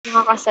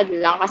Nakakasad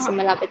lang kasi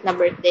malapit na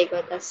birthday ko,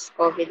 tas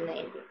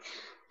COVID-19.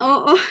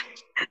 Oo.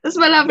 Tapos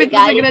malapit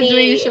na sa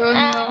graduation,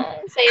 no?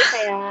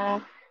 Saya-saya.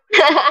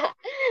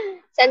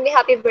 Send me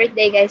happy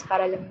birthday, guys,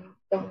 para lang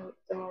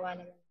tumawa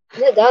naman.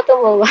 Ano daw,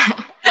 tumawa?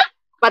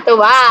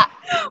 Matuwa.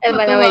 Ano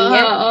ba Matuwa, naman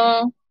yan?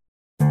 oo.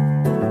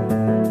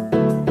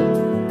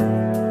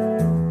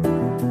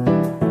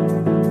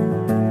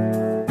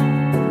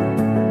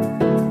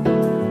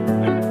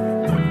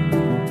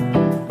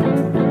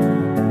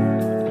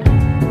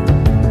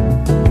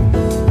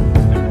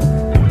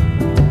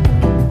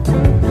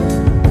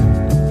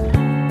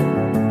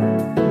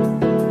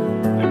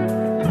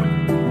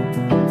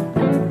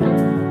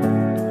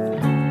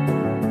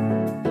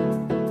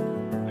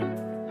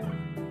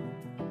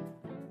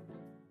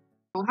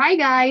 Hi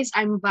guys,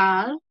 I'm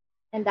Val.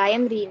 And I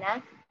am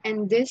Rina.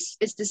 And this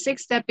is the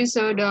 6th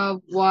episode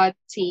of What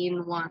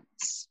Teen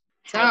Wants.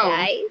 So,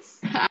 Hi, guys.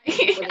 Hi.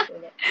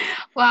 Ulit-ulit.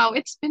 Wow,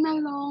 it's been a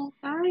long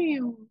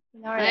time.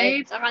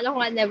 Alright. Akala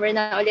ko nga never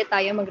na ulit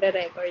tayo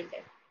magre-record.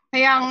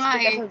 Kaya nga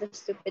because of the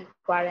stupid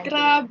quarantine.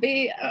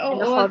 Grabe. And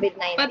the Oo.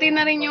 COVID-19. Pati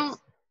na rin yung,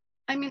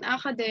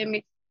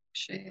 academic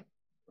shit.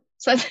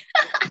 So,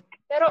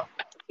 pero,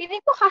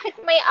 feeling ko kahit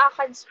may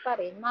ACADS pa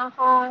rin,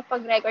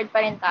 makakapag-record pa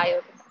rin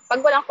tayo.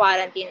 Pag walang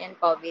quarantine and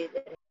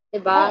COVID.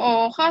 Diba?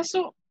 Oo,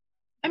 kaso,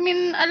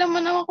 alam mo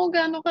naman kung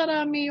gaano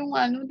karami yung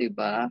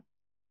diba?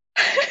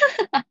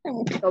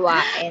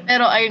 Gawain.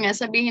 Pero ayun nga,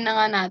 sabihin na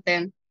nga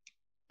natin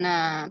na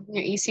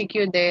yung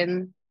ECQ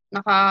din,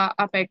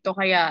 naka-apekto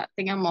kaya,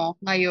 tingnan mo,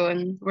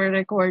 ngayon, we're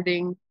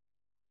recording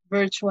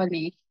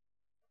virtually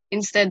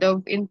instead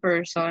of in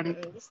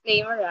person.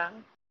 Disclaimer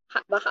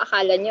baka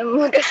akala nyo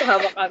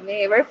magkasama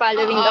kami. We're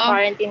following the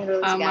quarantine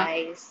rules,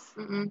 guys.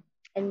 Mm-mm.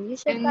 And you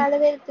should follow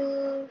it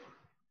to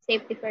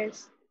safety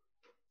first.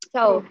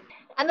 So,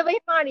 ano ba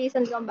yung mga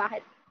reason kung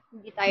bakit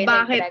hindi tayo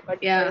nag-record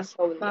for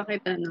so long?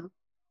 Bakit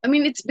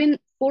it's been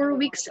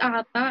 4 weeks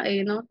ata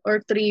no?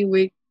 Or 3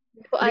 weeks.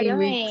 Hindi ko alam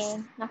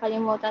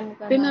Nakalimutan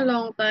ko na. Been a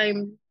long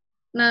time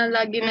na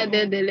lagi na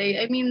de-delay.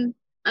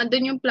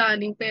 Andun yung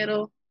planning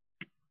pero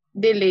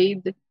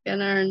delayed.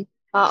 Ganun.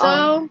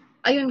 So,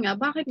 ayun nga.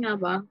 Bakit nga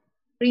ba?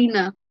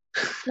 Rina.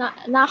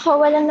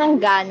 Nakawalan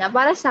ng gana.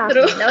 Para sa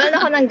akin. Nawalan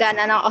ako ng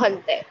gana ng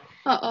konti.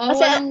 Oo.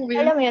 Kasi,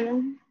 alam mo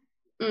yun,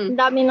 ang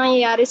dami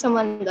nangyayari sa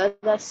mundo.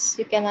 Thus,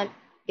 you cannot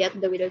get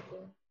the will to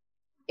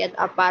get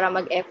up para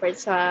mag-effort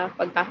sa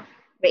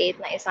pagka-create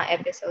ng isang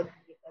episode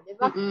dito.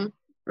 Diba?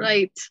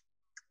 Right.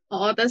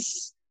 Oo,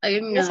 tas,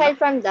 ayun nga. Aside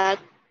from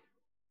that,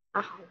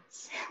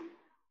 ACADS.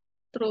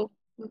 True.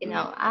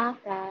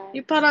 ACADS.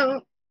 Yung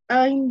parang,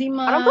 hindi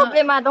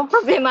parang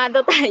problemado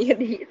tayo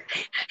dito.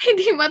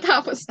 Hindi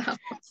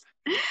matapos-tapos.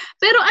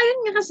 Pero ayun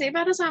nga kasi,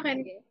 para sa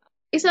akin,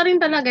 isa rin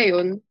talaga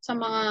yun sa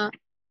mga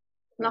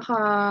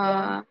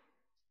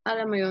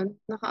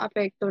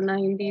naka-apekto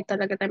na hindi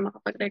talaga tayo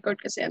makapag-record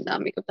kasi ang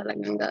dami ko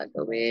talagang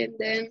gagawin.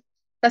 Then,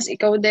 tas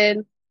ikaw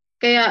din.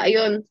 Kaya,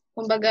 ayun,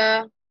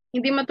 kumbaga,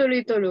 hindi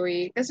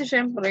matuloy-tuloy. Kasi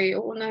syempre,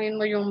 uunahin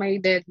mo yung may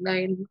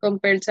deadline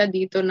compared sa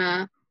dito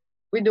na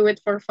we do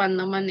it for fun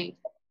naman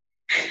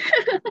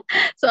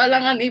So,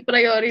 alangan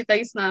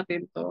i-prioritize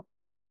natin to.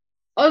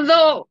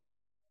 Although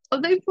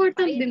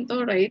important din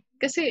to, right?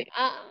 Kasi,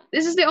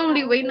 this is the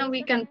only way na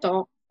we can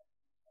talk.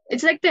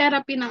 It's like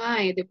therapy na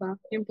nga di ba?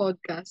 Yung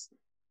podcast.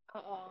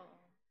 Oo.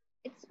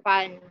 It's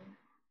fun.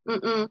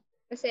 Mm-mm.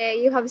 Kasi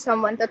you have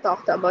someone to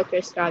talk to about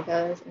your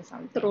struggles and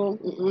something. True.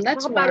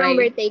 That's why. Parang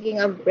we're taking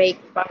a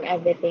break from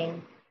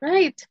everything.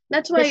 Right.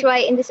 That's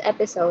why in this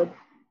episode,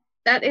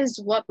 that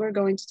is what we're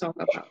going to talk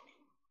about.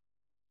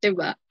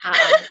 Diba?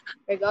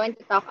 We're going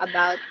to talk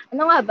about,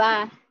 ano nga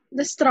ba?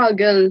 The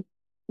struggle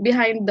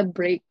behind the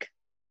break.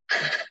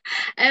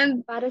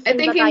 And para saan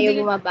ba tayo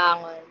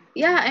bumabangon?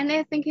 Yeah, and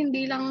I think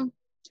hindi lang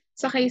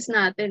sa case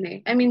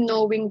natin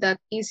knowing that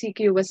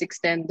ECQ was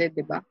extended,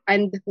 diba?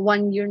 And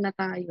 1 year na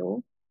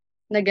tayo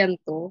na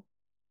ganito.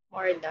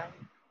 More than.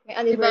 May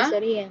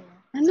anniversary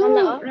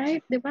Ano,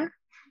 right? Diba?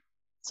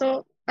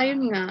 So,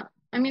 ayun nga.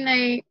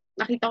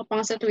 Nakita ko pa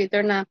nga sa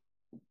Twitter na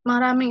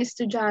maraming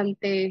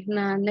estudyante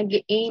na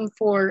nag-aim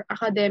for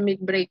academic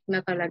break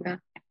na talaga.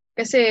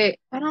 Kasi,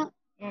 parang,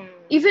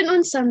 even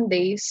on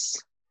Sundays,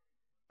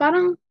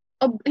 parang,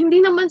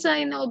 hindi naman sa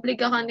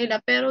inaobliga ka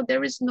nila, pero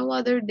there is no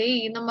other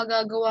day na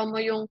magagawa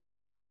mo yung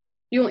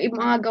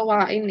mga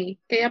gawain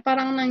Kaya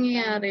parang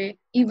nangyayari,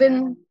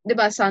 even, di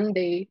ba,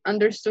 Sunday,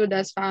 understood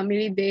as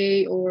family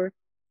day or,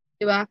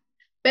 di ba?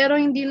 Pero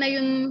hindi na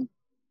yun,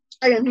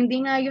 hindi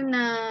nga yun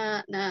na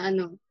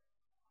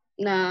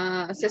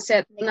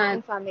set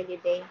na family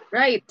day.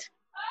 Right.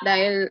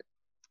 Dahil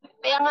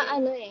kaya nga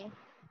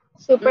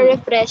super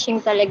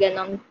refreshing talaga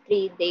ng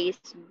 3 days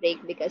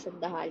break because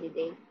of the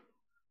holiday.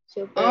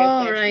 Super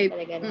refreshing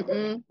talaga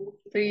ng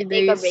 3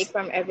 days. Take a break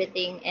from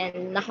everything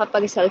and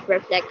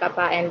nakapag-self-reflect ka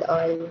pa and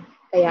all.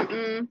 Kaya,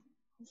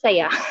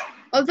 saya.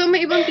 Although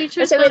may ibang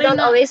teachers kasi we don't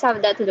always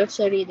have that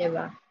luxury, di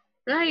ba?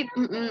 Right.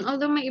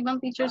 Although may ibang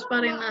teachers pa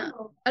rin na,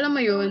 alam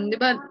mo yun, di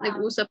ba,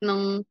 nag-usap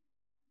ng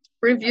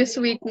previous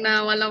week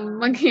na walang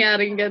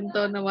mangyayaring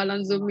ganito, na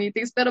walang Zoom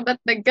meetings. Pero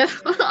ba't nag-grant?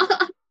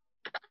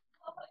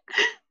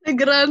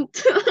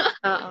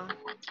 Oo.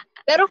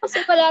 Pero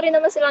kasi wala rin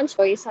naman silang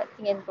choice sa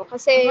tingin ko.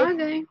 Kasi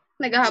Bagay.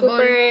 Naghahabol.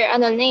 super,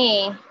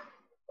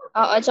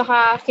 Oo,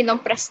 tsaka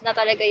kinompress na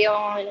talaga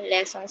yung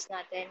lessons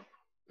natin.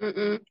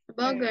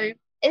 Bagay.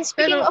 And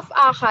speaking of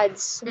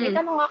ACADS, may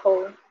tanong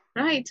ako.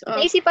 Right.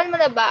 Naisipan mo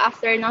na ba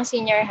after ng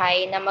senior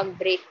high na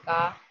mag-break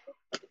ka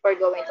before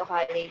going to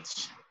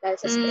college? Dahil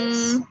sa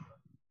stress?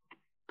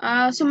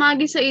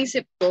 Sumagi sa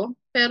isip ko.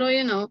 Pero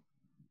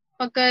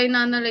pagka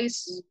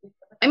in-analyze,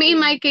 I mean,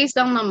 in my case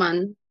lang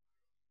naman,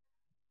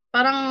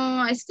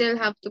 parang I still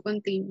have to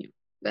continue.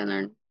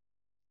 Ganun.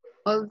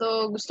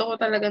 Although, gusto ko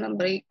talaga ng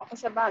break. Ako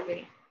sa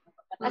bagay.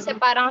 Kasi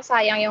parang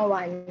sayang yung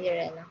 1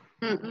 year,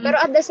 Pero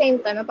at the same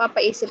time,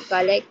 napapaisip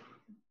ka, like,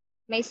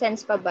 may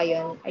sense pa ba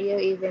yun? Are you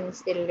even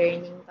still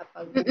learning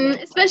kapag...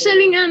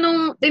 Especially nga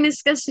nung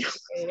diniscuss yung...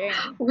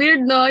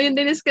 Weird, no? Yung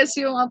diniscuss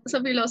yung sa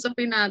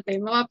philosophy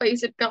natin.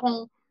 Mapapaisip ka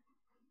kung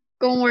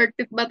worth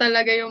it ba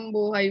talaga yung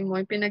buhay mo,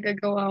 yung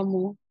pinagagawa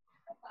mo.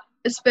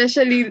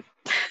 Especially,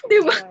 di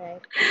ba?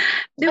 Right.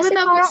 Kasi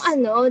tapos,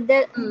 parang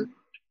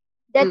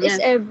that is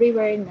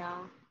everywhere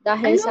na.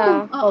 Dahil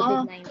sa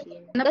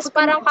COVID-19. Tapos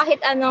parang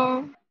kahit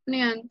anong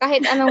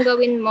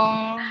gawin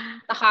mong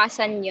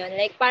takasan yun,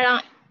 like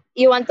parang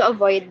you want to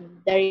avoid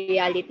the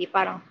reality.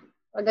 Parang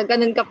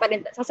magaganon ka pa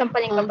rin,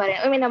 sasampalin ka pa rin.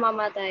 May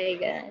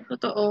namamatay, ganun.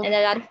 Totoo. And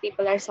a lot of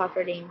people are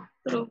suffering.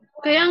 True.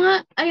 Kaya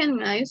nga,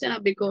 ayun nga, yung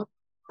sinabi ko.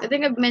 I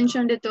think I've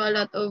mentioned it to a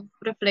lot of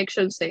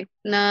reflections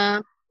na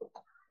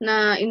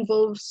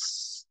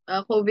involves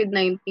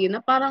COVID-19.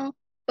 Na parang,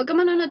 pagka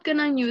manonood ka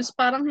ng news,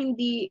 parang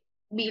hindi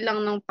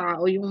bilang ng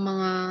tao yung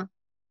mga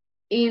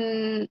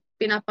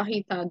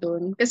pinapakita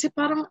doon. Kasi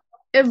parang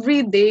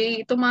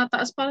everyday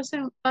tumataas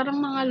parang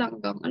mga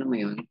langgam, alam mo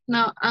yun,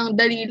 na ang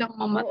dali lang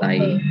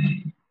mamatay.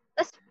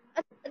 Tapos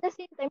at the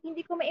same time,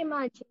 hindi ko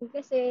ma-imagine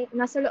kasi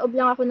nasa loob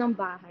lang ako ng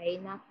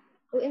bahay na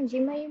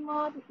OMG, may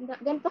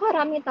ganito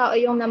karaming tao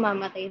yung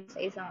namamatay sa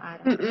isang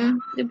araw.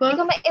 Diba? Hindi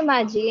ko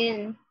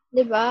ma-imagine.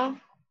 Diba?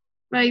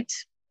 Right.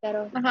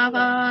 Pero,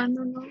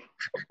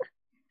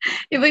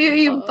 iba yung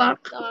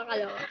impact.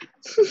 Nakakalawa.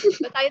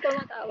 Ba't tayo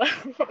tumatawa?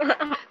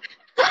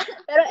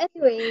 Pero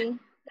anyway,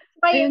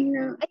 ayun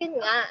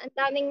nga, ang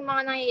daming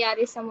mga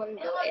nangyayari sa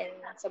mundo and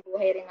sa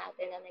buhay rin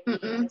natin na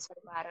nagiging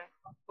para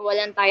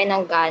walan tayo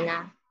ng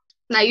gana.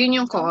 Na yun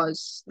yung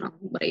cause ng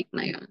break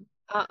na yun.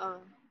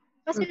 Oo.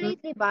 Kasi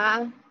lately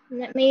ba,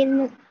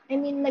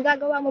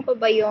 nagagawa mo pa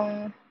ba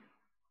yung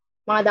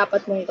mga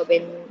dapat mong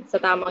gawin sa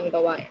tamang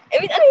gawain? I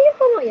mean, ano yung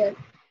paano yan?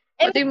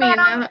 What do you mean?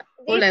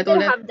 Do you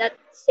still have that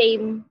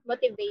same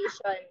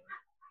motivation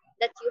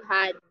that you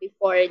had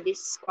before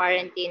this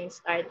quarantine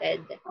started?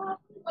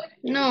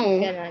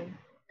 No. Ganun.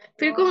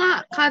 Feel ko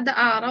nga kada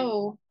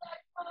araw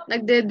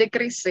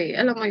nagde-decrease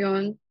Alam mo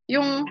yun?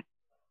 Yung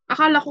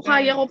akala ko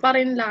kaya ko pa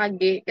rin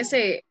lagi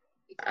kasi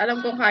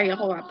alam ko kaya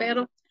ko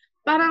pero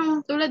parang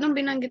tulad ng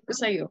binanggit ko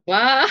sa'yo.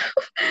 Wow!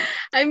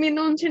 I mean,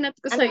 nung chinat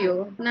ko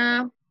sa'yo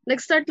na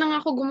nag-start lang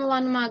ako gumawa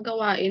ng mga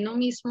gawain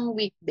nung mismong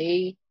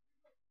weekday.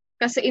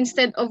 Kasi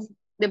instead of,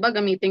 di ba,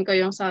 gamitin ko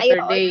yung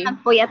Saturday. Ay,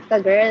 puyat ka,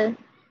 girl.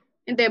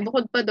 Hindi,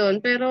 bukod pa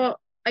doon. Pero,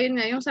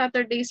 ayun nga, yung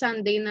Saturday,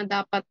 Sunday na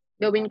dapat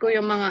gawin ko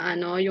yung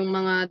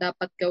mga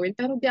dapat gawin.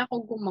 Pero di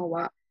ako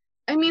gumawa.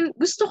 I mean,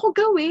 gusto ko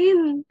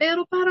gawin.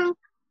 Pero parang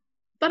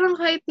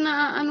kahit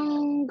na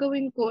anong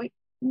gawin ko,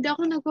 hindi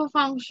ako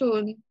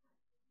nagpa-function.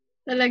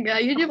 Talaga.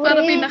 Yun yung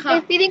parang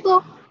feeling ko,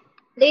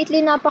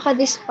 lately,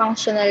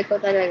 napaka-dysfunctional ko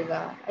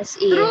talaga. As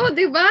in. True,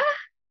 di ba?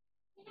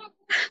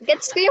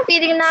 Gets ko yung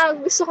feeling na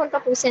gusto kong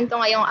tapusin to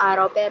ngayong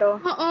araw, pero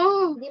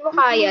di mo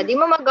kaya, di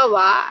mo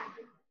magawa.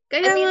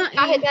 Kaya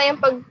kahit nga yung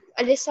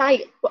pag-alis sa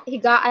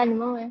higaan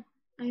mo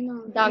I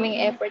know. Daming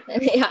effort na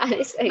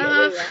naiaalis sa'yo,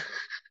 diba?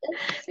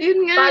 Yun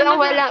nga.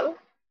 Parang wala.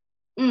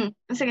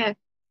 Sige.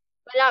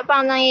 Wala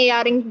pang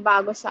nangyayaring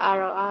bago sa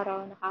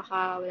araw-araw.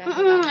 Nakakawala.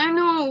 I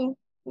know.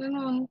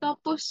 Ganun.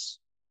 Tapos,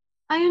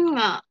 ayun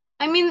nga.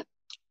 I mean,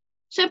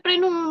 syempre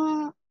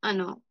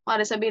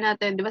para sabihin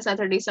natin, di ba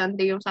Saturday,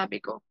 Sunday yung sabi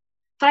ko.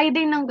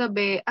 Friday ng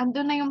gabi,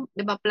 andun na yung,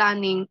 di ba,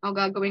 planning,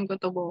 gagawin ko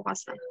to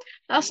bukas na.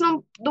 Tapos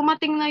nung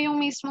dumating na yung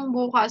mismong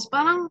bukas,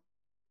 parang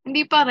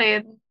hindi pa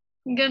rin.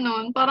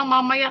 Ganun. Parang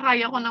mamaya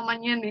kaya ko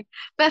naman yan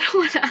Pero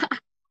wala.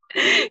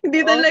 Hindi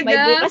talaga. May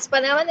bukas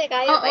pa naman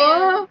kaya pa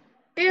yan.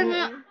 Kaya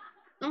nga,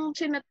 nung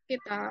chinat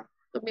kita,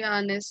 to be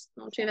honest,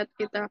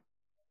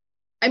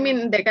 I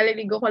mean, hindi,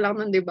 kaliligo ko lang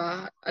nun, di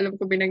ba? Alam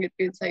ko binanggit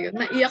ko yun sa'yo.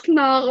 Naiyak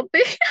na ako,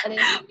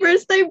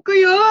 First time ko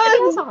yun.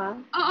 Seryoso ka?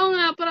 Oo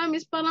nga,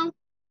 promise. Parang,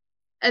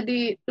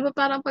 di ba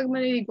parang pag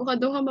maliligo ka,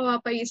 doon ka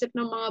mapapaisip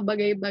ng mga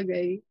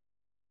bagay-bagay.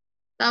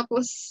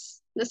 Tapos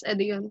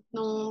yun,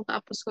 nung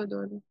tapos ko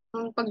doon,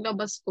 nung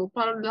paglabas ko,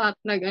 parang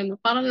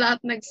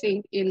lahat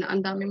nag-sink in.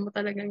 Ang dami mo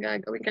talagang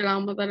gagawin.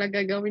 Kailangan mo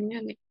talaga gawin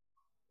yan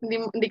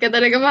Hindi ka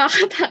talaga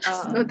makakatakas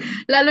doon.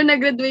 Lalo na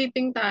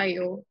graduating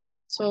tayo.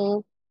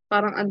 So,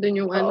 parang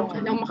andun yung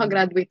kailangan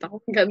makagraduate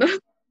ako. Ganon.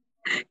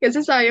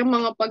 Kasi sayang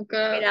mga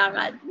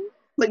Kailangan.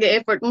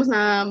 mag-e-effort mo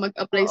na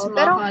mag-apply sa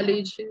mga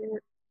college.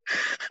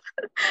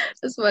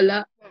 Tapos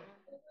wala.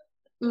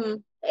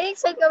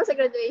 Excited ka ba sa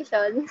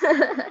graduation?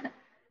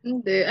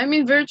 Hindi. I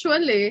mean,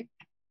 virtual eh.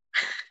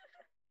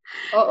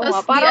 Oo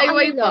nga. Parang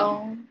DIY ano pa.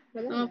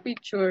 Wala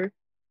picture.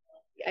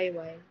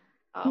 DIY.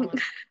 Oo nga.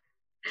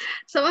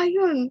 So,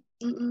 ayun.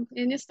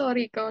 Yun yung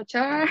story ko.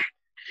 Char.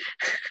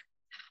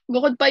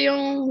 Bukod pa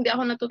yung hindi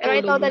ako natutulog.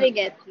 Pero I totally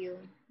get you.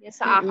 Yung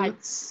sa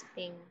ACADS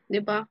thing.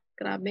 Diba?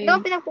 Grabe.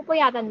 Ikaw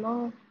pinagpupuyatan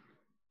mo.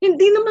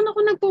 Hindi naman ako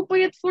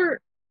nagpupuyat for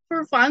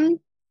fun.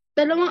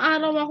 2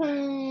 araw akong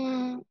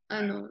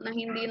na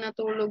hindi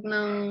natulog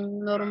ng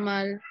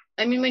normal.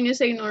 I mean, when you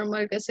say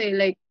normal kasi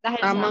like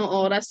tamang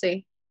oras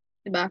eh.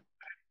 Diba?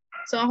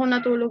 So ako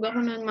natulog ako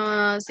ng mga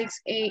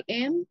 6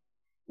 a.m.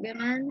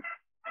 Ganun.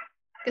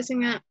 Kasi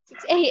nga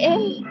 6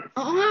 a.m.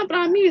 Oo nga,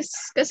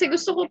 promise. Kasi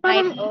gusto ko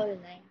parang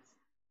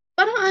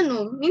parang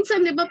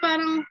minsan 'di ba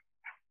parang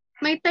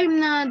may time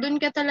na doon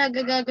ka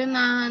talaga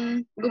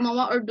gaganahan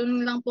gumawa or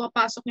doon lang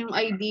pumapasok yung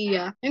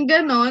idea. Yung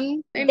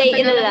ganon. Day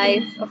in the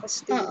life of a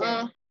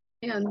student.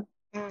 Yan.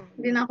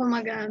 Hindi na ako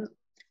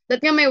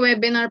That nga may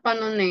webinar pa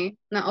noon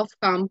na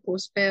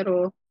off-campus.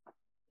 Pero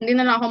hindi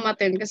na lang ako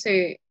ma-attend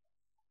kasi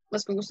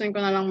mas gugustuhin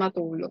ko na lang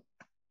matulog.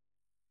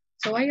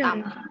 So,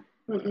 ayun.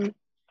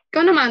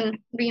 Ikaw naman,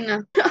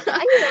 Rina.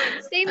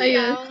 Same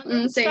lang.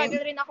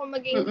 Struggle rin ako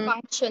maging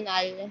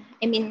functional.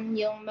 I mean,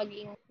 yung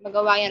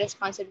magawa yung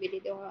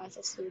responsibility ko as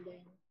a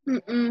student.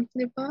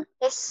 Di ba?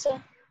 Tapos,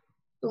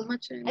 too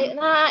much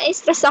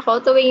na-stress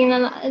ako tuwing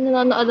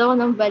nanonood ako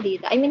ng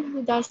balita. I mean,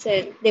 who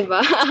doesn't? Di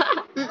ba?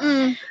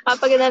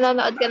 Kapag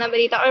nanonood ka ng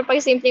balita or pag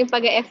simpleng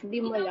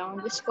pag-FB mo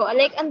lang, Diyos ko,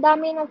 like, ang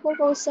dami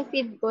nagpo-post sa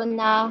feed ko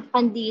na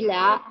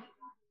kandila.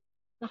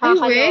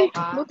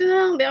 Nakakaloka. Buti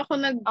na lang,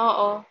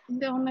 Oo.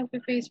 Hindi ako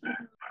nagpe-Facebook.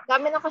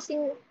 Dami na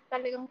kasing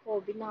talagang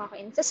COVID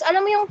nakakainis. Tapos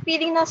alam mo yung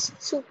feeling na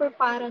super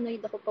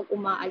paranoid ako pag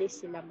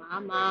umaalis sila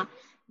mama,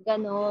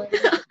 ganon.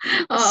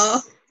 Oo.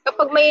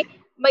 Kapag may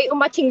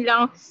umatching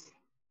lang,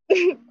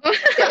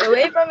 stay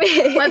away from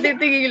me.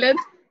 Matitigilan.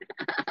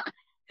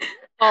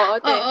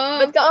 Oo.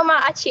 Ba't ka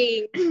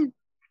umaaching?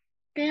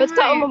 Ba't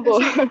ka umubo?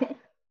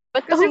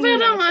 Kasi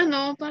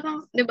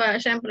parang, di ba,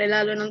 syempre,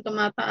 lalo nang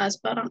tumataas,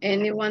 parang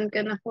anyone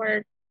can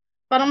afford.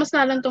 Parang mas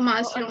lalong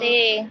tumaas yung...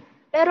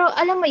 Pero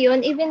alam mo yun,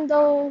 even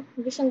though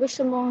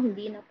gusto mo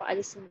hindi na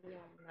paalisin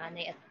yung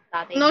nanay at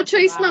tatay. No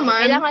choice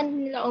naman. Kailangan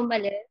nila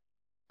umalis.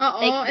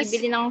 Oo. Like,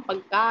 bibili ng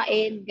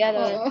pagkain,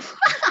 gano'n.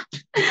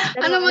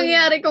 Ano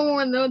mangyayari kung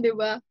di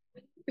ba?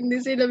 Hindi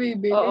sila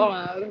bibili. Oo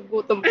nga,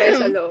 gutom pa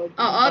sa loob.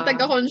 Oo,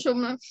 taga-consume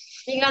na.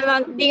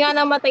 Di nga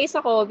namatay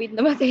sa COVID,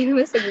 namatay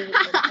naman sa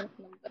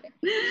gutom.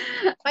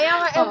 Kaya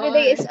nga,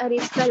 everyday is a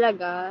risk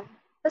talaga.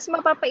 Tapos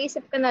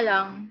mapapaisip ka na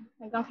lang,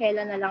 hanggang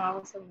kailan na lang ako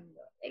sa mundo.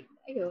 Like,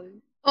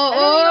 ayun. Oo.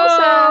 Alam mo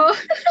yung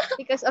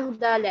because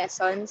of the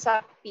lesson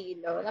sa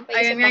Pilo.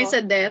 Ayun nga yung sa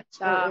death.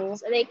 So,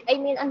 like,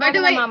 I mean, ang dami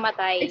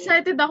namamatay.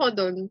 Excited ako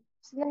dun.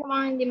 Sino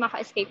namang hindi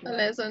maka-escape na?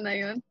 Lesson na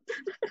yun.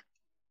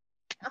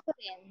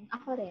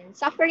 Ako rin.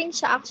 Suffering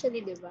siya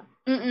actually, di ba?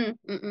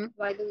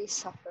 Why do we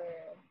suffer?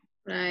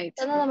 Right.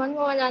 Sana naman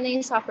mawala na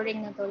yung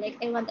suffering na to.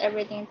 Like, I want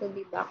everything to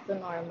be back to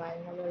normal.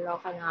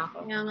 Naloloka na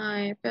ako. Nga nga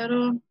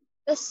Pero,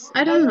 tas,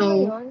 I don't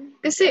know. Yun,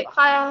 kasi,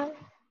 kaya,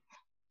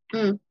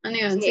 ano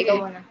yun? Sige,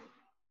 ikaw muna.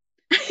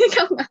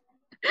 Ikaw nga.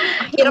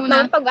 Hirap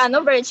naman pag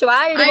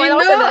virtual. I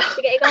know.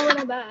 Sige, ikaw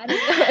muna ba?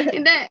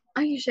 Hindi.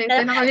 Ay, shit.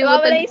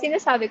 Nakalimutan. Wala yung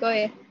sinasabi ko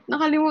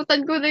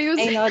Nakalimutan ko na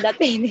yun. I know that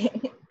pain.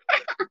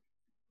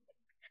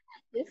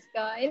 Diyos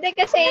ko. Hindi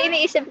kasi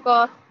iniisip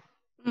ko,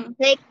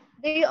 like,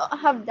 do you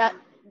have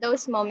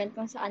those moments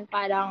kung saan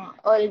parang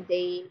all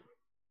day,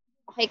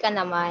 okay ka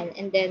naman,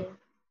 and then,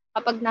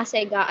 kapag nasa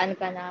higaan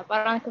ka na,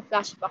 parang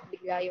flashback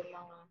bigla yung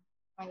mga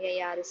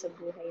nangyayari sa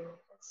buhay mo.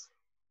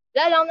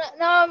 Lalang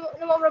na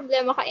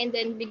problema ka, and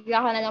then bigla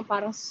ka na lang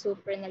parang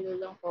super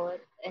nalulungkot,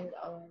 and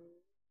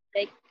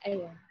like,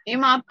 ayun.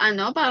 Yung mga,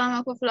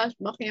 parang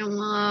magpo-flashback yung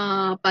mga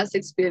past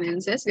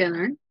experiences,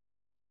 gano'n?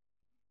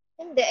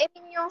 Hindi, I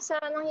mean yung sa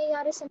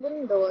nangyayari sa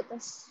mundo.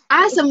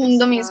 Sa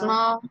mundo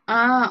mismo?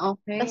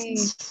 Okay.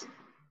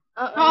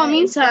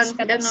 Minsan,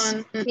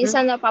 gano'n.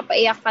 Minsan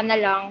napapaiyak ka na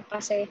lang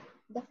kasi,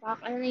 the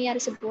fuck, ano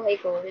nangyayari sa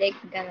buhay ko? Like,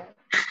 gano'n.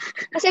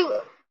 Kasi,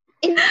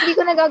 hindi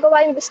ko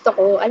nagagawa yung gusto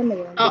ko. Alam mo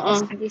yun?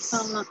 Because of this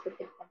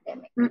stupid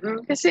pandemic.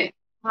 Kasi,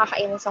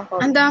 nakakainis ang COVID.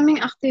 Ang daming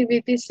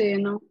activities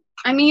no?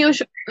 I mean,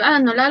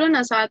 lalo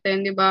na sa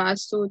atin, di ba,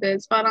 as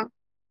students, parang,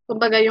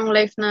 kumbaga yung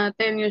life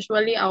natin,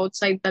 usually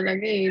outside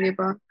talaga di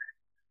ba?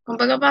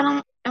 Kumbaga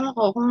parang,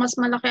 kung mas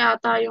malaki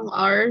ata yung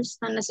hours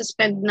na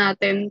nasuspend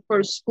natin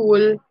for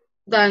school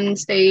than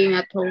staying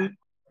at home.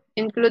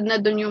 Include na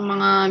dun yung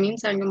mga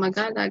minsan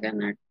gumagala,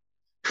 gano'n.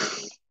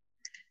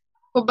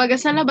 Kumbaga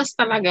sa labas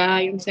talaga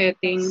yung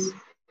setting.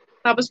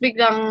 Tapos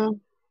biglang,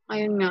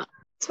 ayun nga.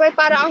 So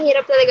parang ang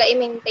hirap talaga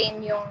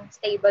i-maintain yung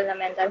stable na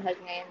mental health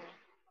ngayon.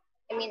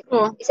 I mean,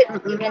 is it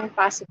even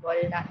possible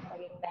na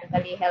maging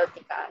mentally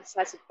healthy ka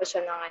sa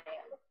sitwasyon na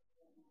ngayon?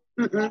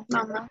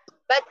 Tama.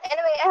 But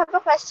anyway, I have a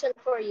question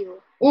for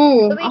you.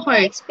 Ooh, so,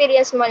 okay.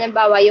 Na-experience mo,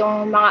 halimbawa,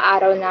 yung mga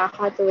araw na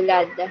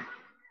katulad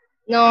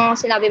nung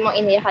sinabi mo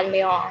iniyakan mo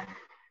yung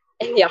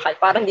iniyakan,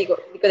 parang di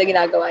ko na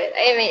ginagawa yun.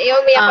 I mean,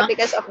 yung umiyak ka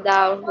because of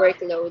the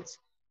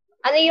workloads.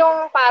 Ano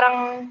yung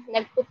parang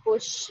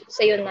nagpo-push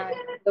sa'yo na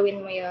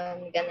gawin mo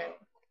yun, ganun?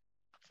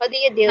 How do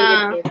you deal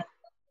with it?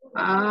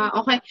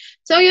 Okay.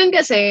 So, yun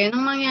kasi,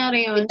 nung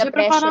mangyari yun, with the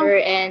pressure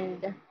parang, and...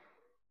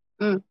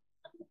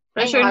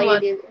 pressure and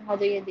what? How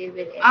do you deal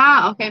with it?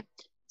 Okay.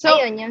 So,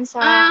 ayun, yun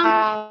sa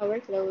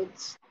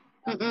workloads.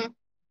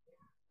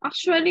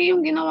 Actually,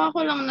 yung ginawa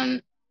ko lang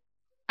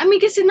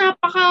kasi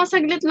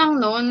napakasaglit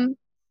lang nun.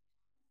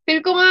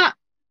 Feel ko nga,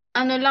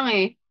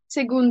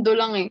 segundo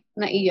lang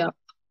naiyak.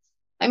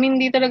 I mean,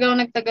 hindi talaga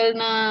ako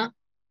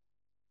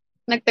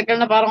nagtagal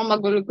na parang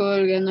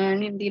magulgol,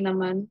 gano'n. Hindi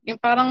naman. Yung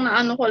parang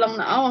naano ko lang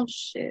na, oh,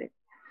 shit.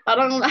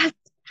 Parang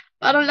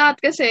lahat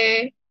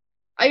kasi,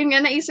 ayun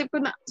nga, naisip ko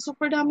na,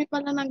 super dami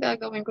pala nang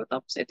gagawin ko.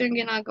 Tapos ito yung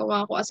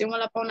ginagawa ko, as in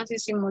wala pa akong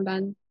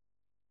nasisimulan.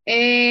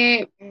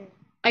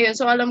 Ayun,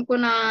 so alam ko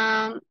na,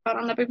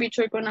 parang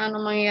napipicture ko na ano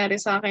mangyayari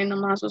sa akin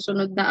ng mga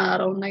susunod na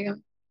araw na yun.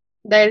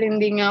 Dahil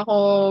hindi nga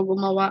ako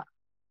gumawa.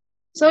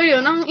 So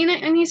yun, ang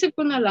inisip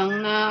ko na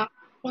lang na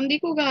kung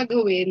di ko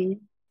gagawin,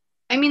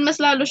 I mean,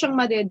 mas lalo siyang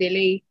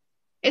madedelay.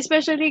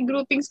 Especially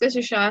groupings kasi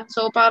siya.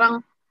 So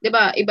parang, di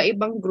ba,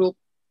 iba-ibang group,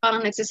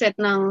 parang nagsiset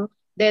ng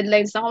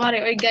deadlines na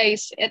kumari, oy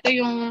guys, ito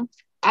yung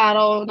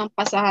araw ng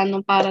pasahan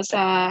ng para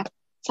sa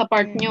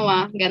part nyo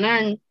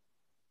ganun.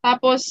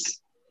 Tapos,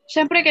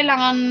 syempre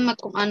kailangan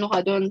kung ano ka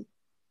doon.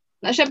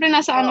 Syempre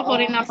nasa ano ko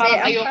rin na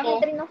parang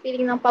ayoko. Kasi rin ng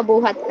feeling ng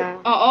pabuhat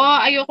ka. Oo,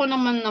 ayoko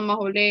naman na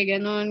mahuli,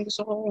 ganun.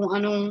 Gusto ko kung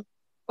anong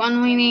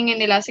hiningi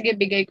nila, sige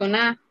bigay ko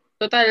na.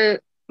 Total,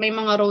 may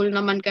mga role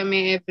naman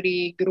kami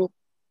every group.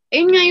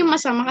 Ayun nga yung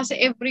masama kasi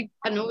every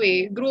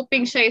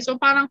grouping siya. So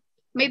parang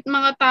may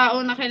mga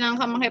tao na kailangan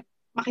ka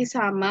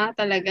makisama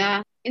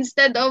talaga.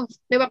 Instead of,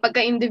 di ba,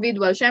 pagka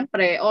individual,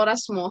 syempre,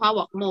 oras mo,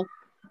 hawak mo.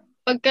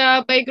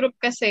 Pagka by group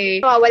kasi...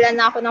 wala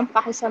na ako ng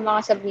paki sa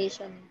mga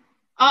submission.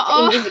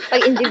 Oo.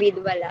 Pag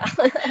individual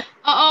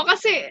Oo,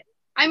 kasi,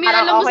 I mean,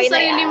 parang alam mo sa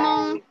sarili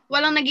mong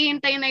walang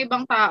naghihintay na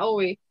ibang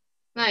tao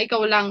na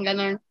ikaw lang,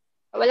 ganun.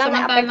 Walang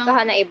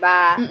naapektuhan na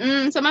iba.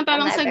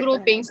 Samantalang sa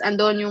groupings,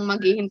 andun yung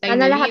maghihintay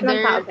na lahat leader.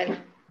 Ng tao, ganun.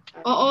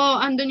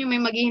 Oo, andun yung may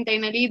maghihintay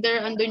na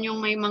leader, andun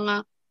yung may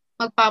mga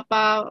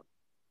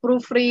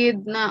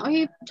magpapa-proofread na,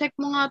 oy, check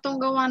mo nga tong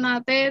gawa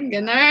natin,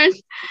 ganun.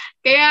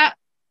 Kaya,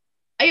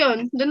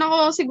 ayun, doon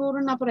ako siguro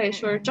na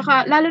pressure.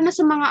 Tsaka, lalo na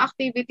sa mga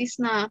activities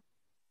na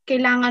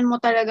kailangan mo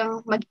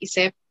talagang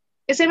mag-isip.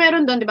 Kasi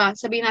meron doon, di ba,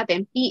 sabihin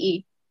natin,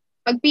 PE.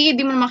 Pag PE,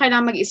 di mo naman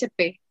kailangan mag-isip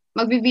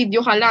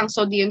Magbi-video ka lang,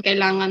 so di yun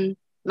kailangan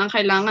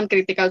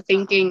critical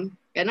thinking.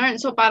 Ganun.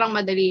 So, parang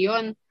madali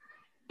yun.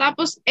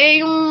 Tapos,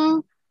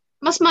 yung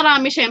mas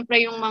marami,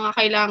 syempre, yung mga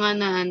kailangan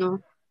na na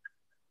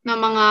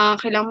mga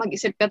kailangan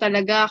mag-isip ka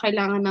talaga,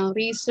 kailangan ng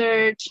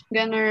research,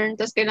 ganun.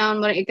 Tapos, kailangan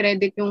mo rin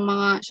i-credit yung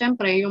mga,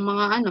 syempre, yung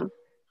mga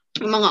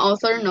yung mga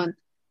author nun.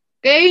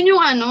 Kaya yun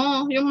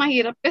yung yung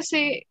mahirap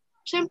kasi,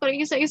 syempre,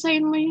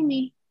 isa-isahin mo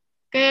yun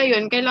Kaya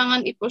yun,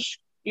 kailangan i-push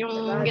yung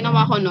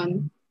ginawa ko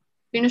nun.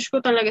 Pinush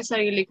ko talaga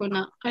sarili ko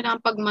na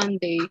kailangan pag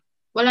Monday,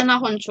 wala na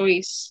akong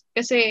choice.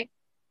 Kasi,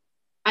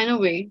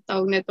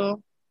 tawag nito,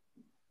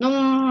 nung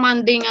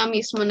Monday nga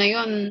mismo na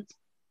yun,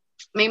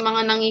 may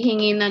mga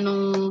nanghihingi na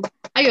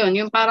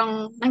yung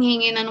parang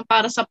nanghihingi na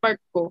para sa part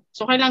ko.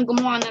 So, kailangan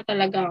gumawa na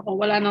talaga ako.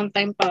 Wala nang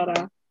time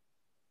para,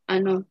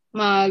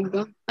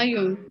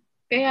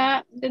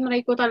 Kaya,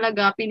 tinry ko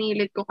talaga,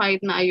 pinilit ko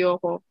kahit na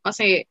ayoko.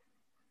 Kasi,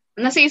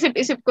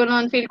 nasiisip-isip ko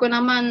noon, feel ko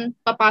naman,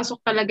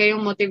 papasok talaga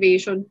yung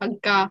motivation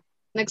pagka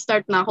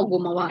nag-start na ako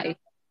gumawa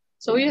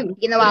So, yun.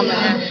 Ginawa mo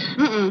na?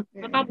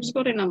 Natapos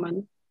ko rin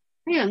naman.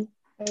 Ayun.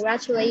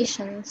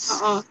 Congratulations.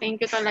 Oo,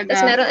 thank you talaga.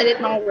 Tapos meron ulit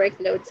mga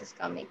workloads is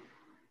coming.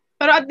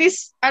 Pero at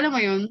least, alam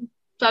mo yun,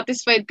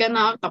 satisfied ka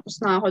na,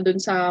 tapos na ako dun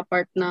sa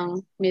part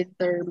ng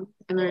midterm.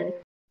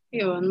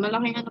 Yun,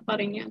 malaking pa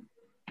rin yan.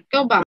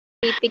 Ikaw ba?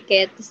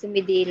 Pipikit, tapos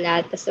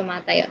sumidila, tapos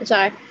sumatayo. So,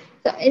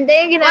 hindi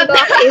yung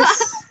ginagawa ko is...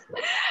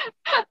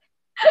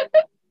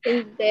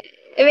 Hindi.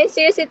 I mean,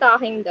 seriously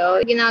talking though,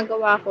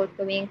 ginagawa ko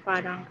tuwing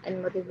parang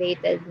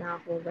unmotivated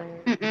na ako.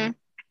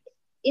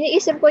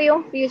 Iniisip ko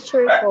yung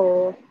future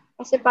ko.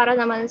 Kasi para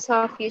naman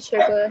sa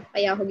future ko,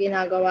 kaya ako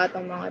ginagawa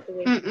tong mga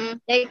tuwing.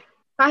 Like,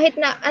 kahit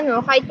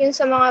yun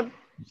sa mga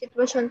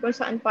sitwasyon kung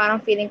saan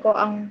parang feeling ko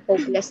ang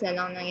hopeless na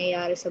lang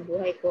nangyayari sa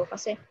buhay ko.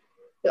 Kasi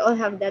we all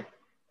have that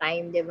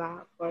time, di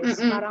ba? Of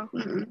course, parang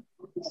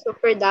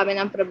super dami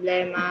ng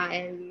problema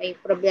and may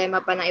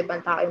problema pa ng ibang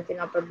tao yung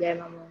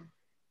pinaproblema mo.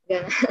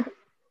 Ganun.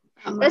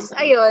 Tapos,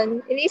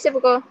 ayun, iniisip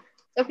ko,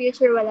 sa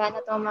future, wala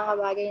na tong mga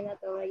bagay na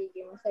to.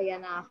 Magiging masaya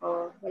na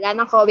ako. Wala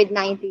nang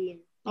COVID-19.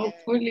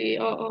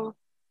 Hopefully, oo.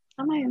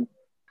 Tama yun.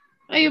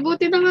 Ay,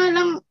 buti na nga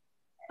lang,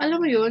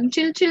 alam mo yun,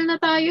 chill-chill na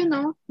tayo,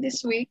 no?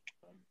 This week.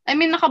 I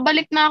mean,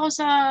 nakabalik na ako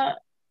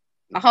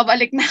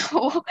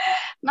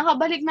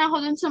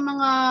dun sa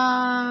mga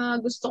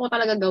gusto ko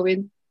talaga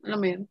gawin. Alam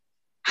mo yun?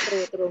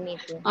 True,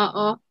 me too.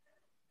 Oo.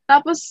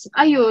 Tapos,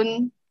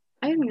 ayun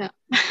nga.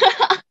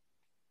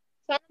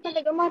 Sana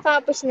talaga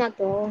matapos na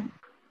to.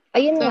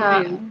 Ayun So, nga.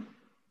 ayun.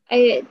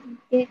 Ay,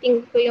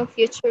 tinitingin ko yung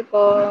future ko,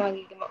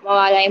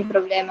 mawala yung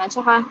problema.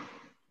 Tsaka,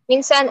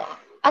 minsan,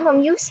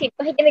 music.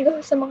 Pakikinig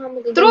ako sa mga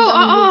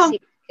magagandang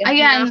music.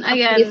 Ayan.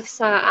 Nakaka-uplift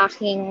sa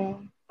aking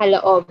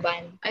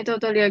kalooban. I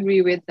totally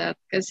agree with that.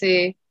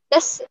 Kasi,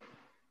 tas,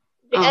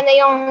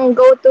 yung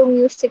go-to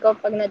music ko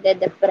pag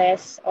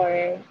nade-depress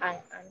or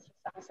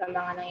sa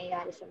mga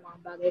nangyayari sa mga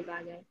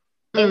bagay-bagay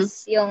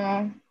is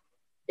yung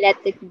Let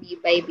It Be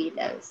by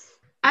Beatles.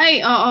 Ay,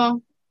 oo.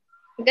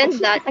 Ang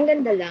ganda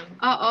lang.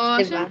 Oo,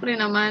 diba? Syempre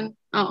naman.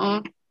 Oo.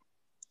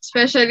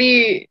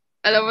 Especially,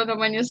 alam mo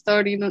naman yung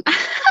story nun.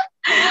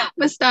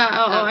 Basta,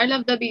 I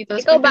love the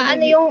Beatles. Ikaw ba,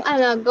 ano yung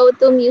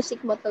go-to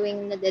music mo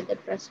tuwing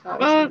nade-depress ka?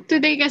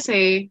 Today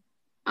kasi,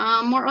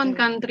 more on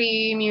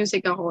country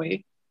music ako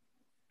eh.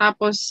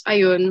 Tapos,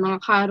 ayun,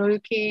 mga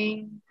Carole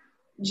King,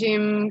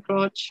 Jim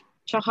Croce,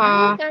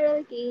 tsaka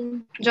Carole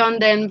King, John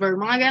Denver,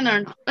 mga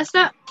ganon.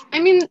 Basta, I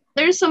mean,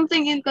 there's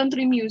something in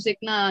country music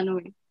na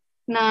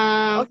na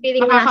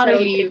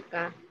nakaka-relate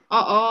ka.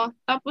 Oo.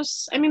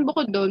 Tapos, I mean,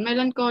 bukod doon,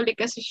 melancholic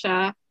kasi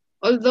siya.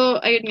 Although,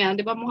 ayun nga,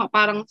 di ba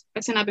parang,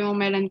 pag sinabi mo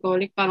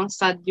melancholic, parang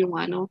sad yung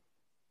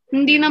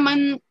Hindi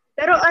naman,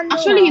 pero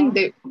actually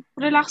hindi.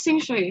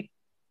 Relaxing siya eh.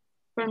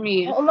 For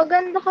me. Oo,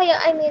 maganda kaya,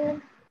 I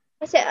mean,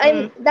 kasi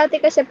dati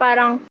kasi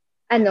parang,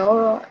 hindi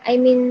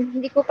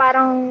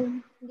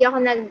ako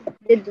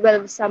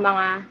nag-dwell sa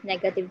mga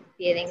negative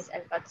feelings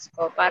and thoughts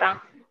ko. Parang,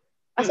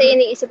 kasi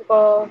iniisip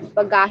ko,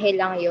 bagahe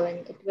lang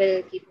yun. It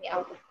will keep me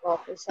out of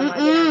focus sa mga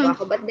ginagawa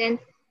ko. But then,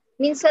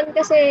 minsan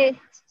kasi,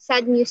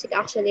 sad music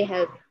actually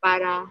help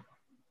para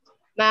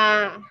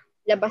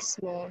malabas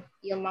mo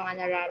yung mga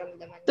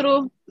nararamdaman.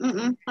 True.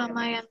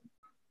 Tama yan.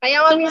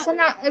 Kaya nga minsan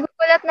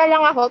nagugulat na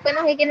lang ako pag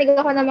nakikinig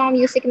ako ng mga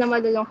music na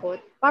malulungkot.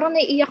 Parang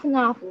naiiyak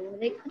na ako.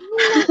 Like,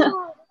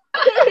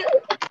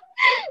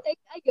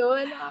 like,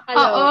 ayun,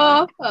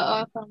 nakakalawa.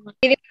 Oo, tama.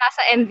 Hindi mo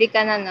nasa MV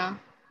ka na, no?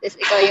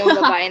 Tapos ikaw yung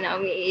babae na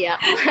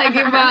umiiyak.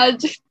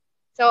 Nag-imagine.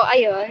 So,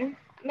 ayun.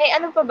 May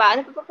ano pa ba?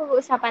 Ano pa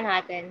pag-uusapan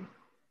natin?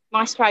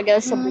 Mga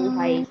struggles sa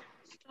buhay.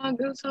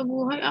 Struggle sa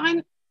buhay?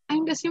 Akin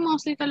kasi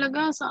mostly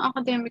talaga sa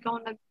academic ako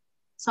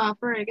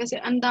nag-suffer eh.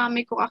 Kasi ang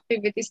dami kong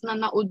activities na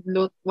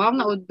naudlot. Wow,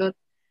 naudlot.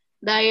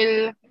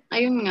 Dahil,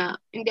 ayun nga,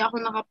 hindi ako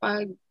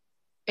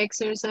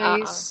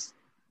nakapag-exercise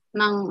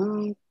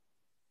ng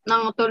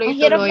tuloy-tuloy.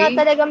 Mahirap na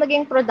talaga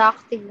maging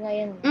productive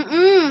ngayon.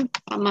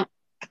 Tama.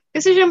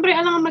 Kasi syempre,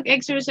 alam nga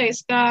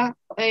mag-exercise ka,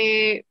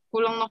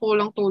 kulang na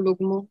kulang tulog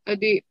mo.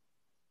 Di,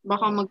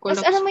 baka mag-collapse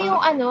pa. Mas alam mo yung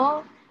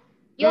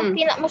yung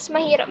mas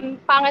mahirap,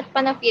 pangit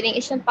pa na feeling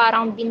is yung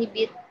parang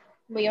binibit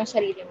mo yung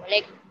sarili mo.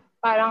 Like,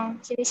 parang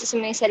sinisisi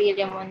mo yung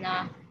sarili mo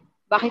na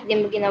bakit di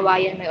mo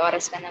ginawa yun, may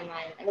oras ka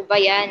naman. Ano ba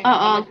yan?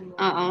 Oo,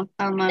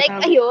 tama.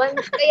 Like, ayun.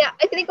 Kaya,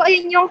 I think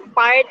ayun yung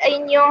part,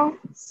 ayun yung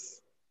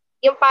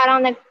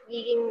parang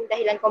nagiging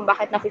dahilan kung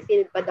bakit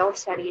nafe-feel pa daw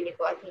sa sarili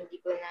ko at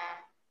hindi ko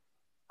na,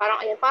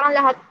 parang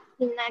lahat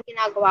na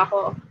ginagawa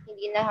ko,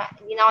 hindi na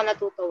ako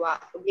natutuwa.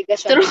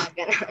 Obligasyon na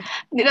gano'n.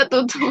 Hindi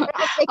natutuwa.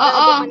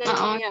 Oo.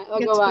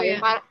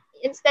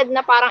 Instead na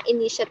parang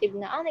initiative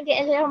na,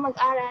 nag-enjoy ako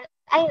mag-aral.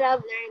 I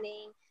love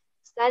learning.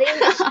 Studying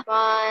is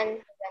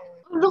fun.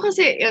 Although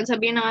kasi, yun,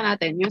 sabihin na nga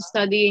natin, yung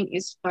studying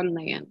is fun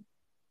na yan.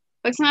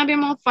 Pag sinabi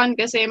mo fun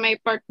kasi,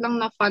 may part lang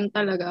na fun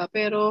talaga.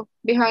 Pero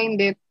behind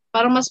it,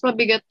 parang mas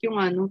mabigat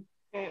yung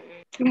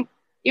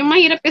yung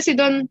mahirap kasi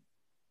doon,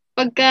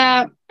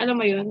 pagka, alam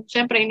mo yun,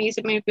 syempre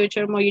iniisip mo yung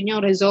future mo, yun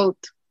yung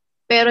result.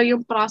 Pero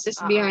yung process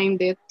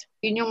behind it,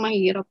 yun yung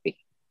mahirap eh.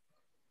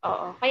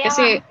 Oo. Kaya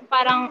kasi,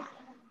 parang,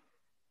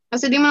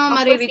 kasi di mo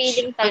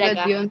ma-reach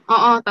agad yun.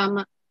 Oo,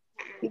 tama.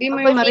 Hindi mo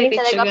yung ma-reach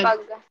agad.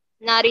 Pag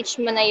na-reach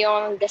mo na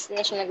yung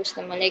destination na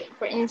gusto mo. Like,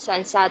 for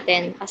instance, sa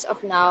atin, as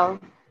of now,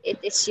 it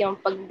is yung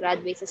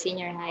pag-graduate sa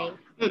senior high.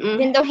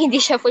 Even though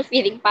hindi siya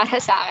fulfilling para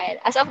sa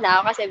akin. As of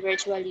now, kasi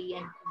virtually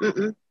yan.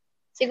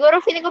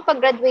 Siguro feeling ko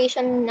pag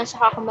graduation, nasa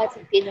ako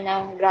ma-feel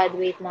na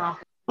graduate na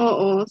ako.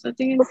 Oo, sa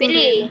tingin ko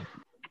rin.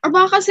 Or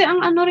baka kasi ang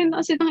rin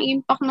kasi ng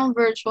impact ng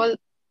virtual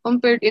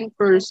compared in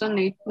person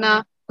eh,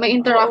 na may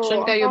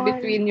interaction kayo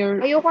between your...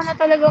 Ayoko na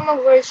talaga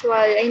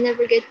mag-virtual. I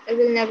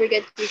will never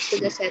get used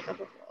to the setup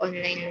of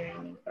online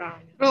learning.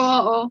 Promise. Pero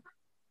oo.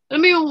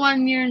 Alam mo yung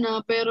 1 year na,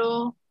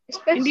 pero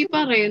hindi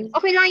pa rin.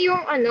 Okay lang yung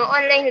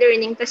online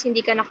learning tas hindi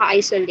ka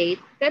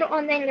naka-isolate. Pero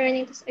online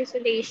learning tas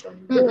isolation.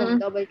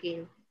 Boom, double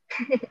kill.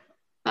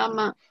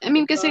 Tama. I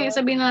mean, kasi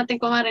sabihin natin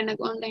kung nga rin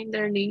nag-online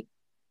learning,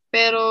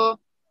 pero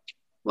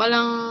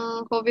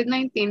walang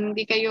COVID-19,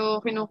 hindi kayo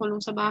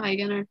kinukulong sa bahay,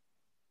 gano'n.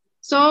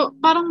 So,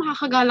 parang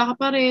makakagala ka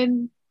pa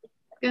rin.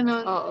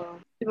 Gano'n.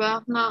 Oo. Diba?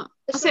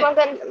 Kasi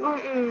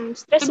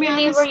stress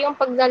reliever yung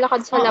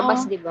paglalakad sa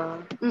labas,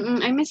 diba?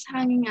 I miss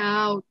hanging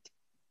out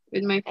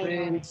with my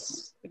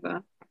friends.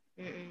 Diba?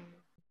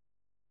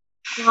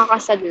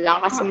 Nakakasad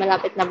lang kasi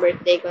malapit na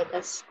birthday ko,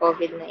 tas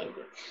COVID-19.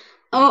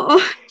 Oo.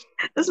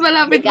 Tapos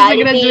malapit na sa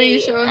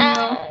graduation.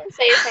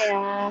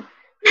 Saya-saya.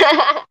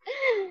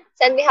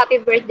 Send me happy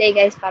birthday,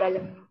 guys, para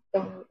lang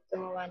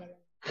Tumawa naman.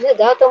 Ano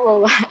daw,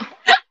 tumawa?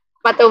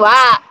 Patuwa.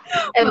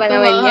 Ba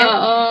naman yan?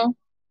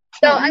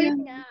 So,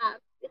 ayun nga.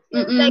 It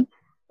feels like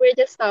we're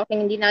just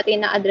talking, hindi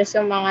natin na-address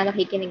yung mga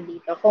nakikinig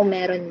dito, kung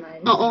meron man.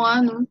 Oo,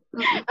 ano?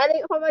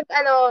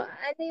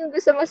 Ano yung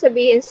gusto mo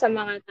sabihin sa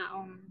mga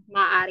taong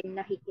maaaring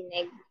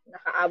nakikinig,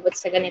 nakaabot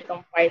sa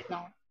ganitong part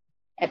ng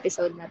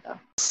episode na to?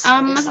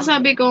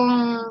 Masasabi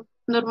kong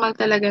normal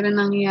talaga na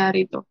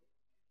nangyayari to.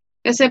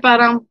 Kasi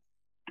parang,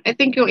 I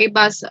think yung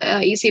iba,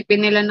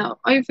 isipin nila na,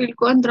 ay, feel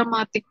ko, ang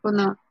dramatic ko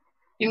na.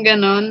 Yung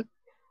ganon.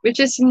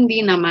 Which is,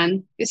 hindi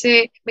naman.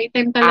 Kasi, may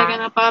time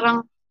talaga na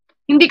parang,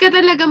 hindi ka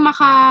talaga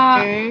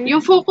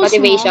yung focus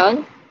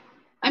motivation?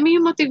 mo.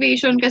 Yung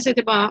motivation kasi,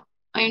 diba,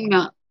 ayun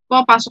nga,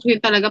 papasok yun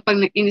talaga pag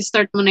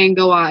in-start mo na yung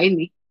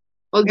gawain eh.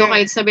 Although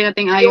kahit sabi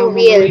natin ayaw mo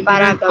gawin.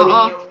 Para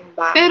gawin yung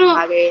pero,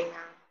 bagay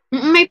na.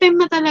 May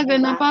time na talaga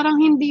na parang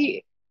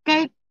hindi,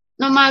 kahit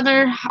no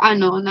matter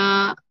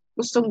na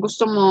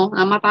gustong-gusto mo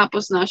na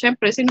matapos na,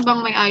 syempre, sino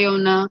bang may ayaw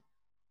na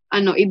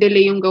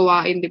i-delay yung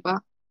gawain, di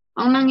ba?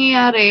 Ang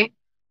nangyayari,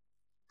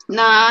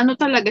 na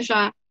talaga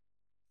siya,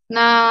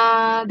 na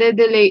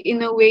de-delay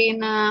in a way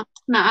na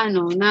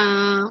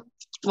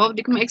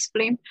di ko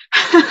ma-explain.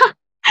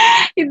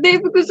 Hindi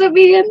ko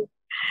sabihin.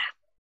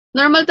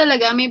 Normal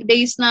talaga, may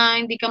days na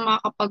hindi ka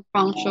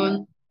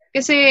makakapag-function.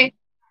 Kasi,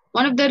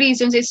 one of the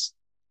reasons is,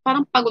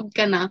 parang pagod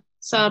ka na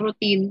sa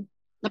routine,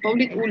 na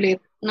paulit-ulit,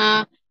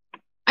 na,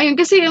 ayun,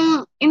 kasi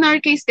yung, in our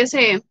case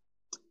kasi,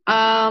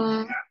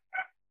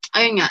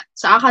 ayun nga,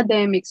 sa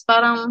academics,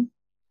 parang,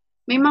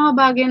 may mga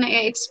bagay na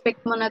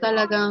i-expect mo na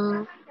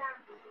talagang,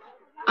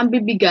 ang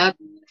bibigat,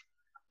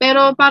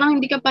 pero parang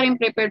hindi ka pa rin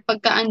prepared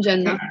pagka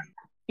andyan na,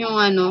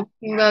 yung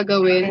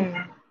gagawin.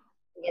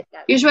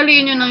 Usually,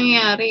 yun yung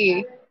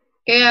nangyayari eh.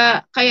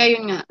 Kaya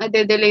yun nga,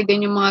 nade-delay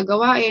din yung mga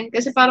gawain,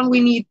 kasi parang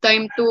we need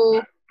time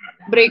to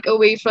break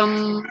away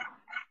from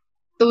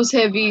those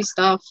heavy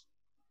stuff.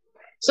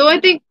 So I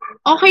think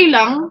okay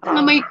lang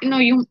na may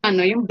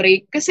yung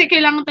break kasi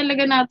kailangan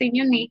talaga natin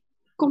yun eh.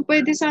 Kung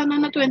pwede sana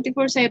na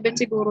 24/7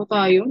 siguro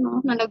tayo no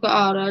na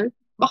nag-aaral,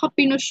 baka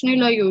pinush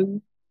nila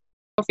yun.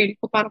 Feel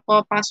ko parang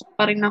papasok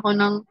pa rin ako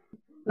na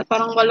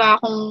parang wala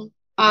akong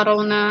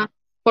araw na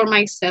for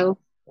myself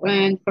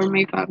and for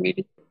my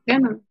family.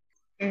 Ganun.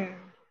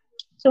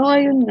 So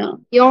ayun na.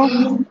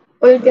 Yung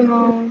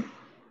ultimo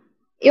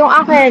yung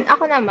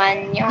ako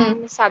naman,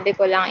 yung sabi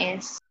ko lang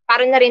is,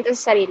 para na rin to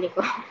sa sarili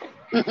ko.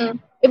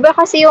 Iba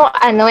kasi yung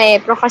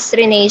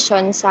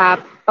procrastination sa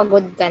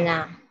pagod ka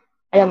na.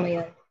 Alam mo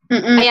yun?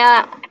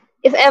 Kaya,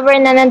 if ever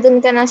na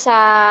nandun ka na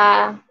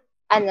sa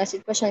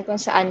sitwasyon kung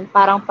saan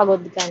parang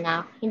pagod ka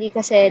na, hindi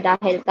kasi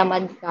dahil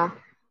tamad ka,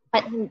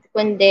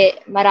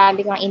 kundi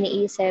marami kang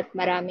iniisip,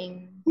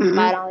 maraming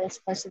parang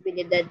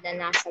responsibilidad na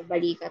nasa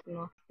balikat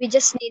mo. We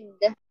just need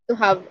to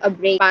have a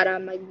break para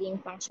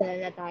maging functional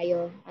na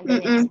tayo on the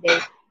next day.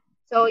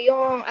 So,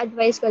 yung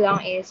advice ko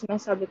lang is,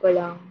 masabi ko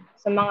lang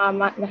sa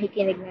mga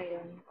nakikinig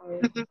ngayon, or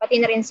pati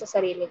na rin sa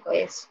sarili ko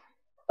is,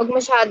 huwag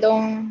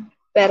masyadong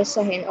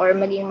persahin or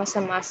maging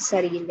masama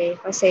sa sarili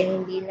kasi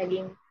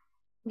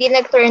hindi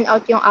nag-turn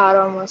out yung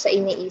araw mo sa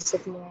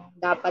iniisip mo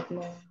dapat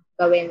mo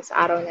gawin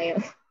sa araw na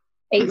yun.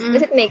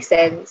 Does it make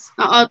sense?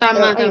 Oo,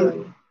 tama.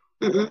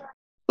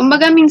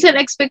 Kumbaga, minsan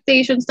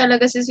expectations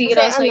talaga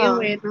sisira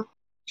sa'yo eh. No?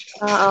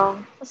 Oo.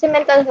 Kasi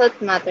mental health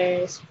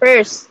matters.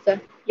 First,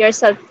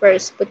 yourself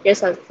first. Put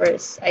yourself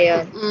first.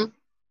 Ayun.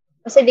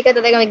 Kasi di ka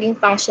talaga maging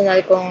functional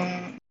kung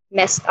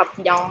messed up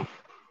yung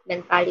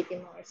mentality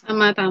mo.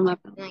 Tama.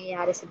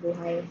 Nangyayari sa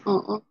buhay.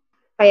 Oo.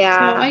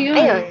 Kaya,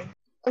 ayun.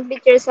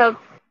 Pick yourself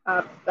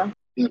up.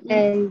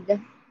 And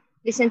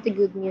listen to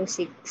good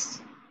music.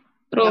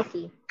 True.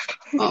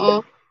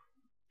 Oo.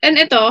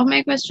 And ito,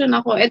 may question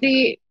ako.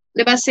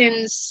 Di ba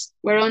since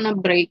we're on a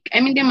break,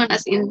 di man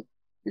as in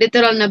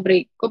literal na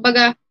break.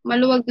 Kumbaga,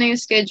 maluwag na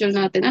yung schedule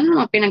natin. Ano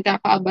naman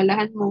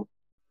pinagkakaabalahan mo?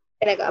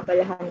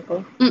 Pinag-aabalahan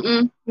ko?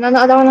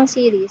 Nanonood ako ng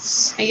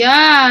series.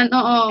 Ayan,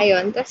 oo.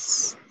 Ayun,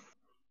 tas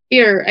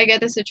here, I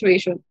get a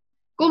situation.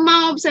 Kung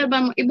ma-observe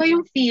mo, iba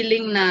yung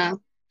feeling na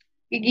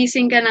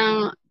gigising ka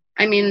ng,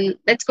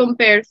 let's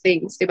compare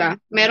things, di ba?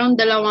 Meron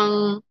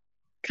dalawang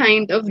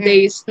kind of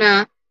days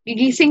na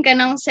gigising ka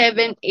ng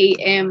 7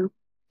 a.m.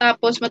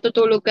 Tapos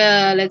matutulog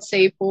ka, let's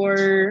say,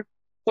 4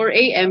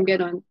 a.m.,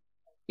 gano'n.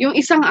 Yung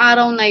isang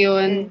araw na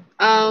yun,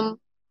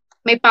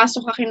 may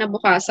pasok ka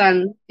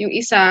kinabukasan. Yung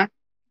isa,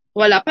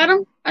 wala.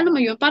 Parang, mo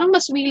yun, parang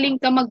mas willing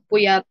ka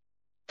magpuyat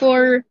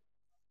for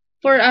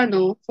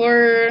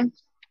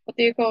what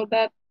do you call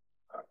that?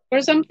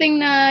 For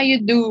something na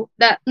you do,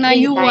 na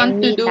you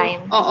want to do.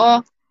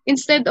 Oo.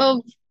 Instead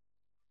of,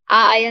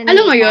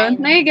 alam mo yun,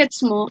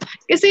 nai-gets mo.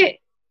 Kasi,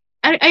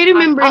 I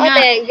remember nga.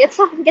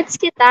 Gets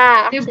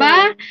kita.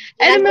 Diba?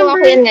 I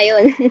remember. Ko yun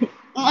ngayon.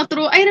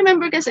 True. I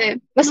remember kasi.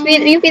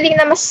 Yung feeling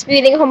na mas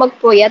willing ako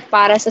magpuyat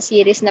para sa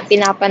series na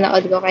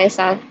pinapanood ko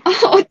kaysa.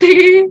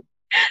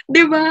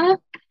 Diba?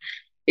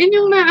 Yun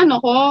yung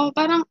ko.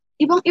 Parang,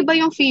 ibang-iba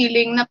yung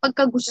feeling na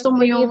pagka gusto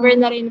mo yung... Believer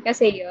na rin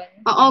kasi yun.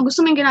 Oo,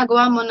 gusto mo yung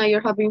ginagawa mo na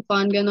you're having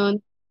fun,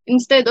 ganun.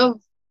 Instead of,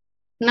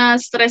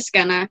 na-stress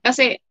ka na.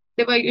 Kasi,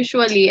 di ba,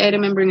 usually, I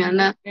remember nga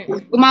na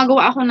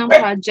gumagawa ako ng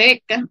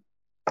project.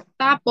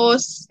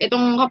 Tapos,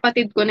 itong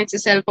kapatid ko,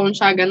 nagsi-cellphone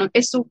siya, ganun,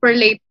 super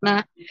late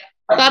na.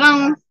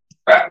 Parang,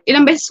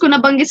 ilang beses ko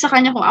nabanggit sa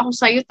kanya kung ako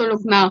sa'yo,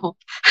 tulog na ako.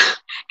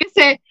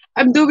 Kasi,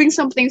 I'm doing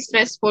something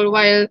stressful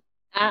while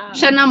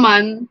siya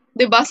naman,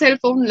 di ba,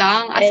 cellphone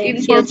lang. As in,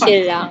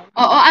 chill lang.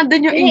 Oo,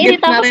 andun yung inggit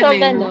na rin. Sa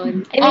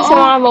ganun. I mean, sa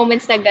mga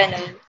moments na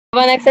ganun.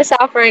 Habang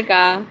nagsasuffer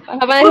ka,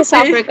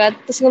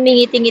 tapos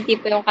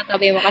ngumingiti-ngiti pa yung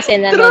katabi mo kasi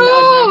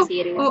nanonood ng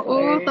series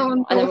or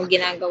ano mong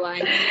ginagawa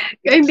niya.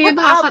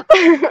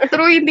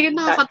 Hindi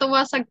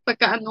nakakatuwa sa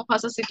pagkaano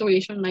ka sa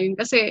situation na yun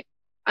kasi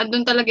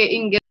andun talaga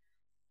yung inggit.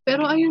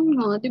 Pero ayun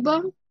nga, di ba?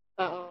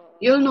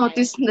 You'll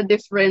notice the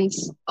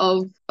difference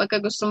of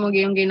pagka gusto mo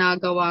yung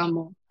ginagawa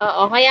mo.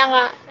 Oo, kaya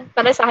nga,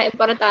 para sa akin,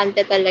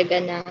 importante talaga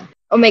na,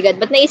 oh my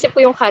God, ba't naisip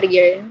ko yung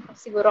career?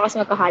 Siguro kasi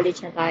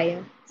magka-college na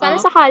tayo. Sana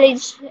sa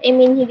college, I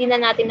mean, hindi na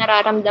natin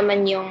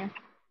nararamdaman yung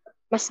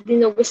mas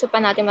ginugusto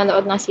pa natin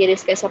manood ng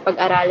series kaysa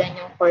pag-aralan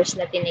yung course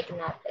na tinik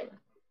natin.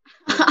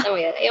 Alam mo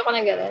yan? Ayoko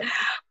na gano'n.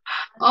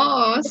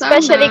 Oo,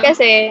 especially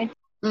kasi,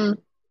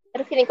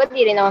 pero feeling ko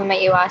di rin naman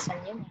may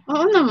iwasan yun.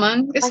 Oo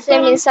naman. Kasi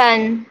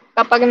minsan,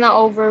 kapag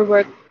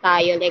na-overwork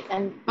tayo, like,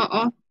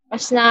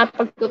 mas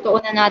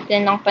napagtutuunan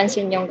natin ng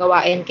pansin yung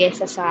gawain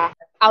kaysa sa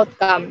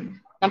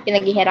outcome ng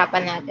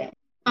pinaghihirapan natin.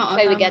 That's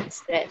why we get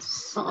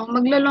stressed.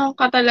 Maglalong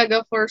ka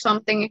talaga for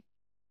something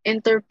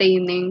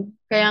entertaining.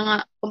 Kaya nga,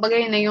 kumbaga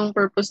yun na yung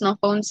purpose ng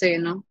phones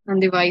no?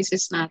 Ng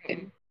devices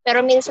natin.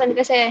 Pero minsan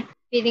kasi,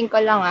 feeling ko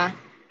lang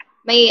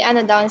may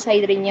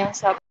downside rin yung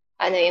sa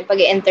yung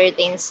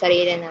pag-entertain sa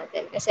sarili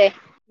natin. Kasi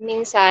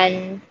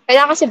minsan,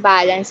 kailangan kasi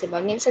balance, diba?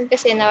 Minsan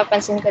kasi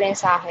napapansin ko rin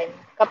sa akin,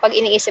 kapag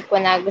iniisip ko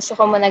na gusto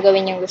ko muna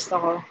gawin yung gusto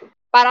ko,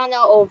 parang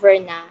na-over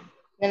na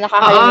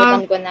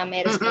nakakalimutan ko na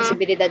may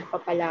responsibilidad pa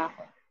pala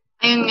ako.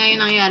 Ayun nga yung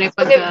nangyari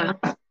pag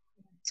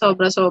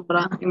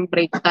sobra-sobra yung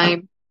break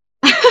time.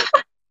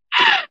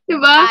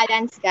 Diba?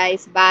 Balance,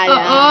 guys.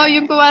 Balance. Oo,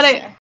 yung kumari,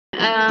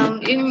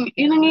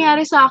 yung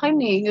nangyayari sa akin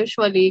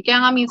usually.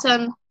 Kaya nga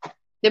minsan,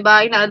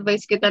 diba,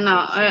 ina-advise kita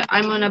na,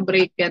 I'm on a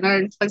break,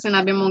 yan. Pag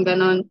sinabi mong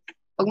ganun,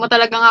 huwag mo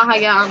talagang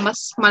hahayaan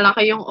mas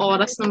malaki yung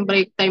oras ng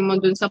break time mo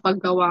dun sa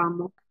paggawa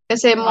mo.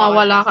 Kasi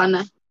mawawala ka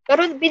na.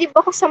 Pero bilib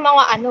ako sa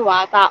mga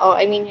tao,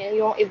 I mean,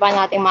 yung iba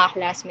nating mga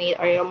classmate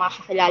or yung mga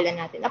kakilala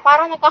natin, na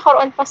parang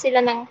nagkakaroon pa sila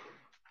ng,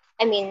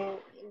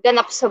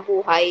 ganap sa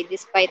buhay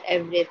despite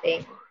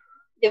everything.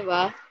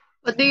 Diba?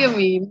 What do you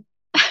mean?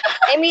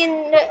 I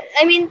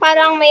mean,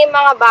 parang may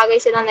mga bagay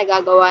silang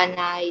nagagawa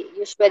na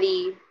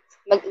usually,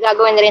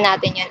 gagawin rin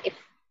natin yan if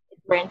it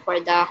weren't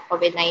for the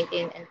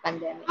COVID-19 and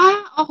pandemic.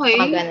 Okay.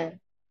 Mga ganun.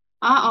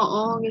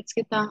 Oo. Gets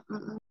kita.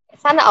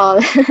 Sana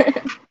all.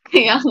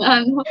 Kaya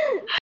nga,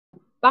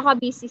 Baka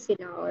busy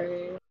sila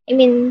or,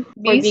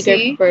 for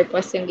bigger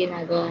purpose yung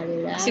ginagawa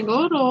nila.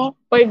 Siguro.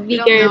 For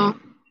bigger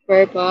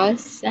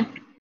purpose.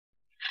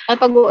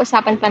 At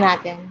pag-uusapan pa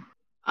natin.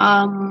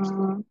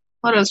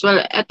 What else?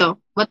 Well,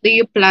 eto. What do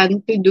you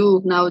plan to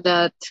do now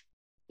that,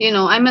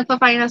 I'm at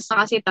finance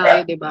na kasi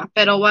tayo, diba?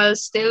 Pero while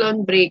still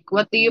on break,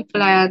 what do you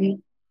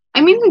plan?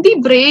 Hindi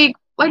break.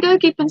 Why do I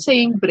keep on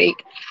saying break?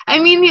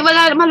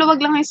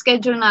 Maluwag lang yung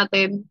schedule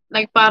natin.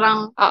 Like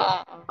parang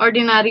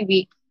ordinary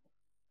week.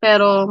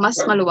 Pero mas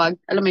maluwag.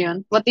 Alam mo yun?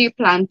 What do you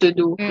plan to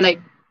do?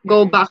 Like,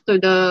 go back to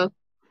the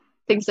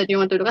things that you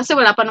want to do. Kasi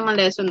wala pa naman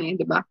lesson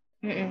di ba?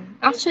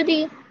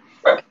 Actually,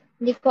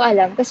 hindi ko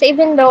alam. Kasi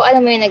even though,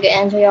 alam mo yun,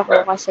 nag-enjoy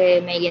ako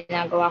kasi may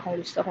ginagawa akong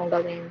gusto kong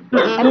gawin.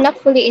 I'm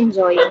not fully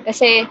enjoying.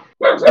 Kasi,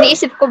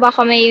 iniisip ko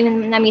baka may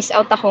na-miss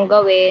out akong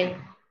gawin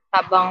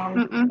habang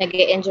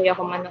nag-enjoy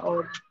ako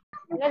manood.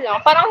 Wala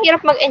lang. Parang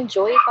hirap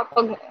mag-enjoy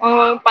kapag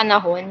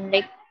panahon.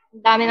 Like,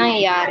 dami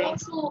nangyayari.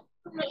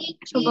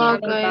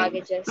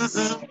 Sabagay.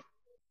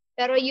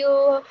 Pero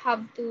you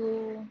have to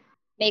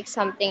make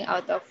something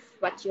out of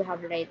what you have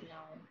right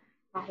now.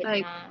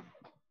 Kahit na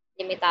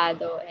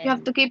limitado. And, you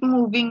have to keep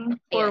moving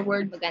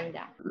forward.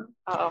 Maganda.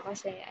 Oo,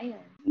 kasi,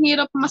 ayun.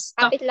 Hirap mas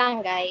kapit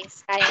lang,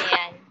 guys. Kaya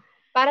yan.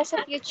 Para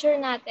sa future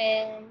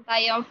natin,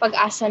 tayo ang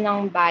pag-asa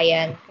ng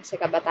bayan kasi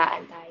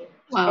kabataan tayo.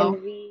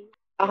 Wow.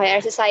 And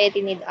our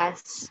society need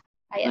us.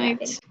 Ayan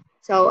natin.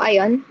 So,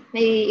 ayun.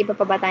 May iba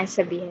pa ba tayong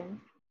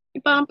sabihin?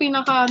 Parang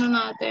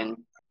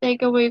natin.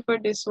 Takeaway for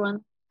this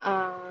one.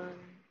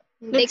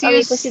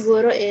 Takeaway ko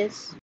siguro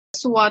is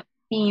what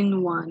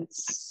teen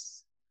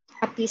wants.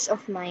 A peace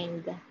of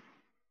mind.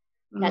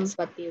 That's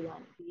what we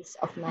want. Peace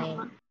of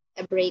mind.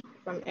 A break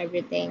from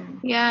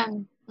everything.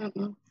 Yan.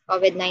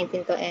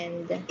 COVID-19 to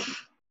end.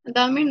 Ang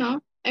dami,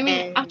 no?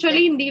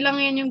 Actually, hindi lang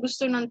yan yung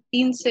gusto ng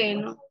teens,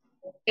 no?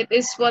 It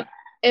is what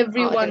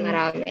everyone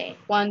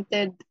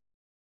wanted.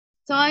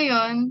 So,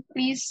 ayun,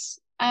 please,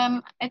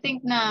 I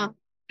think na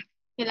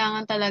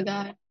kailangan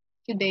talaga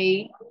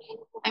today.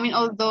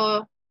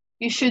 Although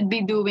you should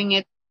be doing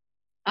it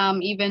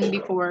even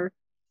before,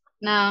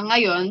 na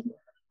ngayon,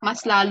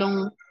 mas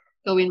lalong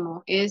gawin mo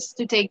is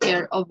to take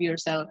care of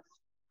yourself.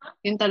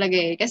 Yun talaga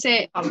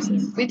Kasi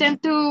we tend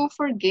to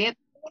forget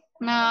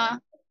na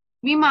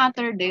we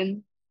matter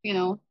din. you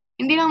know,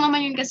 hindi lang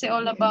naman yun kasi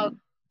all about,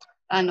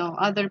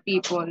 other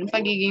people,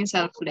 pagiging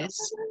selfless.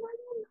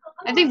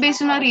 I think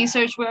based on our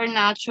research, we are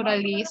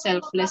naturally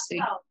selfless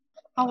eh.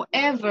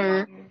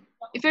 However,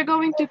 if you're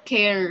going to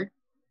care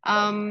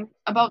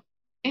about,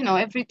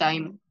 every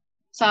time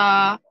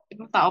sa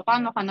ibang tao,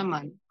 paano ka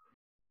naman?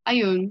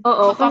 Ayun,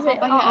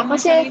 mapapabayaan mo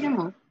sarili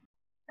mo.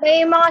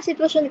 May mga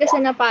sitwasyon kasi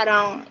na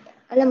parang,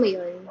 alam mo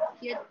yun,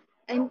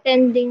 I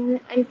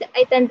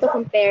tend to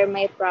compare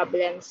my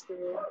problems to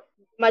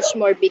much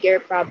more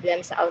bigger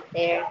problems out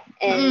there.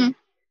 And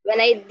when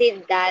I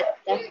did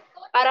that,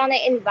 parang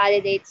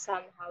na-invalidate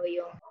somehow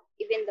yung,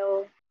 even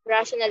though,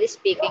 rationally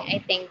speaking, I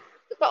think,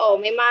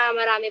 totoo, may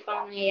marami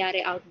pang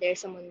nangyayari out there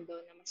sa mundo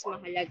na mas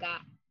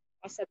mahalaga,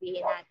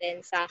 sabihin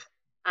natin sa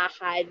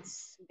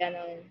ACADS,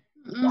 ganon.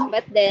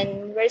 But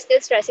then, we're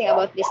still stressing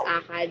about these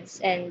ACADS,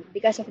 and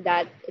because of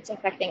that, it's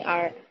affecting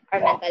our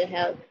mental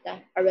health,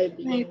 our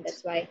well-being. Right.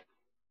 That's why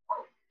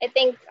I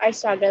think our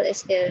struggle is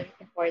still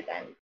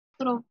important.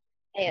 True.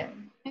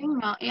 Ayun. Ayun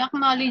nga,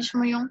 i-acknowledge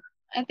mo yung,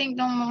 I think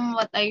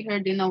what I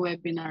heard in a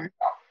webinar,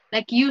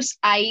 like use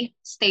I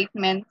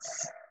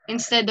statements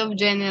instead of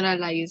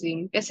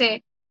generalizing.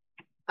 Kasi,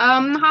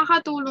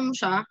 nakakatulong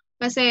siya.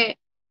 Kasi,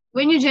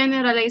 when you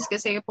generalize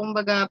kasi,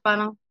 kumbaga,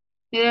 parang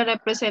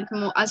nire-represent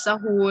mo as a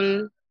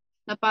whole,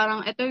 na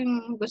parang, ito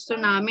yung gusto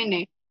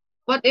namin eh.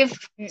 What if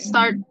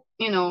start,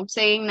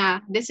 saying na,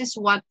 this is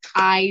what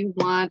I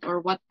want or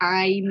what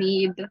I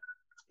need.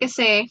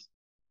 Kasi,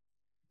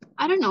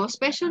 I don't know,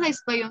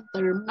 specialized ba yung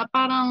term na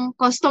parang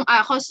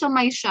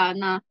customize siya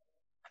na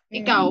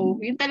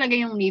ikaw, yun talaga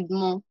yung need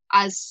mo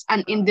as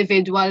an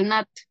individual,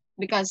 not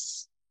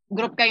because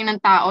group kayo ng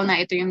tao na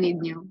ito yung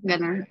need nyo.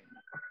 Ganun.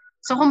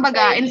 So,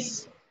 kumbaga, in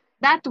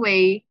that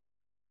way,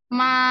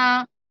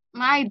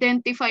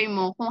 ma-identify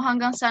mo kung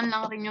hanggang saan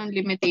lang rin yung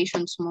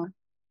limitations mo.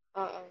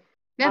 Oo.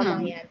 Ganun.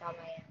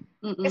 Tama yan.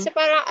 Kasi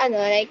parang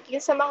like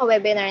yung sa mga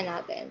webinar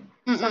natin,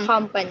 sa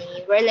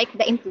company, we're like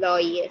the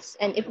employees,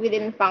 and if we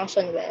didn't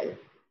function well,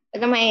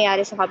 ano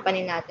mangyayari sa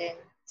company natin?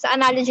 Sa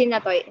analogy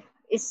na to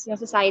is yung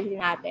society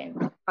natin,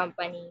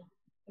 company,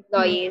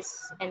 employees,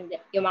 and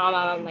yung mga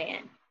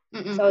mamamayan.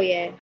 So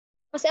yeah.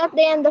 Kasi at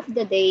the end of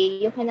the day,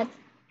 you cannot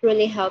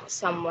truly help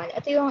someone.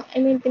 Ito yung,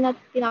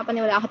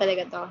 pinapaniwala ako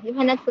talaga to. You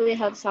cannot truly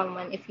help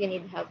someone if you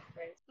need help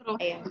first.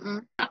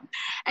 Ayun.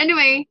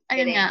 Anyway,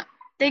 ayun nga.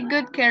 Take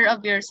good care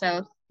of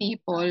yourself,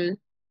 people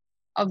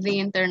of the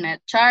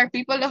internet.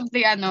 People of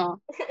the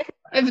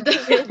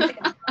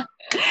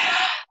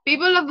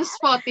people of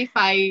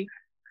Spotify,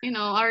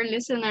 our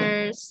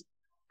listeners,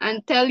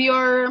 and tell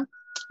your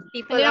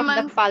people of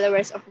the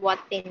followers of what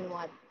in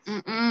what.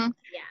 Yeah.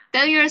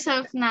 Tell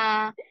yourself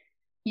na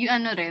you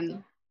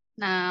rin,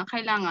 na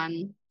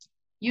kailangan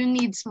yung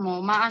needs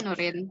mo,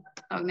 rin.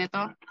 Tawag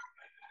nito.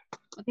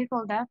 What do you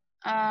call that?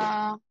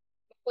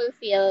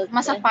 Fulfilled.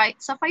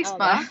 Suffice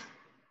ba?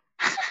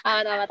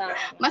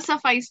 Tama.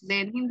 Suffice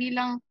din. Hindi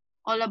lang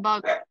all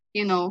about,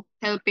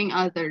 helping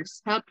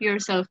others. Help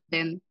yourself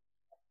din.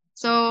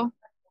 So,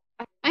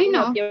 I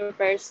know. Help your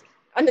first.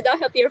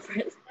 Help your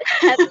first.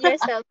 Help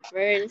yourself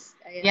first.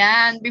 Ayun.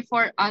 Yan,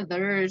 before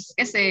others.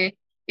 Kasi,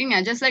 yun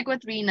nga, just like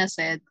what Rina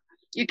said,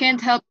 you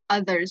can't help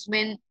others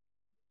when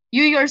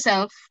you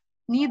yourself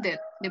need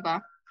it, di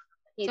ba?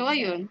 So,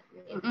 ayun.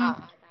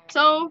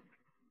 So,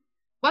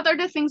 what are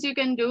the things you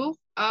can do?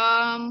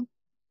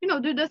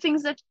 Do the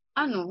things that,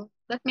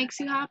 that makes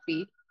you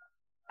happy.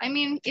 I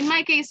mean, in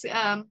my case,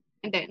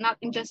 not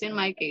just in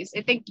my case,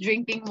 I think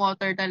drinking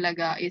water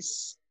talaga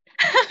is,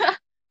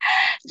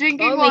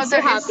 makes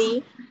you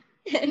happy?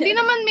 Hindi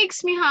naman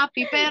makes me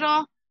happy,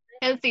 pero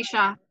healthy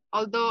siya.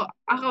 Although,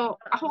 ako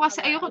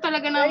kasi ayoko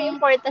talaga ng... Very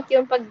important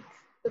yung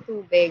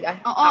pagtutubig.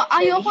 Oo,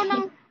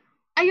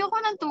 ayoko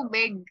ng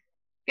tubig.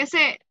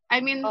 Kasi,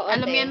 I mean,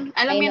 alam yan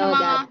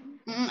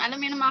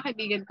ng mga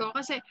kaibigan ko.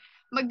 Kasi,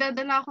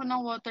 magdadala ako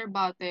ng water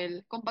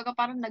bottle. Kumbaga,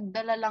 parang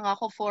nagdala lang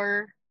ako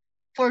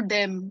for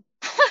them.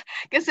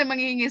 Kasi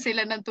manghihingi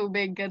sila ng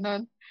tubig,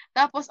 ganon.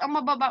 Tapos, ang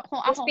mababa,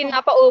 kung ako... Tapos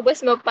pinapaubos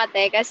mo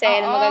pati kasi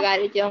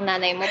magagalit yung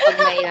nanay mo pag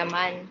may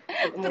laman.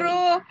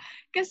 True.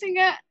 Kasi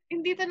nga,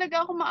 hindi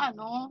talaga ako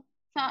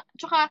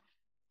tsaka,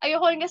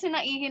 ayoko rin kasi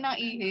naihi ng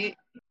ihi.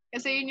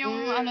 Kasi yun yung,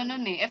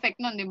 effect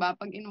nun, di ba?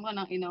 Pag inom ka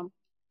ng inom.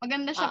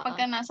 Maganda siya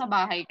pagka nasa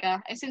bahay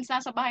ka. Since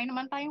nasa bahay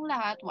naman tayong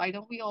lahat, why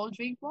don't we all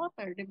drink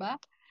water, di ba?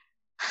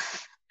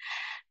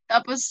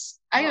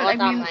 Tapos,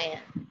 ayun,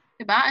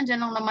 di ba?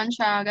 Andyan lang naman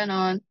siya,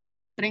 ganon.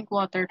 Drink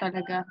water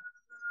talaga.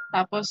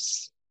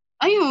 Tapos,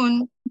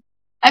 ayun.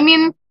 I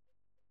mean,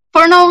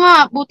 for now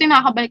nga, buti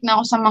nakabalik na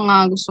ako sa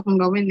mga gusto kong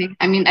gawin eh.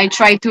 I mean, I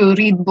try to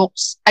read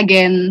books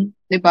again,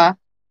 di ba?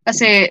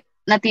 Kasi,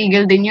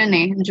 natigil din yun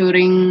eh.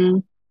 During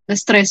the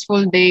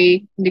stressful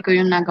day, hindi ko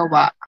yun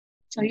nagawa.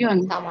 So,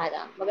 yun. Tama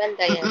lang.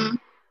 Maganda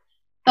yan.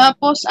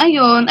 Tapos,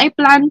 ayun, I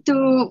plan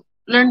to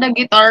learn the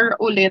guitar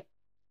ulit.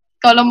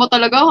 Kala mo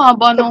talaga,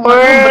 haba nung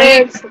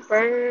break.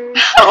 Super.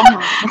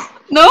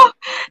 No?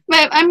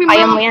 I mean,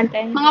 kaya mo yan,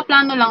 mga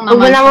plano lang naman.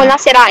 Huwag mo na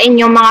sirain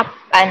yung mga,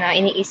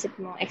 iniisip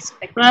mo,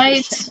 expectations.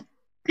 Right.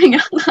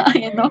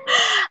 Ayun, no?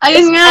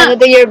 Ayun nga.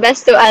 Do your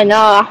best to,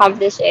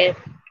 accomplish it.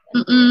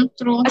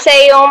 True.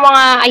 Kasi yung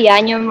mga,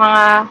 yung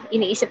mga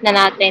iniisip na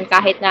natin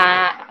kahit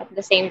na at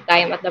the same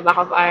time, at the back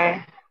of our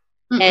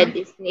head,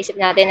 iniisip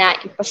natin na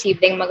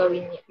imposibleng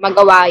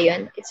magawa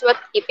yun. It's what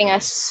keeping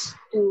us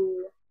to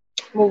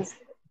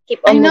keep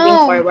on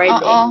moving forward.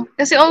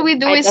 Kasi all we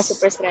do is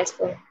super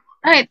stressful.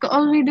 Right,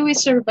 all we do is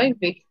survive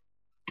eh.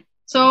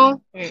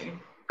 So,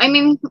 I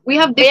mean, we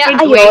have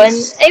different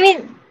ways. I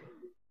mean,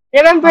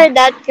 remember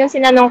that yung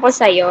sinanong ko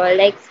sa'yo,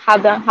 like,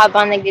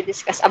 habang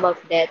nagdi-discuss about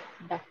death,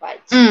 death.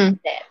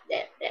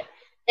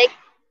 Like,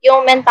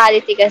 yung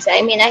mentality kasi,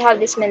 I mean, I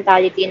have this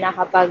mentality na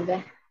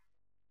kapag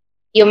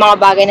yung mga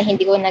bagay na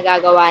hindi ko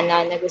nagagawa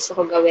na gusto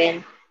ko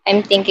gawin,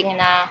 I'm thinking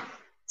na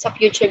sa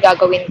future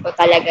gagawin ko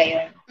talaga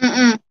yun.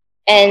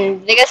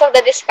 And because of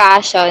the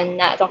discussion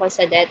na tungkol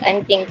sa death,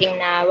 I'm thinking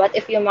na what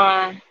if yung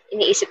mga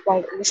iniisip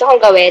kong gusto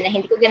kong gawin na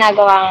hindi ko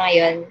ginagawa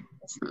ngayon,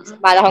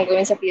 bala kong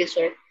gawin sa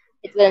future,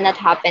 it will not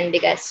happen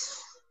because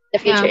the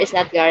future is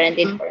not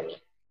guaranteed for me.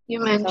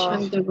 You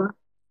mentioned, diba?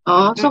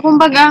 So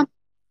kumbaga,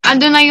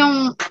 ando na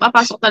yung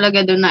papasok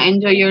talaga doon na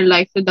enjoy your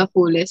life to the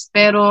fullest.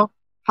 Pero,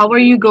 how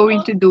are you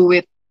going to do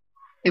it?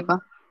 Diba?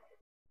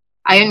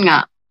 Ayun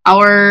nga,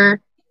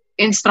 our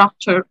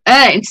instructor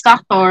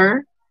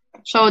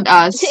showed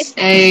us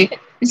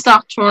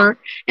instructor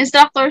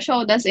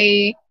showed us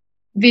a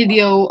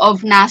video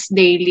of Nas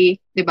Daily,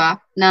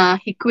 diba? Na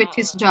he quit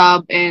his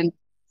job and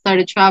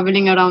started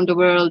traveling around the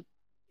world.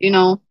 You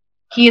know,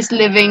 he is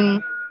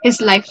living his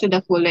life to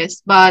the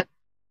fullest. But,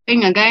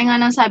 gaya nga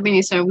ng sabi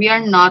ni Sir, we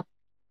are not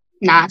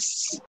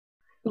Nas.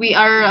 We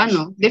are,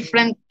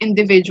 different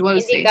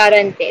individuals. Hindi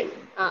guaranteed.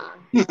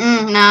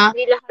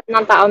 Hindi lahat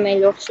ng tao may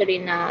luxury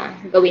na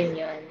gawin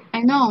yun.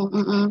 I know.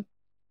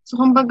 So,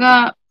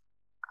 kumbaga,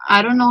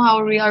 I don't know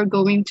how we are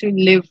going to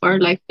live our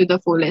life to the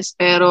fullest.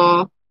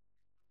 Pero,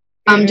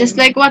 just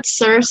like what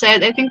Sir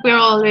said, I think we're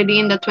already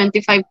in the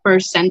 25%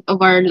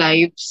 of our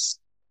lives.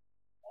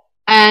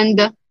 And,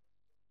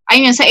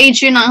 ayun, sa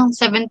age yun ng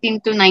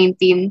 17 to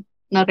 19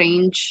 na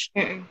range.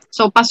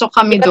 So, pasok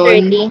kami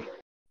doon. 30?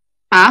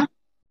 Ha?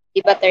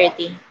 Diba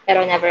 30?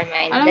 Pero never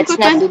mind. Let's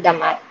not do the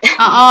math.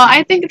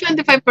 I think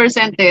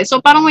 25% eh. So,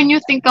 parang when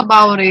you think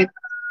about it,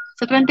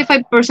 sa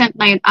 25%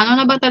 na yun, ano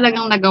na ba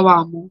talagang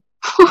nagawa mo?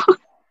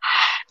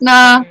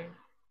 Na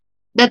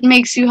that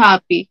makes you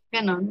happy.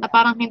 Ganon. Na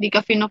parang hindi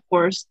ka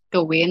fino-forced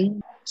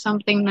gawin.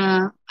 Something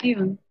na,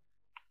 ayun.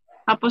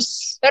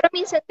 Tapos, pero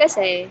minsan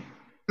kasi,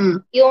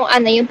 yung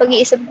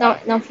pag-iisip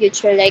ng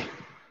future, like,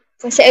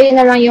 kasi ayun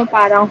na lang yung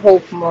parang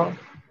hope mo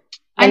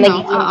na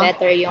magiging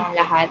better yung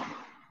lahat.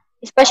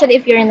 Especially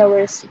if you're in a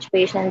worse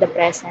situation in the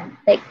present.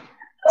 Like,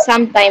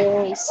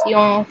 sometimes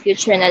yung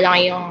future na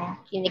lang yung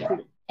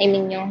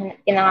yung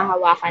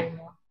kinangahawakan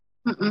mo.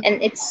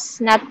 And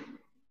it's not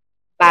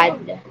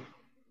bad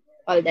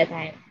all the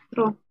time.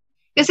 True.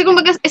 Kasi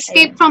kumbaga,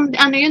 escape from,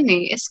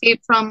 escape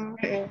from,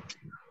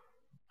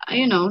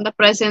 the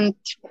present.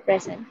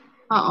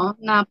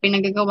 Na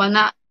pinagagawa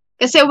na.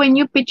 Kasi when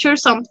you picture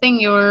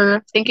something, you're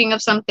thinking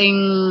of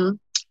something,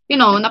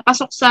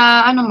 napasok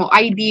sa,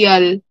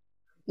 ideal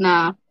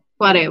na,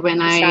 when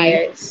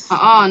Desires.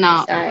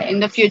 In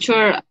the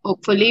future,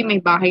 hopefully,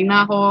 may bahay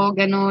na ako,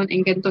 ganon,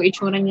 and ganito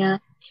itsura niya.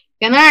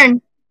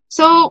 Ganon.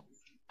 So,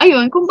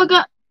 ayun,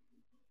 kumbaga,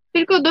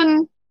 feel ko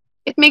dun,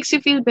 it makes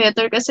you feel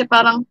better kasi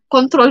parang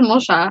control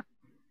mo siya.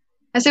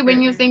 Kasi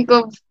when you think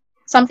of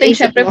something,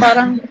 syempre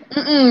parang,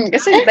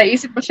 kasi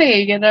naisip mo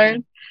siya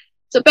ganon.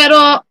 So,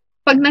 pero,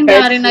 pag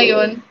nangyari na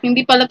yun,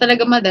 hindi pala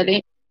talaga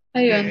madali.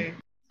 Ayun.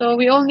 So,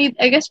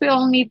 I guess we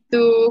all need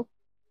to,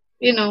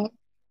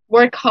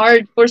 work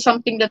hard for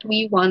something that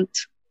we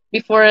want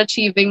before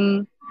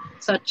achieving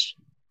such.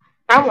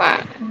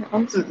 Tama.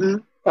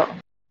 So,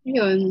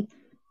 yun.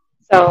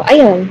 So,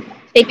 ayun.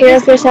 Take care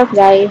of yourself,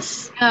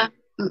 guys. Yeah.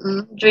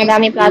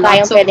 Marami pa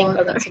tayong pwedeng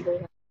gawin sa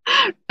buhay.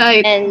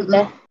 Right.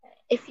 And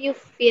if you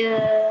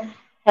feel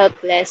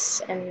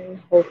helpless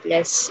and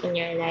hopeless in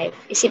your life,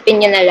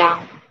 isipin nyo na lang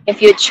yung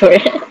future.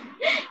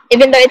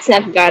 Even though it's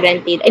not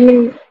guaranteed. I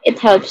mean,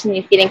 it helps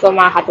me. Feeling ko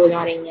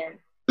makakatulong rin yan.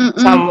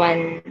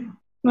 Someone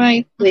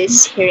who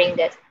is hearing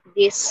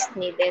this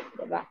needed,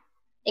 diba?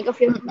 Think of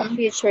your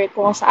future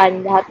kung saan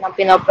lahat ng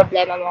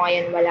pinoproblema mo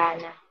ngayon wala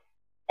na.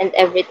 And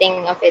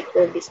everything of it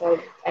will be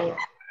solved. Ayun.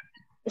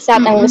 Isa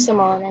at ang gusto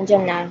mo,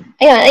 nandyan na.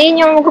 Ayun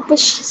yung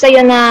mag-push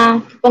sa'yo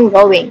na keep on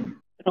going.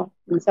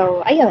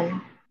 So, ayun.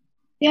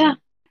 Yeah.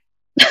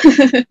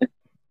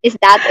 Is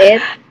that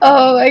it?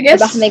 Oh, I guess.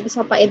 Baka may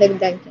gusto pa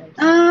idagdag dyan.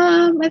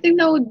 I think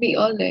that would be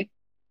all eh.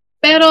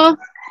 Pero,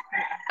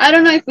 I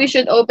don't know if we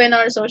should open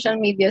our social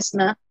medias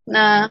na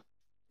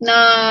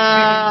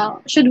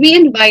should we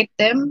invite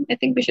them? I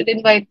think we should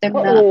invite them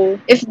na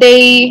if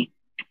they,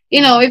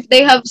 if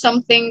they have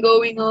something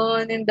going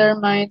on in their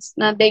minds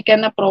na they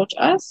can approach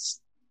us.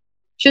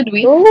 Should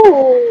we?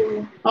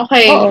 Ooh.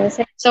 Okay.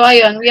 So,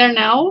 ayun, we are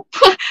now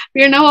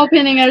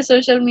opening our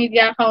social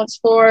media accounts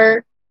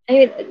for... I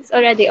mean, it's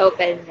already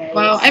open, guys.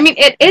 Wow. I mean,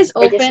 it is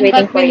open,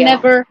 but we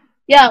never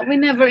yeah, we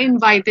never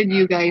invited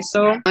you guys.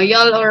 So,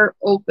 y'all are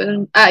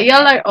open.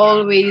 Y'all are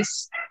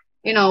always,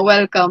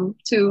 welcome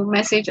to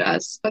message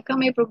us. Pagka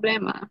may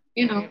problema,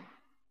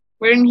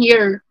 we're in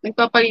here.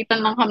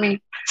 Nagpapalitan lang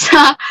kami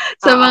sa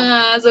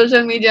mga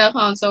social media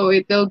accounts. So,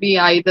 it will be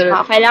either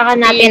kailangan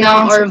natin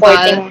Rina ng or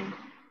supporting.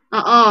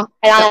 Val.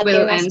 Kailangan That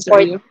will natin ng answer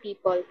support you.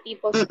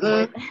 people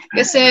support.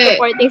 Kasi,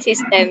 supporting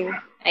system.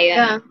 Ayan.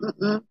 Yeah,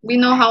 we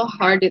know how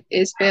hard it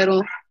is,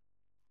 pero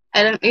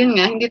yun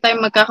nga, hindi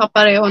tayo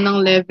magkakapareho ng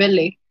level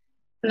eh.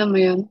 Alam mo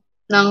yun?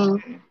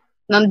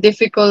 Ng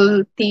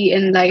difficulty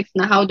in life,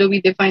 na how do we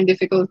define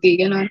difficulty,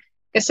 gano'n.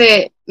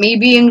 Kasi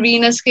maybe in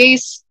Rina's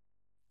case,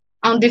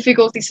 ang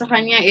difficulty sa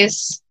kanya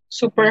is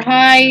super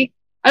high.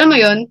 Alam mo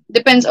yun?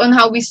 Depends on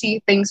how we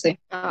see things eh.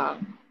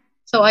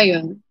 So,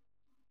 ayun.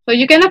 So,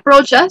 you can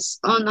approach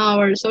us on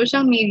our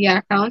social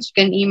media accounts.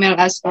 You can email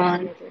us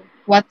on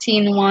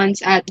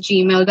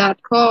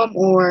whatteenwants@gmail.com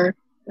or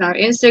our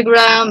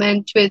Instagram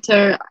and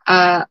Twitter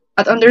at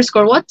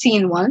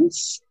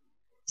 _whatteenwants.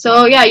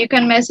 So yeah, you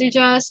can message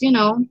us,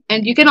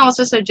 and you can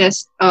also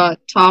suggest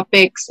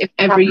topics if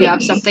ever you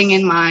have something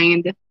in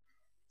mind.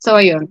 So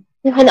ayun.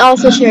 You can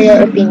also share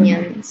your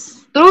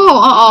opinions.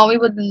 True, we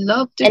would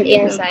love to and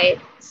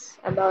insights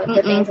about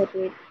the things that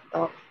we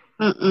talk.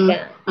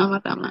 Yeah.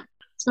 Tama.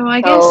 So I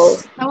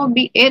guess that would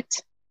be it.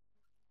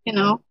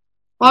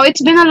 Well,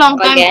 it's been a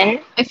long time. Again?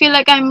 I feel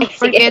like I'm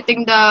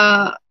forgetting the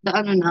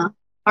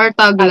our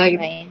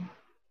tagline.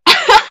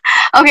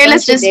 Okay,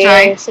 let's just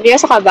try.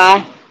 Seryoso ka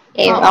ba?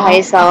 Okay,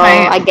 so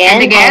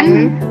again,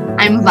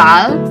 I'm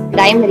Val.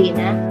 And I'm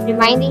Rina,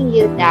 reminding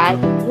you that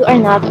you are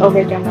not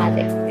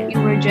overdramatic.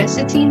 You were just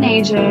a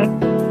teenager,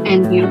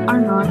 and you are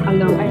not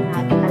alone. You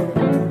are not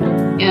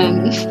alone.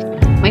 Yan.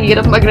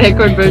 Mahirap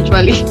mag-record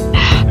virtually.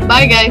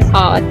 Bye, guys.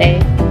 Oo, te.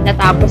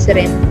 Natapos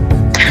rin.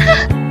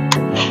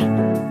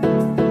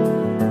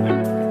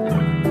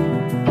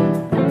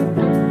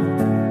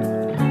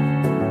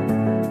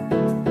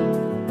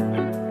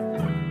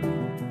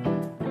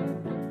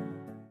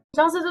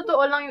 Tsaka sa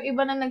totoo lang, yung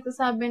iba na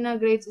nagsasabi na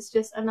grades is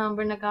just a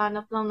number,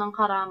 naghahanap lang ng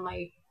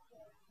karamay.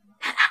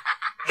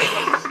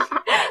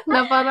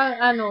 Na parang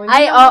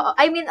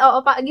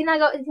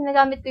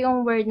ginagamit ko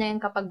yung word na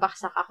yun kapag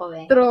baksak ako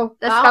eh. True.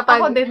 Tapos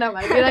kapag ako din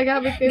naman,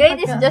 ginagamit ko yung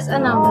grade is just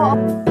a number.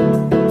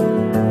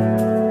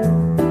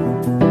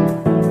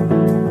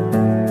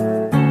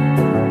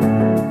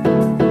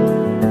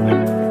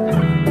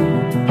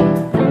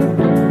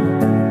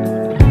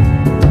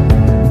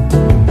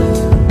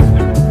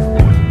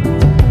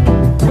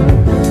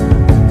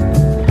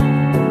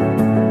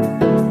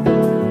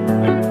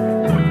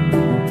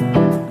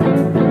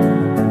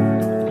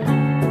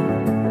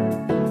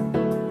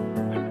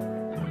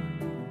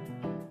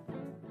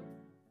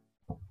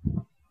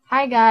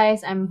 Hi guys,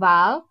 I'm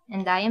Val.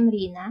 And I am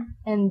Rina.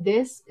 And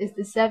this is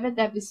the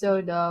 7th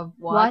episode of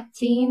What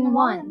Teen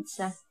Wants.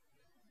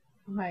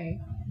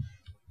 Okay.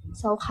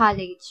 So,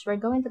 college.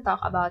 We're going to talk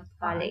about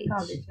college.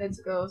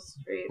 Let's go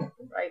straight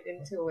right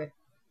into it.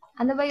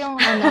 Ano ba yung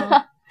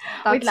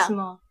thoughts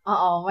mo?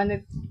 Oo,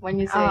 when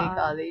you say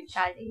college.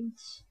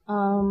 College.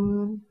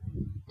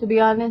 To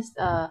be honest,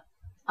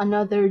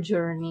 another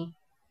journey.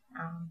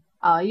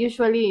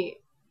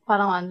 Usually,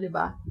 parang di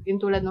ba?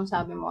 Yung tulad nung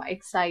sabi mo,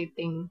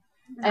 exciting.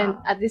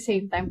 And at the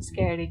same time,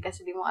 scary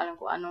kasi di mo alam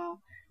kung ano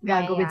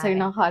gagawin sa'yo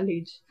ng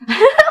college.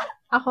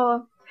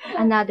 Ako,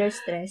 another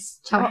stress.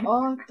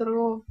 Oo,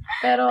 true.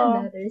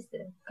 Pero, another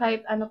stress.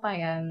 Kahit ano pa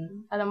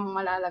yan, alam mo,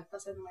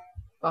 malalagpasan mo.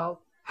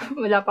 Wow.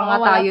 Wala pa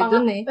nga tayo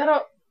dun eh. Pero,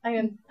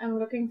 ayun,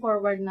 I'm looking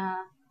forward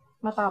na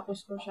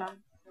matapos ko siya.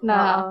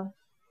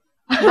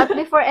 But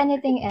before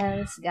anything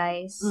else,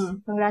 guys,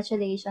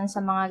 congratulations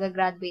sa mga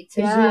gagraduate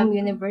sa Zoom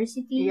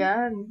University.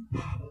 Yan.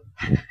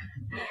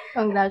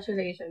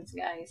 Congratulations,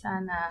 guys.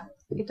 Sana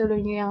ituloy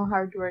niyo yung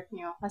hard work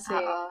niyo kasi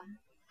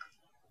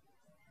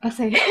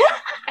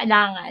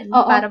kailangan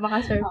para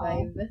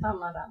maka-survive.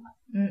 Tama.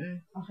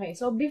 Okay,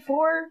 so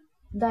before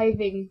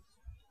diving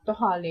to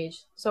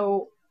college,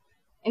 so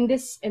in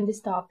this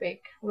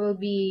topic, we'll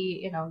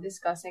be,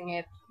 discussing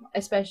it,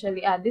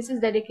 especially, this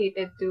is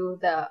dedicated to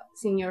the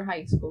senior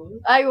high school.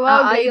 Ay,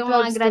 wow, yung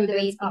mga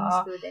graduating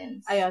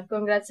students. Ayun,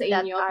 congrats sa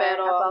inyo,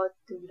 pero about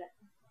to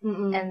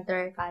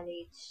enter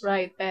college.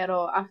 Right,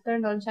 pero after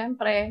nun,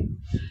 syempre,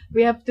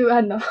 we have to,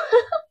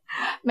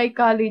 may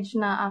college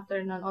na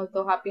after nun,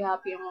 although happy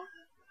yung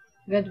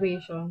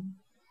graduation.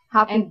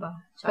 Happy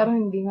ba? Pero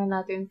hindi nga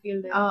natin feel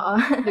it. Oo.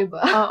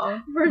 Diba? Oo.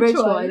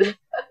 Virtual.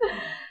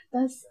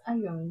 Tapos,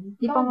 ayun.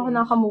 Di pa ako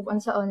naka-move on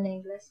sa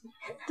online class.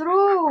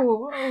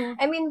 True.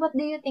 I mean, what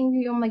do you think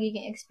yung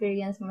magiging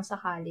experience mo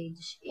sa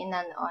college in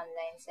an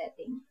online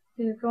setting?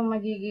 Feel ko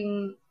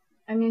magiging,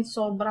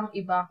 sobrang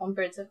iba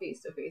compared sa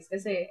face-to-face.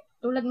 Kasi,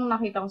 tulad nung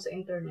nakita ko sa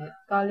internet,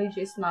 college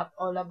is not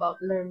all about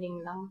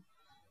learning lang.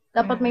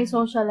 Dapat may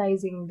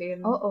socializing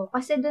din. Oo.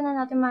 Kasi doon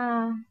na natin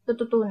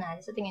matututunan,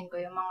 sa tingin ko,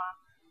 yung mga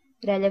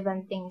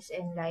relevant things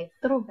in life.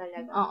 True.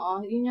 Talaga.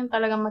 Oo. Yun yung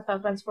talagang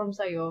matatransform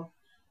sa'yo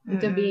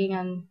into being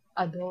an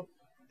adult.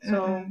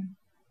 So,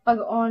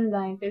 pag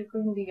online, feel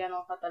ko hindi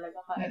ganun ka talaga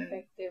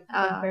ka-effective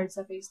compared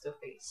sa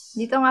face-to-face.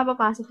 Dito nga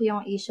papasok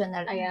yung issue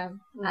na,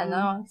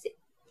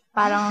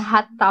 parang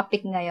hot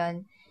topic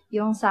ngayon,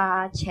 yung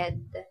sa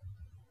CHED.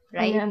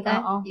 Right? Yung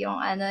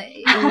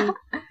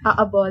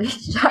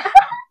i-abolish siya.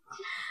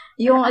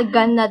 Yung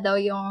gan na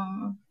daw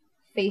yung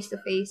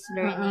face-to-face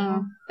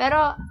learning.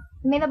 Pero,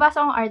 may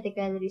nabasa akong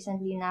article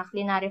recently na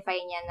clarify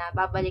niya na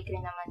babalik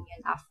rin naman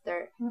yun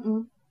after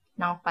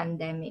ng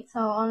pandemic. So,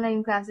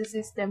 online classes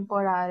is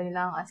temporary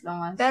lang as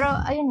long as... Pero,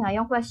 ayun nga,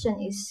 yung question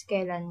is,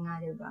 kailan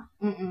nga, diba?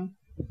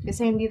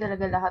 Kasi hindi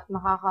talaga lahat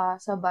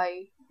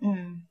makakasabay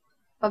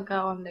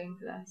pagka-online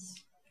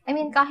class. I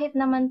mean, kahit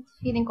naman,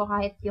 feeling ko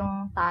kahit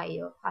yung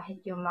tayo,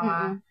 kahit yung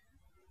mga...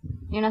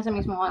 Yung nasa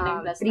mismong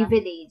online class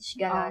privilege,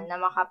 gano'n, na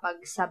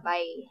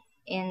makapagsabay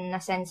in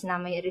a sense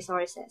na may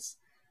resources.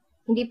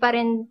 Hindi pa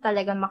rin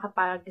talaga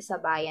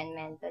makapagsabayan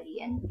mentally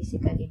and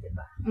physically,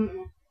 diba?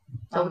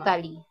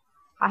 Totally.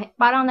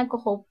 Parang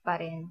nagko-cope pa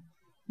rin.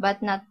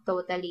 But not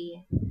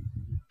totally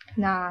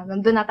na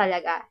nandun na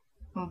talaga.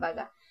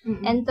 Kumbaga.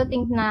 And to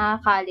think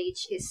na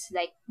college is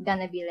like,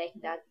 gonna be like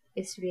that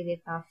is really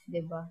tough,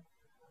 diba?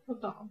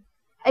 Totoo.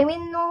 I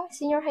mean, no,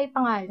 senior high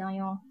pa nga lang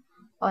yung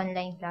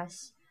online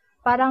class.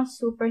 Parang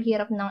super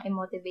hirap nang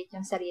i-motivate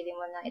yung sarili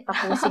mo na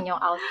itapusin yung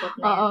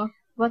output na yan.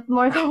 What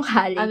more kung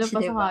college, ano pa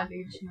diba? Sa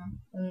college, no?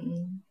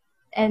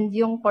 And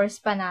yung course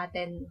pa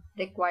natin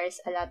requires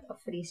a lot of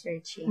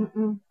researching.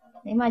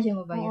 Na-imagine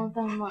mo ba yun? Oo,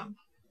 tama.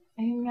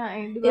 Ayun nga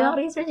diba? Ilang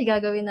research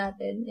gagawin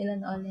natin?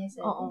 Ilan online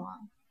setting? Oo nga.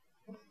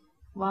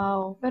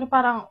 Wow. Pero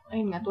parang,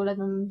 ayun nga, tulad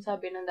ng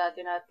sabi ng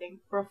dati nating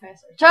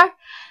professor,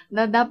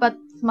 na dapat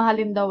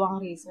mahalin daw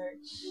ang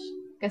research.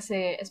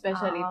 Kasi,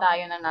 especially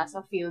tayo na nasa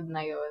field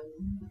na yun,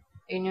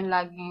 yun yung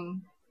laging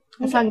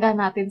nasangga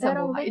natin sa buhay.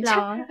 Pero wait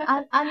lang,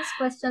 honest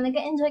question,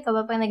 nag-enjoy ka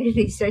ba pag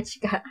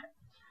nag-research ka?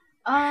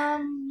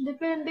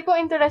 Depende ko,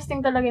 interesting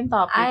talaga yung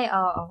topic. Ay,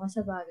 oo,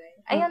 sa bagay.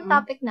 Ay, yung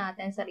topic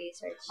natin sa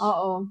research.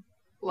 Oo.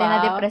 Wow.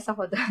 Na-depress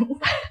ako doon.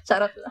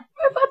 Charot lang.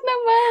 Ba't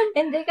naman?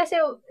 Hindi, kasi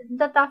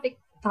the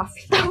topic.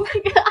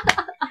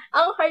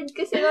 Ang hard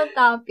kasi ng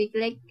topic.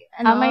 Like,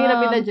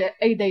 mahirap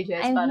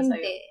i-digest para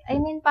sa'yo. I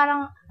mean,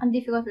 parang, ang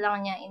difficult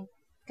lang niya.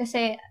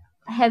 Kasi,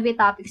 heavy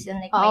topics yun.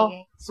 Like,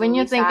 may suicide. When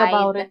you think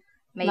about it,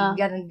 may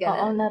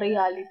ganun-ganun. Na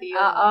reality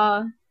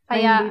yun.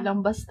 Kaya, hindi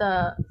lang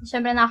basta...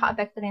 Siyempre,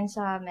 nakaka-affect rin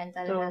sa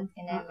mental health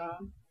and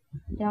everything.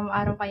 Yung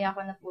araw kaya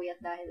ako napuyat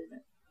dahil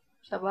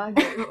sa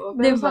bagay.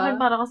 Pero sa akin,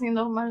 parang kasi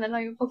normal na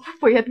lang yung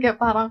pagpapuyat kaya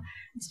parang,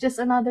 it's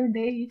just another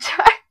day.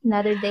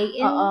 Another day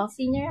in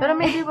senior high. Pero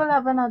maybe we'll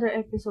have another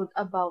episode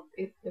about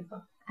it,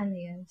 diba? Ano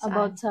yun?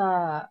 About sa...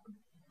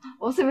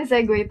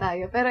 sumisegue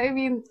tayo. Pero I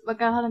mean,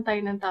 magkakaroon tayo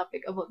ng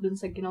topic about dun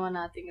sa ginawa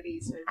nating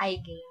research.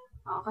 I-game.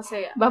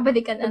 Kasi,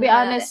 babalikan to be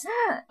honest,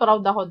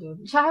 proud ako dun.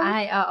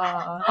 Ay, oo.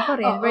 Ako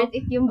rin. Worth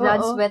it yung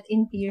blood, sweat,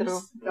 and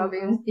tears. Grabe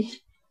yung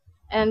tears.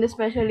 And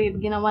especially,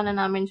 ginawa na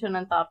namin siya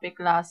ng topic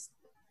last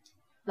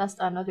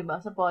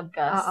diba, sa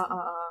podcast.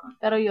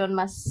 Pero yun,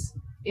 mas,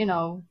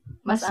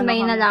 mas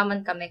may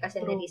nalaman kami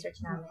kasi na-research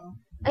namin.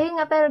 Ayun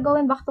nga, pero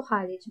going back to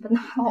college.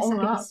 Oo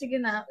nga. Sige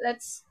na,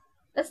 let's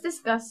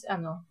discuss,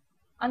 ano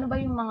ba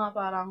yung mga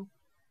parang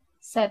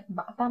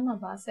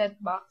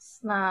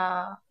setbacks na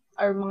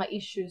or mga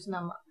issues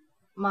na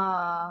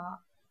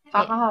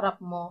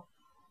makakaharap mo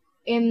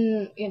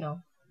in,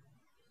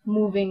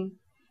 moving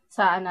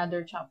sa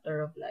another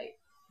chapter of life.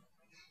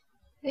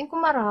 Hindi ko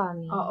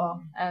marami. Oo.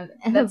 And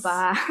ano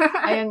ba?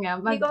 Ayun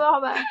nga. Hindi ko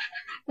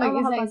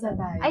mag-isa-isa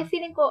tayo. Ay,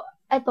 feeling ko,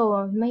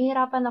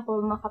 mahirapan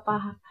ako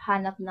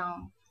makapahanap ng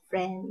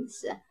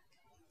friends.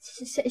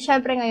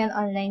 Siyempre ngayon,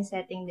 online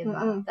setting, di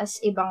ba? Tapos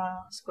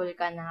ibang school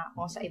ka na,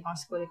 kung sa ibang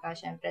school ka,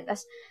 siyempre.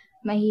 Tapos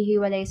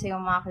mahihiwalay sa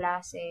yung mga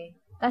klase.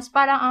 Tapos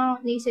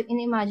parang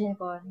in-imagine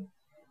ko,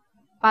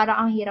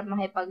 parang ang hirap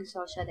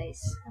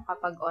makipag-socialize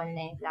kapag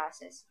online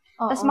classes.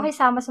 Tapos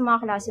makisama sa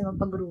mga klase mo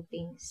pag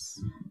groupings.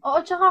 Oo,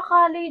 tsaka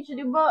college,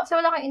 di ba? So,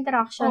 wala kang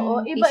interaction.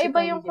 Oo,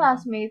 iba-iba yung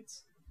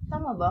classmates.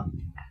 Tama ba?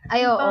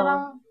 Ay, oo.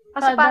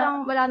 Kasi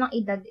parang wala nang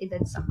edad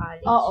sa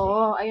college.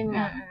 Oo, ayun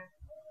nga.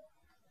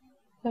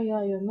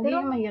 Kaya yun,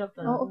 magiging mahirap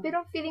talaga. Oo,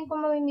 pero feeling ko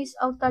may-miss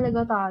out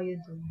talaga tayo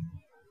dun.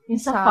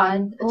 Yung sa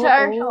fun.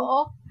 Oo.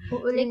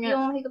 Like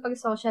yung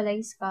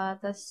makikipag-socialize ka,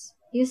 tapos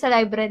yung sa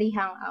library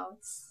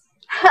hangouts.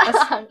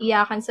 Tapos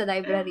iyakan sa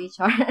library,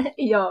 char.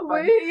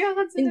 Iyakan.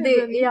 Iyakan sa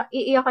library. Hindi,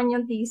 iyakan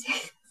yung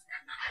thesis.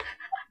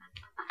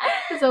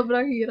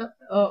 Sobrang hirap.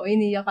 Oo,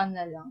 iniyakan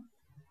na lang.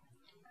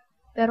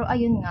 Pero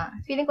ayun nga,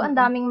 feeling ko ang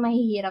daming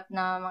mahihirap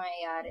na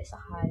mangyayari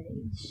sa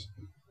college.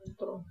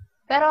 True.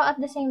 Pero at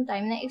the same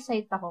time,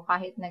 na-excite ako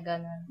kahit na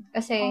ganun.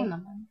 Kasi,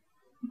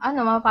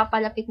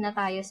 mapapalapit na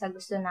tayo sa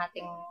gusto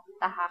nating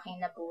tahaking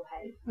na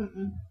buhay.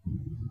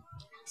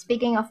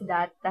 Speaking of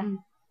that,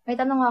 may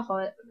tanong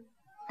ako,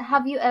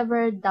 have you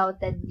ever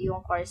doubted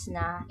yung course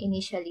na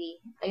initially,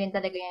 ayun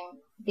talaga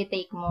yung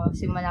ditake mo,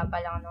 simula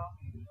pa lang,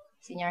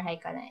 senior high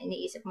ka na,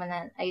 iniisip mo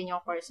na, ayun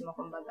yung course mo,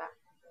 kumbaga?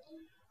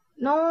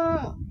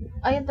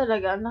 Ayun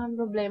talaga, ang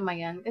problema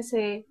yan.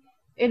 Kasi,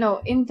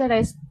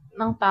 interest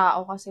ng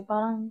tao kasi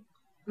parang,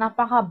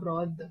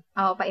 napaka-broad.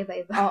 Oo,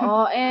 paiba-iba.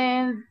 Oo,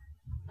 and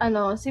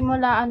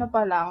simula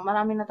pa lang,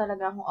 marami na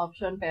talaga akong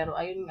option, pero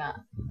ayun nga,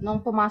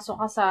 nung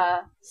pumasok ka sa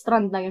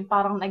strand na yun,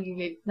 parang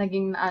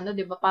naging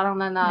di ba, parang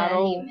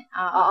nanarrow.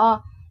 Oo.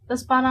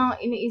 Tapos parang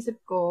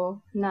iniisip ko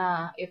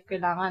na if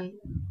kailangan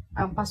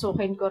ang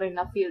pasukin ko rin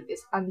na field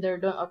is under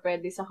doon or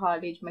pwede sa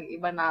college,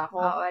 mag-iba na ako.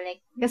 Oo,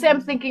 kasi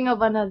I'm thinking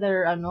of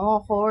another,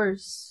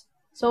 course.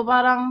 So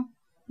parang,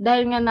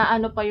 dahil nga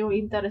na pa yung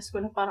interest ko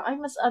na parang, ay,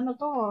 mas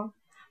to,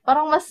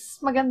 parang mas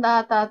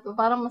maganda ata to.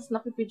 Parang mas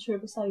napipicture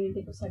ko sa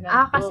sarili ko sa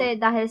ganito. Kasi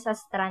dahil sa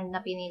strand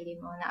na pinili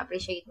mo,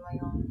 na-appreciate mo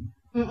yung...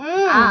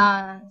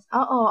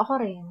 Oo,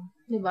 ako rin.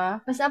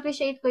 Diba? Mas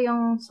appreciate ko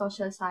yung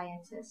social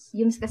sciences.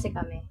 Yums kasi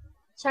kami.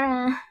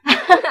 Tara!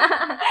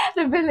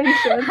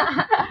 Revelation.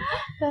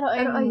 Pero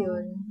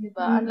ayun.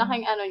 Diba? Ang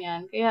laking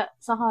niyan. Kaya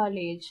sa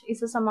college,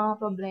 isa sa mga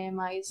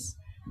problema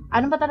is,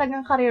 ano ba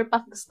talagang career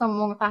path gusto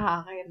mong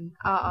tahakin?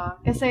 Oo.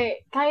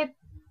 Kasi kahit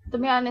to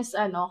be honest,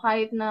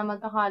 kahit na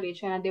magka-college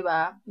ka na, di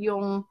ba,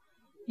 yung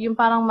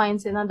parang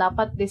mindset na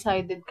dapat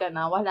decided ka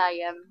na, wala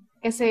yan.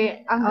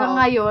 Kasi hanggang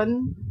ngayon,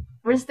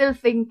 we're still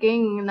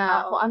thinking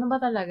na kung ano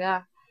ba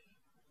talaga.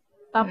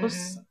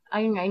 Tapos,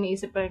 ayun nga,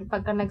 iniisip pa rin,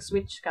 pagka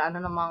nag-switch ka,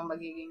 ano namang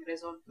magiging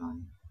result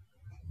nun.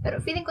 Pero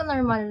feeling ko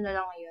normal na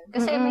lang yun.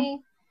 Kasi may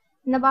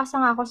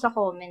nabasa nga ako sa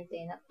comment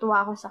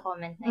natuwa ako sa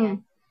comment na yan.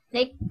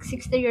 Like,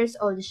 60 years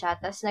old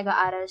siya, tapos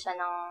nag-aaral siya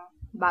ng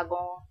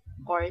bagong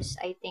course,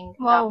 I think.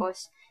 Wow.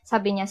 Tapos,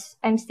 sabi niya,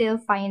 I'm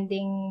still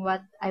finding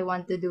what I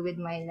want to do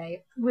with my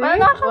life. Parang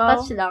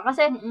nakaka-touch lang.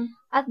 Kasi,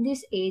 at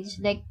this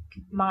age, like,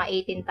 mga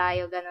 18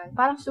 tayo, ganun.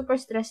 Parang super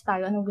stressed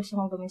tayo. Anong gusto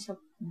kong gawin sa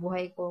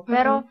buhay ko.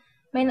 Pero,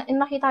 may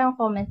nakita yung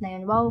comment na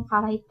yun. Wow,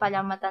 kahit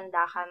pala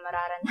matanda ka,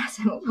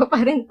 mararanasan mo pa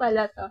rin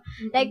pala to.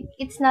 Like,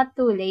 it's not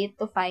too late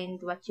to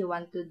find what you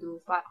want to do.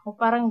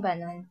 Parang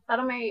ganun.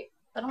 Parang may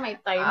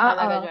time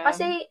talaga dyan.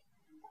 Kasi,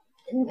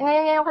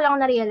 ngayon ko lang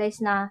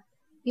na-realize na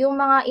yung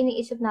mga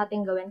iniisip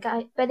natin gawin,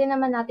 pwede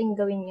naman natin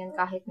gawin yun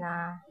kahit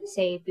na,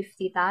 say,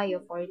 50 tayo,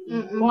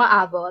 40. Kung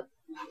aabot.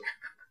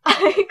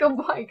 Ay,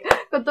 kabuhay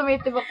ka. Kung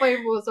tumitibak pa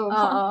yung puso mo.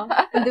 Oo.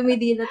 Kung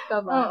dumidilot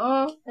ka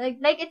ba.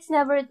 Like, it's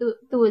never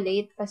too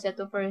late kasi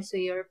to pursue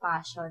your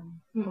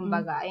passion.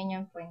 Kumbaga, ayun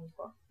yung point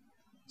ko.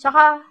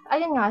 Tsaka,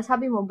 ayun nga,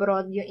 sabi mo,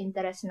 broad yung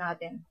interest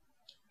natin.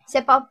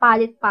 Kasi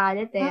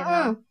palit-palit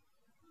no?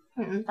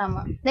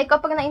 Tama. Like,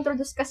 kapag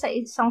na-introduce ka sa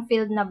isang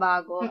field na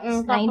bago,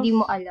 na tapos, hindi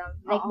mo alam,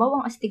 like,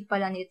 bawang astig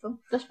pala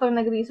nito. Tapos pag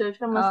nag-research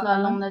ka, mas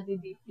lalong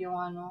nadideep yung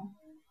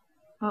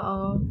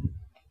Oo.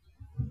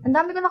 Ang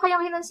dami ko na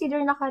kayang kinonsider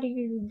na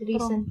career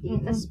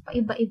recently. Tapos,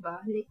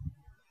 paiba-iba. Like,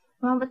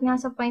 umabot nga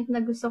sa point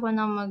na gusto ko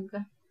na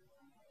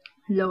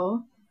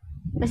mag-law.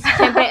 Tapos,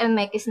 syempre,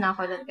 MX na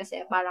ako doon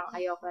kasi parang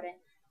ayoko rin.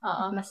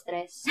 Mas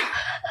stress.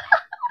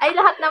 Ay,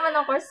 lahat naman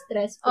ng course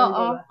stressful,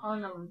 diba? Oo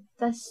naman.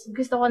 Tapos,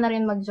 gusto ko na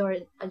rin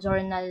mag-journal,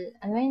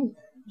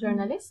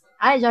 journalist?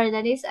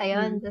 Journalist,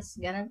 ayun. Tapos,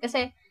 ganun.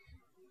 Kasi,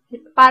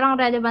 parang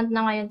relevant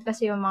na ngayon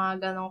kasi yung mga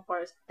ganong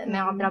course,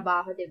 mga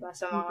trabaho, diba?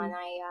 Sa mga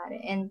nangyayari.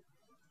 And,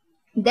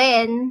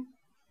 then,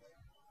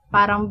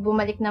 parang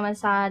bumalik naman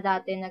sa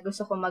dati na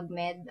gusto ko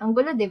mag-med. Ang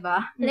gulo,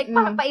 diba? Like,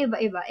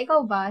 paiba-iba.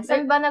 Ikaw ba?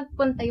 Saan ba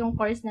nagpunta yung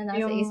course na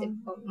nasa isip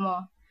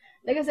mo?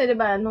 Like, kasi,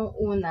 diba,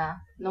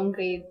 nung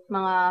grade,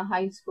 mga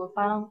high school,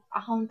 parang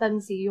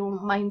accountancy, yung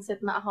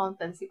mindset na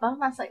accountancy, parang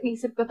nasa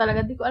isip ko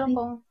talaga, di ko alam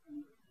kung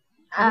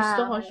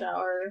gusto ko siya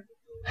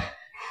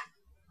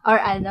or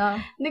ano.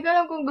 Hindi ko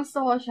alam kung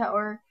gusto ko siya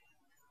or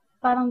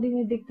parang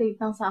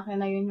dinidictate lang sa akin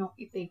na yun yung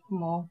i-take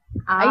mo.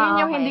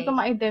 Ayun yung hindi ko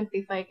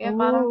ma-identify. Kaya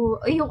parang...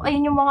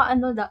 Ayun yung mga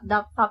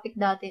topic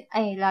dati.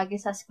 Ay, lagi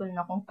sa school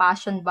na kung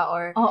passion ba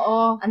or...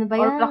 Ano ba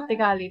yan? Or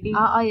practicality.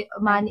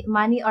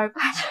 Money or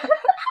passion.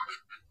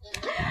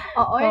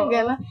 Yung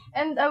gano'n.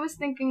 And I was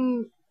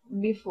thinking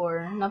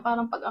before na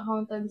parang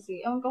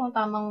pag-accountancy, ewan ko kung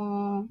tamang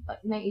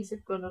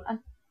naisip ko nun.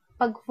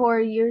 Pag 4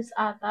 years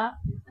ata,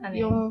 4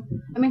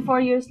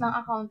 years lang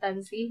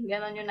accountancy,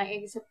 gano'n yung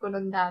naisip ko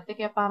nun dati.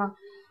 Kaya parang,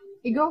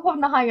 igaw ko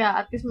na kaya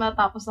at least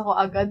matapos ako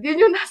agad.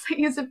 Yun yung nasa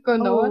isip ko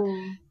noon.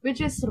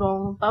 Which is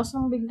wrong. Tapos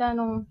nung bigla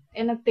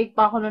nag-take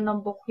pa ako nun ng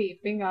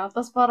bookkeeping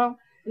Tapos parang,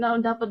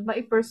 dapat ba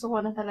i-pursue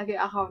ko na talaga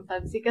yung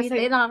accountancy?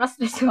 Kasi,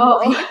 nakaka-stress yung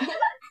bookkeeping.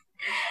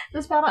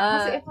 Tapos parang,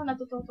 kasi ito,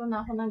 natututo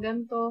na ako ng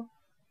ganito.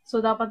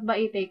 So, dapat ba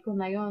i-take ko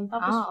na yun?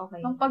 Tapos,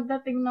 nung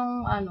pagdating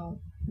ng,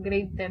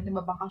 grade 10,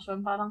 diba, bakasyon,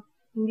 parang,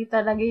 hindi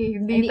talaga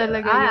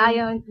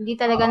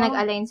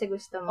nag-align sa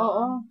gusto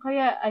mo.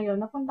 Kaya,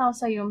 napunta ako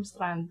sa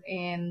Strand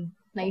and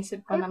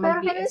naisip ko na mag-BSI.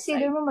 Pero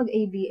kinonsider mo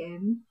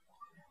mag-ABM?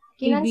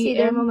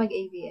 Kinonsider mo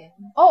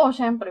mag-ABM? Oo,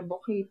 syempre,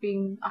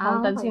 bookkeeping,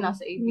 accountancy,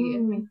 nasa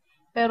ABM.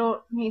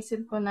 Pero,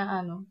 naisip ko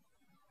na,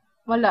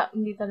 wala,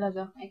 hindi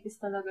talaga. X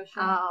talaga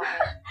siya.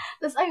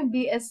 Tapos,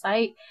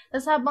 BSI.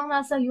 Tapos, habang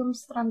nasa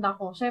Strand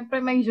ako,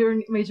 syempre, may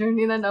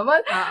journey na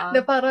naman.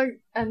 Na parang,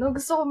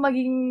 gusto ko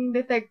maging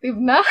detective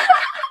na.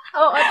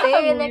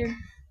 Like,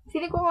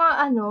 feeling ko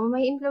nga,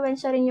 may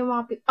influensya rin yung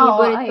mga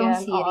favorite kong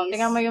series.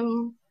 Tingnan mo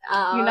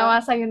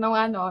Ginawa sa'yo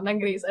ng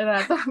Grey's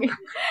Anatomy.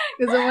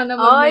 Gusto mo na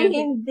mag-med.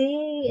 Hindi.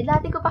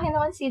 Dati ko pa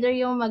kina-consider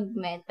yung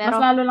mag-med.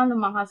 Pero, mas lalo lang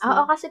lumakas.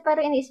 Oo, kasi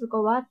pero iniisip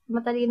ko,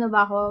 matalino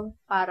ba ako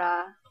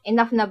para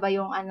enough na ba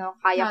yung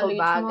kaya ko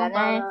ba?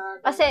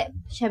 Kasi,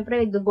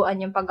 syempre, duguan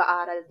yung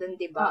pag-aaral dun,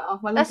 di ba?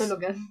 Oo, walang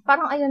tulugan.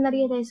 Parang ayun,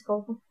 na-realize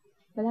ko,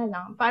 wala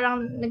lang. Parang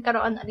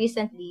nagkaroon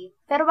recently.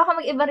 Pero baka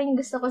mag-iba rin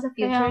yung gusto ko sa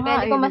future.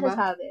 Kaya di ko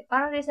masasabi.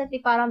 Parang recently,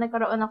 parang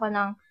nagkaroon ako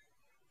ng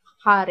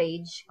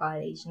college,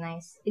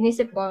 nice.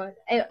 Inisip ko,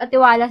 at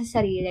tiwala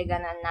sa sarili,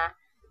 ganun na,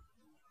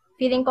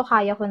 feeling ko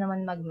kaya ko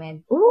naman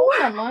mag-med.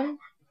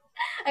 Naman.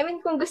 I mean,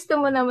 kung gusto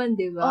mo naman,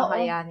 di ba,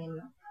 kayanin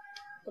mo.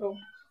 True.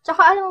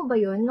 Tsaka, alam mo ba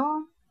yun,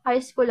 nung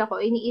high school ako,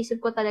 iniisip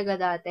ko talaga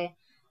dati,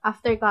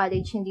 after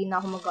college, hindi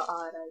na ako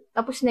mag-aaral.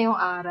 Tapos na yung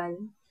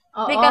aral.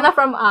 Free ka na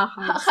from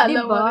ACADS, di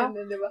ba?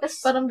 Diba?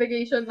 Parang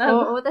vacation na.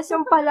 Oo, tapos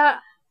yung pala,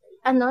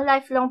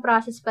 lifelong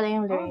process pala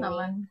yung learning.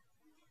 Naman.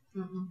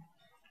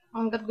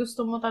 Hanggat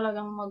gusto mo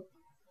talagang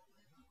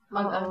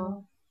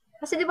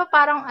Kasi di ba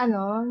parang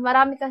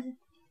marami kasi,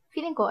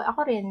 feeling ko,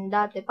 ako rin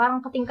dati,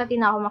 parang kating-kati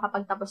na ako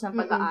makapagtapos ng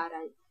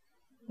pag-aaral.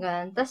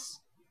 Ganun.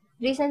 Tapos,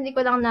 recently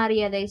ko lang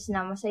na-realize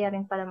na masaya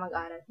rin pala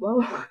mag-aaral.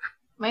 Wow.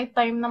 May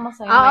time na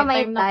masaya.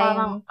 May time na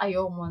parang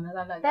ayaw mo na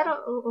talaga. Pero,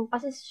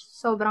 kasi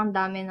sobrang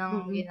dami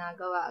ng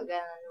ginagawa,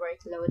 ganun,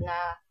 workload na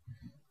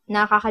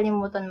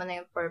nakakalimutan mo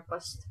na yung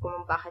purpose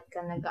kung bakit ka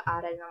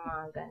nag-aaral ng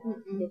mga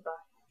ganun. Di ba?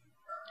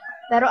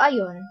 Pero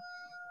ayun.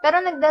 Pero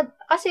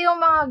kasi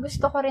yung mga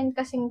gusto ko rin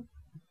kasing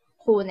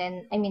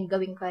kunin,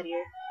 gawing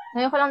career.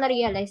 Ngayon ko lang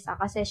na-realize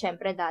kasi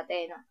syempre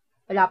dati,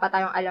 wala pa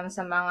tayong alam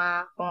sa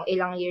mga kung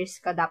ilang years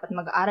ka dapat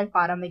mag-aaral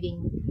para maging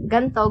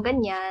ganto,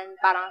 ganyan.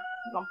 Parang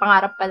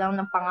pangarap pa lang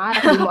ng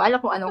pangarap. Hindi mo alam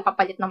kung anong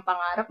kapalit ng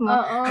pangarap mo.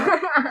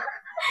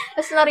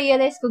 Tapos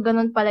na-realize ko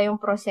ganun pala yung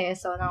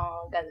proseso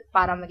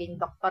para maging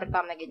doktor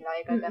ka, maging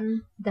lawyer ka.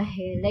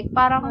 Dahil,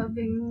 parang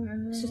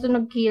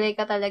susunod kilay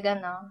ka talaga,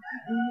 no?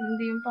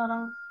 Hindi yung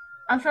parang,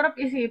 ang sarap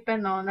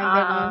isipin, no, na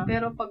gano'n.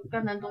 Pero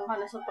pagka nandun ka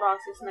na sa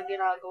process na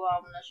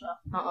ginagawa mo na siya.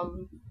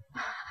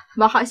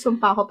 Baka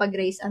isumpa ako pag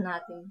Grey's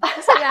Anatomy.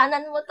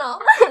 Kasalanan mo to.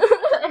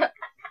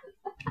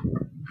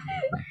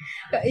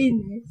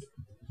 Kainis.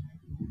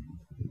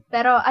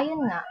 Pero,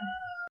 ayun nga.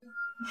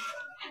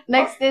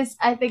 Next is,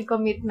 I think,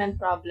 commitment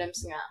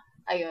problems nga.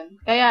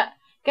 Ayun. Kaya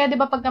di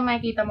ba pagka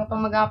makikita mo,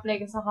 pag mag-apply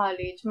ka sa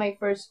college, may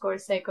first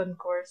course, second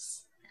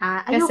course.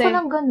 Ayoko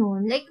lang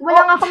ganun. Wala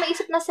nga ako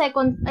maisip na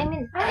second,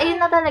 ayun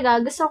na talaga.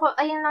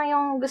 Ayun lang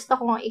yung gusto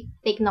kong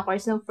i-take na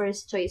course ng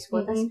first choice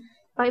ko. Tapos,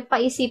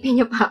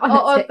 paisipin niyo pa ako na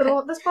second.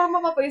 True. Tapos parang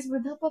mapapaisip mo,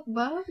 dapat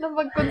ba na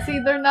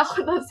mag-consider na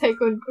ako ng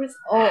second course?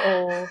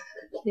 Oo.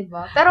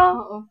 Diba? Pero,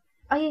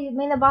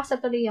 may nabasa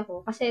tuloy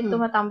ako. Kasi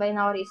tumatambay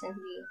na ako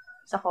recently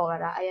sa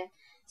Quora. Ayan.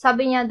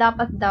 Sabi niya,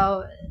 dapat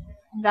daw,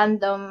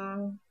 random,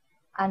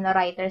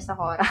 writer sa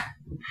Quora.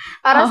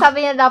 Parang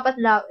sabi niya, dapat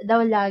daw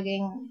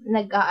laging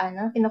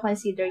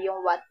kino-consider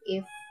yung what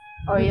if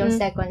or yung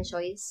second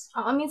choice.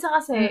 Minsan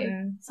kasi,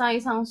 sa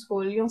isang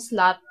school, yung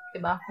slot,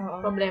 diba?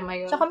 Problema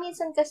yun. Tsaka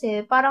minsan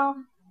kasi,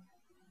 parang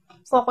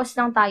focus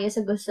lang tayo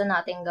sa gusto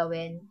nating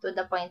gawin to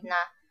the point na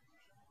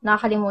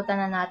nakakalimutan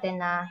na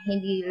natin na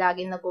hindi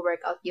laging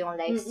nag-workout yung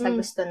life sa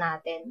gusto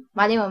natin.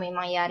 Mali mo, may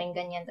mangyaring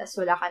ganyan, tapos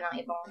wala ka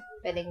ng ibang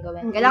pwedeng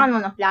gawin. Kailangan mo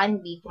ng plan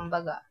B,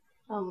 kumbaga.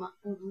 Tama.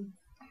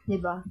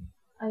 Diba?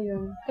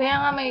 Ayun.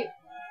 Kaya nga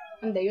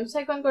yung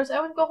second course,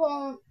 ewan ko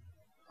kung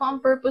ang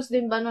purpose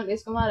din ba nun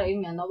is, kumara,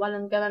 yun nga,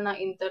 nawalan ka na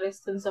ng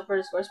interest dun sa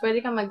first course,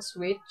 pwede ka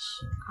mag-switch.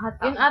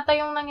 Yun ata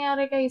yung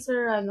nangyari kay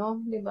Sir,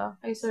 diba?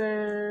 Kay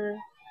Sir,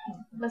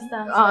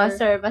 basta.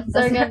 Sir,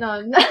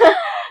 ganon.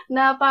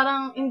 Na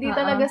parang hindi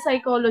talaga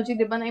psychology,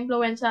 di ba?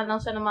 Na-influensya lang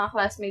siya ng mga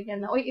classmate niya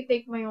na, uy,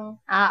 i-take mo yung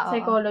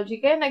psychology.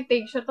 Kaya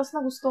nag-take siya, tapos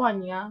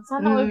nagustuhan niya.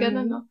 Sana all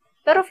ganun, no?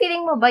 Pero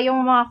feeling mo ba yung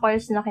mga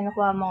course na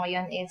kinukuha mo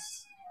ngayon is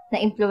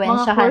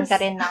na-influensyahan ka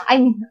rin ng,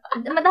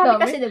 madami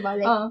kasi, di ba?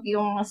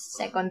 Yung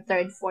second,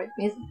 third, fourth,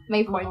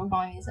 may fourth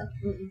pa minsan.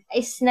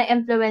 Is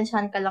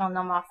na-influensyahan ka lang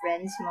ng mga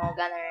friends mo,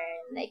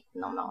 gano'n,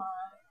 ng mga...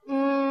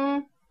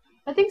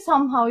 I think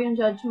somehow yung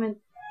judgment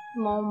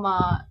mo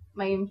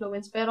may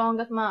influence. Pero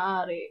hanggat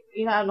maaari,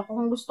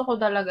 kung gusto ko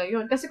talaga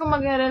yun. Kasi kung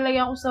mag-rely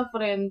ako sa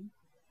friend,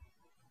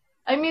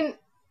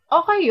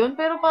 okay yun,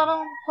 pero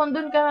parang kung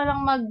doon ka na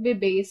lang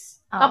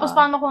magbe-base, tapos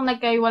paano kung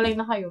nagkaiwalay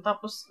na kayo,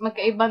 tapos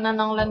magkaiba na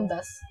ng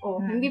landas,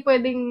 hindi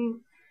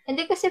pwedeng...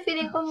 Hindi kasi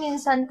feeling ko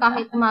minsan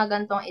kahit mga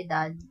gantong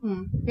edad,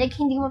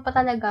 hindi mo pa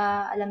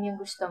talaga alam yung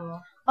gusto mo.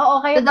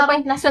 Oo, kaya to the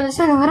point na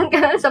sunod-sunuran ka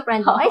na sa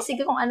friend mo. Ay,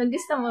 sige kung ano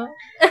gusto mo.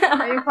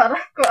 Ay,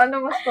 parang kung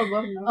ano mas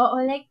pabor, no? Oo,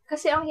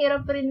 kasi ang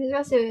hirap rin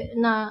kasi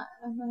na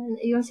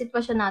yung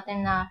sitwasyon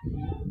natin na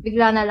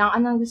bigla na lang,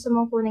 anong gusto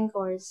mong kuning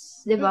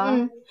course?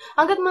 Diba?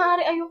 Hanggat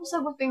maaari, ayoko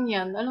sagutin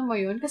yan. Alam mo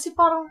yun? Kasi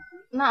parang,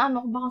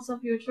 baka sa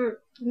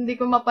future, hindi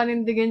ko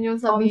mapanindigan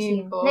yung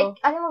sabihin ko.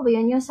 Alam mo ba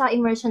yun? Yung sa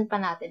immersion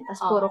pa natin, tas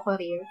puro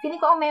career.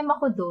 Feeling ko ang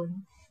mema ko dun.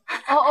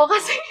 Oo,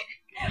 kasi,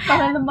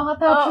 para lang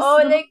makatapos.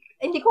 Oo,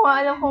 hindi ko nga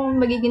alam kung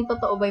magiging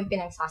totoo ba yung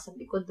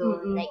pinagsasabi ko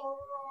dun.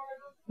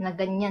 na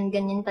ganyan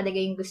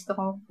talaga yung gusto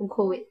kong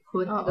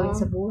gawin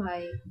sa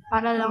buhay.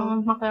 Para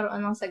lang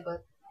makaroon ng sagot.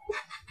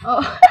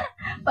 Oo.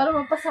 Para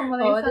mapasa mo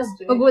na yung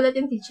subject. Pagulat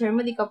yung teacher mo,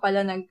 di ka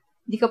pala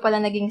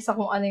naging sa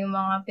kung ano yung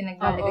mga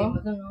pinaglalagay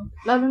mo doon, no?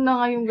 Lalo na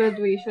nga yung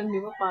graduation,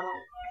 di ba? Parang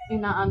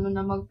inaano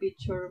na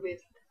mag-picture with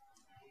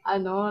na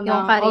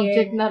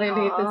object na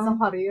related sa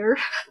career.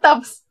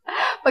 Tapos,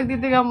 pag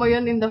titignan mo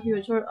yun in the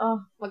future,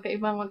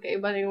 magkaiba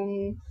na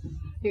yung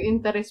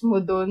interest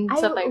mo doon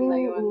sa time na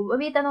yun.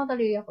 Wait, tanong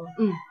tuloy ako.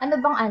 Ano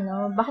bang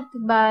bakit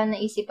ba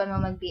naisipan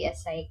mo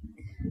mag-BS Psych?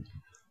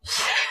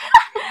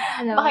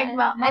 Bakit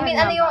ba? I mean,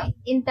 ano yung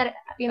interest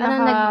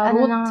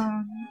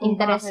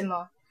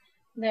mo?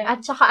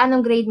 At saka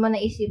anong grade mo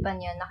naisipan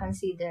yun,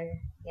 na-consider?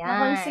 Yan.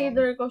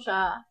 Na-consider ko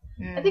siya.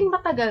 I think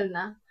matagal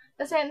na.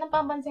 Kasi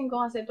napapansin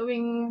ko kasi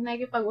tuwing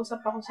nakikipag-usap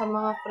ako sa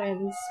mga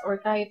friends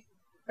or kahit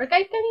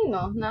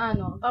kanino na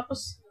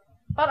tapos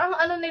parang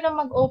nila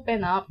mag-open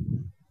up.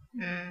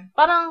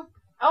 Parang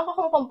ako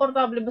kung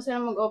komportable ba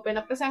sila mag-open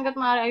up kasi hanggat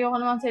maaari ayoko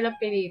naman sila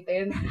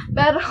pilitin.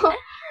 Pero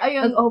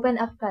ayun, mag-open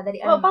up ka dali.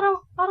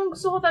 Parang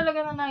gusto ko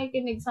talaga na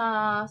nakikinig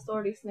sa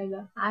stories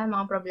nila.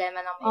 Mga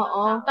problema ng mga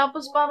tao.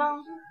 Tapos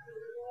parang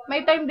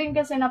may time din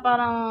kasi na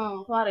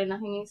parang kuwari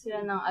nahingi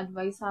sila ng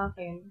advice sa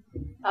akin.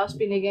 Tapos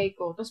pinigay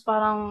ko. Tapos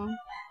parang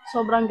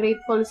sobrang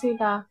grateful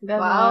sila.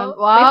 Ganon.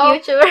 Wow. My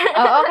future.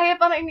 Kaya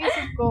parang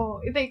inisip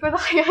ko, ito na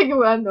kaya yung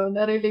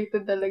na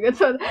related talaga.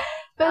 So,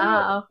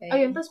 pero, okay.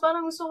 Ayun. Tapos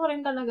parang gusto ko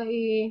rin talaga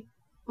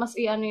mas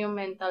yung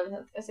mental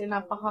health. Kasi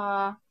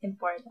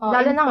napaka-important.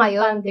 Lalo na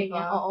ngayon, di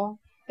ba? Oo.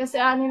 Kasi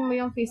anin mo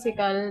yung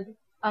physical,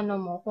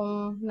 mo,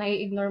 kung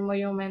nai-ignore mo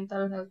yung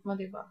mental health mo,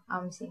 di ba?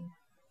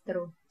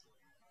 True.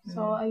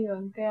 So,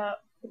 ayun. Kaya,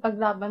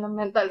 ipaglaban ng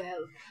mental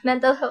health.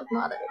 Mental health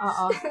matters.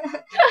 Oo.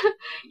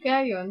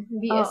 Kaya yun,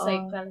 BS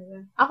Psych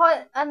talaga. Ako,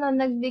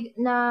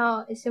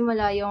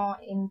 simula yung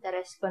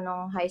interest ko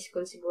nung high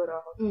school siguro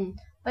ako.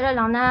 Wala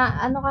lang,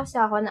 kasi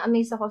ako,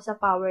 na-amaze ako sa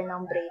power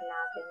ng brain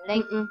natin.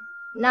 Like,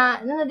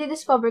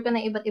 na-discover ko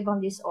ng iba't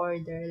ibang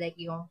disorder. Like,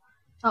 yung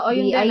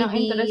yun din ang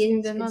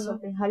interesting din.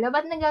 Hala,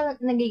 ba't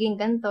nagiging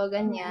ganito,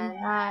 ganyan?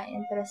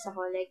 Na-interest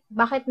ako. Like,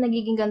 bakit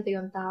nagiging ganito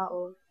yung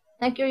tao?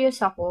 Na-curious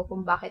ako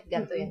kung bakit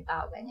ganito yung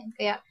tao, ganyan.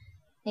 Kaya,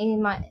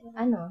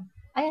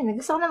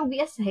 gusto ko na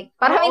mag-BS Psych.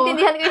 Para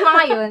maintindihan ko yung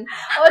mga yun.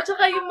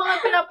 Tsaka yung mga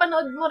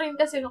pinapanood mo rin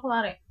kasi,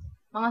 kuwari,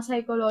 mga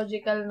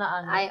psychological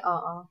na Ay,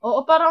 oo.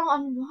 Oo, parang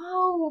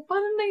wow,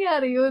 paano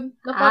nangyari yun?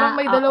 Na parang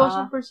may dalawa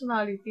siyang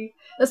personality.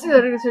 Tapos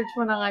research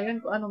mo na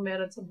ngayon kung anong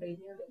meron sa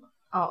brain niya, diba?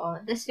 Oo.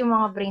 Tapos yung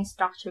mga brain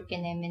structure,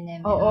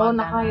 kineme-neme. Oo,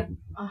 na kahit,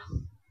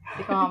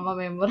 hindi ko nga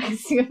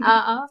ma-memorize yun.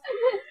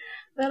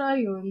 Pero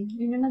ayun,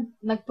 yun yung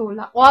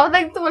nagtulak. Wow,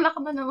 nagtulak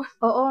na naman.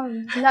 Oo,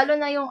 lalo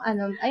na yung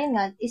ayun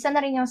nga, isa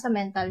na rin yung sa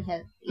mental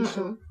health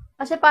issue.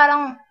 Kasi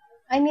parang,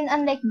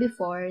 unlike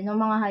before,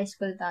 nung mga high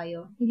school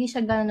tayo, hindi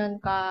siya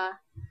gano'n ka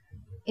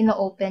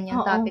ino-open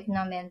yung topic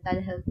ng mental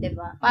health,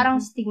 diba?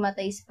 Parang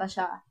stigmatized pa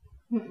siya.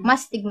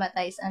 Mas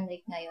stigmatized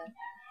unlike ngayon.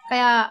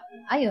 Kaya,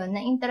 ayun,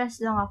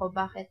 na-interest lang ako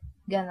bakit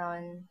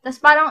gano'n.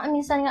 Tapos parang,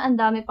 minsan nga, ang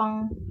dami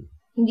pang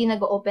hindi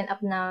nag-open up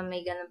na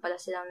may gano'n pala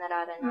silang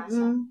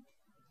nararanasan.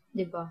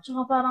 Diba?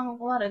 Tsaka parang,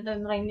 kuwari,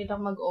 try nilang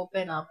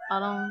mag-open up.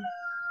 Parang,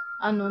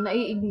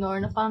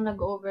 nai-ignore na parang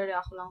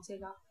nag-overreact lang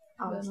sila.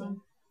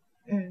 Ganun.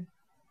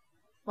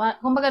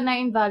 Kumbaga,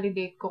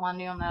 na-invalidate kung ano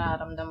yung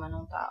nararamdaman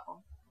ng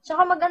tao.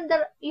 Tsaka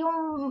maganda,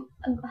 yung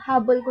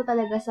habol ko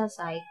talaga sa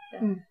psych,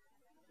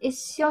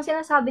 is yung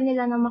sinasabi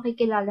nila na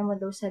makikilala mo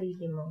daw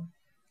sarili mo.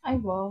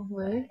 Ay, wow.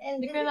 Well,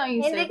 hindi ko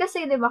naisip. Hindi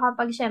kasi, diba,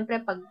 kapag syempre,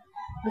 pag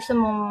gusto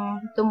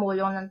mong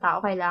tumulong ng tao,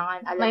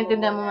 kailangan alam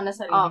maintindihan mo muna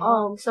sarili mo.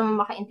 Oo, gusto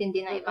mong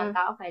makaintindi ng ibang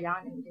tao,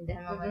 kailangan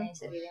maintindihan mo muna yung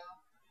sarili mo.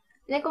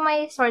 Piling ko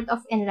may sort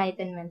of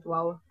enlightenment,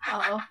 wow.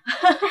 Oo.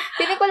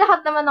 Piling ko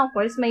lahat naman ng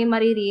course, may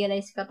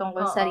marirealize ka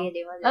tungkol sa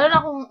sarili mo. Lalo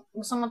na kung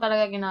gusto mo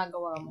talaga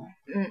ginagawa mo.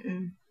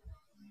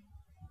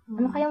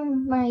 Ano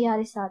kayang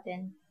mangyayari sa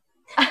atin?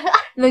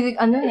 Like,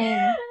 3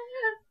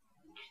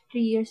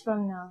 years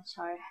from now,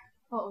 char.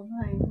 Oo,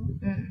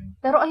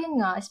 Pero ayun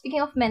nga,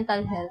 speaking of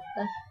mental health,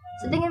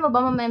 so tingin mo ba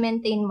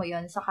ma-maintain mo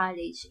yon sa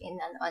college in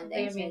an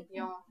online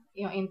setting?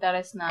 Yung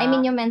interest na...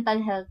 yung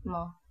mental health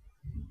mo.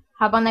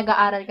 Habang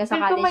nag-aaral ka sa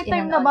college may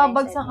time na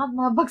babagsak at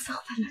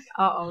mabagsak talaga.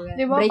 Oo.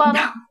 Diba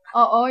parang...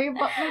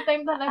 may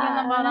time talaga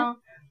na parang...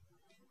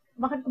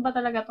 Bakit ko ba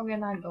talaga itong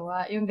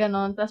ginagawa? Yung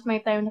ganon. Tapos may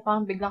time na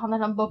parang bigla ka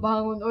na lang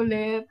babangon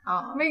ulit.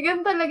 May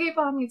ganon talaga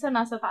parang minsan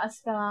nasa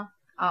taas ka.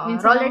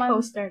 Roller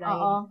coaster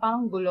ride.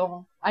 Parang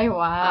gulong. Ay,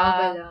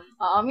 wow.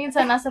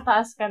 Minsan nasa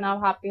taas ka na,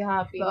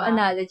 happy-happy. So,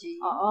 analogy.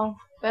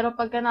 Pero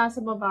pagka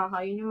nasa baba ka,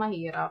 yun yung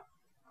mahirap.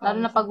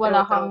 Lalo na pag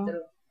wala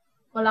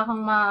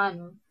kang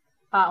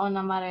tao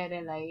na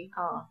marerelay.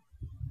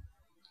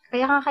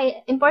 Kaya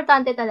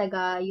importante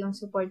talaga yung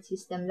support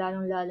system,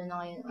 lalong-lalo na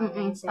ngayon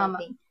online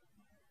setting.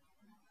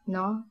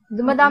 No?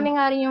 Dumadami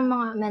nga rin yung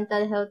mga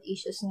mental health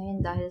issues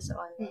ngayon dahil sa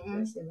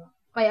online. Diba?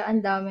 Kaya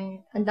ang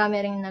dami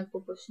rin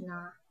nagpupush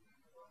na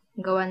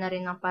gawa na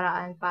rin ng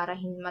paraan para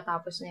hindi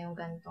matapos na yung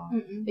ganito.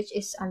 Which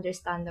is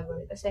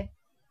understandable. Kasi,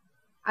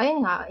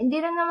 ayun nga, hindi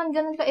rin naman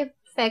ganun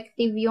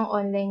ka-effective yung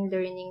online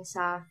learning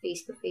sa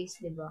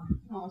face-to-face, di ba?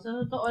 Oo, sa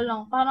totoo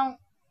lang, parang,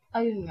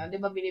 ayun nga, di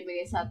ba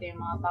binibigay sa atin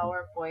yung mga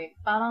PowerPoint,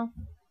 parang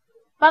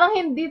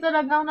hindi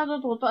talaga ako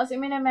natututo, as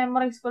in,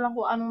 memorize ko lang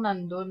kung anong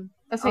nandun.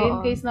 Kasi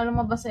in case na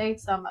lumabas sa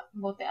exam,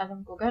 buti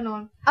alam ko,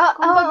 ganun.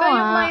 Kumbaga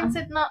yung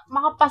mindset na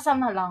makapasa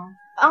na lang.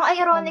 Ang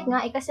ironic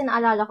nga, kasi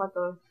naalala ko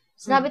to,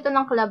 sinabi to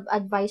ng club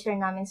advisor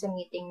namin sa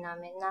meeting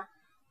namin na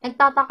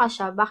nagtataka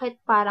siya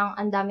bakit parang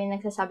ang daming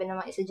nagsasabi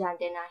ng mga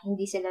estudyante na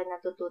hindi sila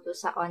natututo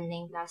sa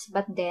online class.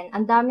 But then,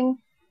 ang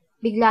daming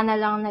bigla na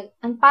lang,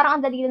 parang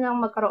ang dali na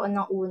lang magkaroon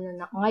ng uno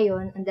na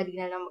ngayon, ang dali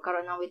na lang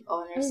magkaroon ng with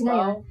honors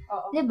ngayon.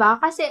 Diba?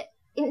 Kasi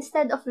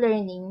instead of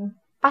learning,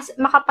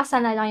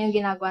 makapasa na lang yung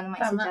ginagawa ng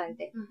mga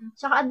estudyante.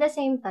 Tsaka at the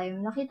same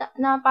time, nakita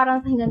na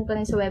parang tingnan ko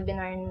rin sa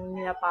webinar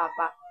nila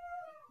Papa,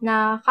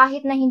 na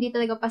kahit na hindi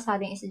talaga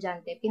pasado yung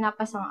estudyante,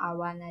 pinapasang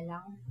awa na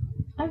lang.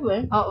 Ay,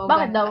 well? Oo.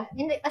 Bakit daw?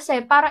 Hindi,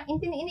 kasi parang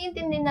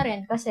iniintindi na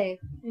rin kasi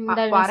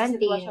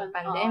quarantine,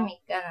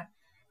 pandemic, gano'n.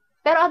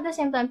 Pero at the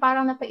same time,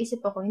 parang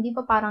napaisip ako, hindi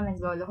pa parang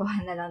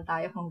naglolokohan na lang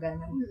tayo kung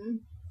gano'n.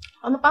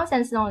 Ano pa ang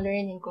sense ng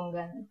learning kung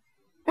gano'n?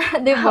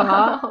 Di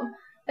ba?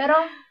 Pero,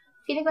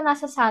 feeling ko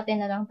nasa sa atin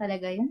na lang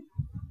talaga yun.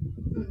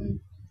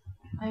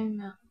 Ayun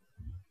na.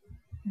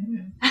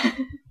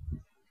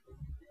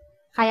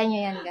 Kaya nyo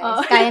yan,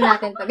 guys. Kaya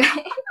natin to,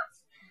 guys.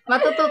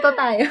 Matututo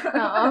tayo.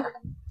 Oo.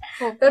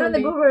 Pero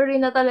nag-worry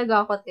na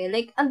talaga ako, te.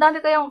 Like,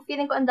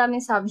 feeling ko ang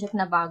daming subject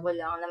na bago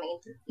lang na may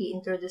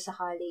i-introduce sa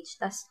college.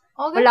 Tapos,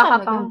 wala ka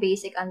pang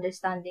basic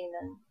understanding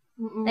nun.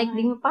 Like,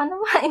 di mo paano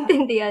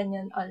maintindihan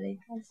yun.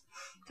 Like,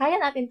 kaya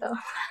natin to.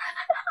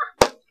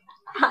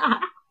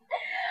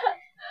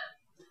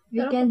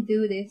 We can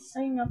do this.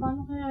 Ay nga,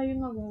 paano kaya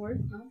yun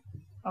mag-work, no?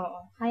 Oo.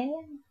 Kaya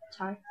yan.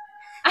 Char.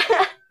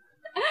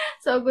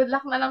 So, good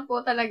luck na lang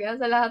po talaga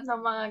sa lahat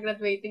ng mga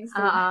graduating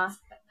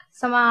students.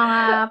 Sa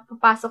mga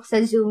papasok sa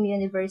Zoom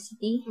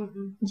University,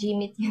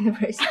 Gmeet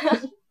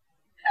University.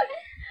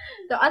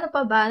 So, ano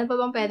pa ba? Ano pa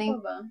bang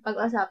pwedeng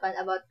pag-usapan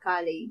about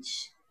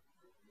college?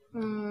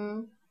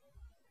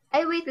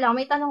 Ay, wait lang.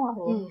 May tanong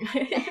ako.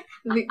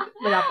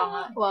 Wala pa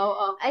nga.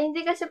 Wow. Ay,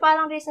 hindi kasi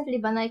parang recently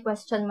ba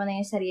na-question mo na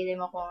yung sarili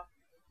mo kung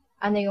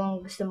ano yung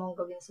gusto mong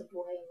gawin sa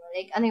buhay mo?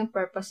 Like, ano yung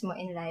purpose mo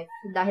in life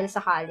dahil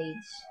sa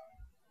college?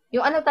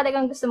 Yung ano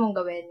talagang gusto mong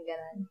gawin,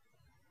 gano'n.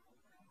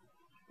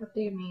 What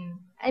do you mean?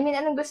 I mean,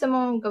 anong gusto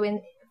mong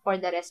gawin for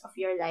the rest of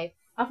your life?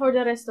 For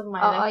the rest of my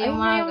life?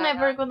 Yung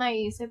never ko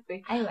naisip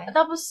eh. Ay, well.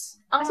 Tapos,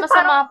 ang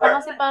masama pa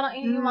kasi parang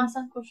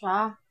iniiwasan ko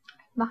siya.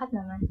 Bakit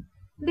naman?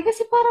 Hindi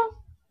kasi parang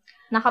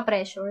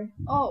naka-pressure?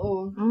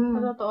 Oo.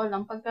 Sa totoo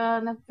lang.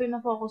 Pagka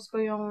pina-focus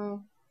ko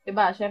yung,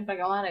 diba, syempre,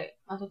 kamari,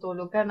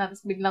 matutulog ka na,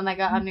 tapos biglang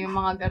nag-aano yung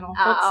mga ganong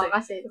thoughts eh.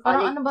 Kasi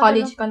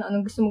college ka na,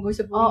 anong gusto mo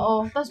gusto po? Oo.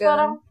 Tapos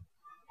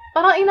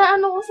parang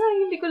inaano ko sa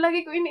hindi ko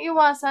lagi ko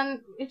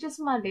iniiwasan, which is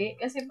mali.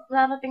 Kasi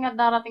darating at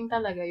darating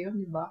talaga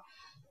yun, di ba?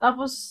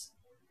 Tapos,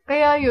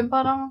 kaya yun,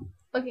 parang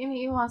pag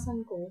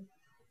iniiwasan ko.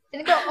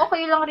 Hindi ko,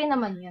 okay lang rin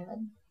naman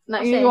yun.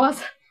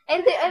 Naiiwasan.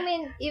 Hindi, I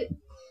mean,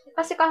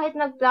 kasi kahit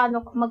magplano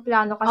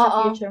ka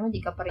sa future mo,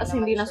 di ka pa rin naman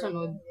hindi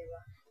nasunod.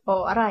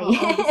 Oo, aray.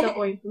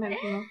 Disappointment,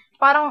 no?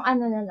 Parang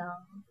ano na lang,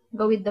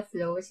 go with the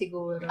flow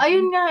siguro.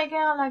 Ayun nga,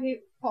 kaya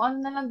lagi, kung ano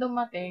na lang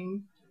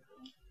dumating.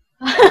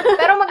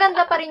 Pero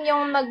maganda pa rin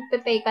yung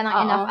magpe-pay ka ng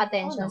enough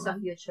attention sa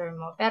future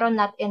mo. Pero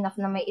not enough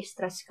na may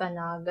stress ka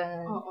na,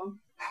 ganun. Oo.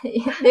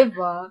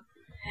 Diba?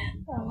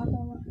 Tama.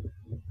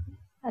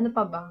 Ano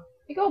pa ba?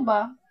 Ikaw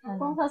ba? Ano?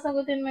 Kung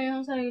sasagutin mo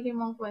yung sarili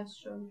mong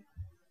question.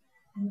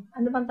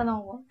 Ano bang tanong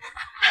ko?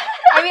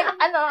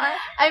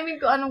 I mean,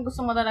 kung anong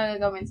gusto mo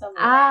talaga gawin sa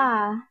buhay.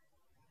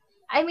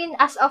 I mean,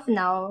 as of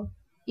now,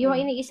 yung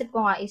iniisip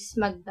ko nga is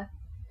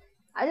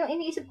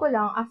iniisip ko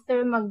lang,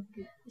 after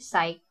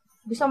mag-psych,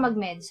 gusto ko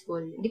mag-med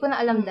school. Hindi ko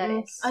na alam the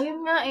rest.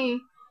 Ayun nga eh.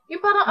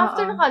 Yung parang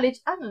after na college,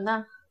 ano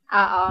na?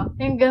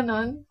 Yung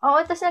ganun. Oo,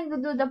 tapos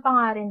nagdududa pa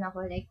nga rin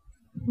ako. Like,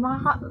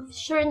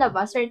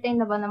 certain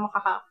na ba na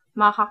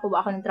makakakuha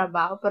ako ng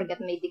trabaho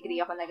porgat may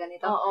degree ako na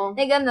ganito? Oo.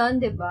 Eh,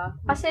 ganun, diba?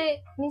 Kasi,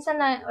 minsan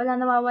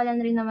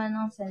nawawalan rin naman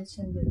ng sense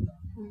yun, diba?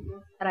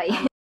 Try.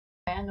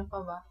 Ay, ano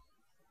pa ba?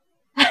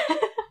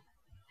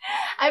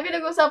 Ay,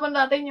 pinag-usapan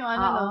natin yung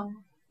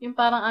yung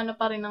parang ano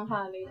pa rin ng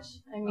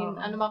college. I mean,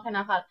 ano ba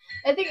kinakal?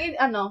 I think,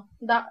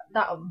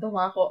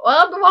 dumako.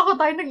 Dumako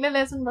tayo.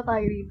 Nagle-lesson ba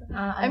tayo dito?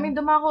 I mean,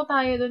 dumako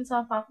tayo dun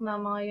sa fact na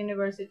mga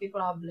university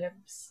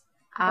problems.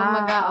 Kung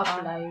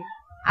mag-a-apply.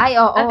 Ay,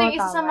 oo. I think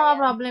isa sa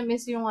mga problem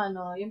is yung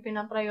yung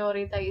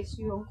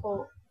pinaprioritize yung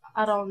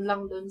around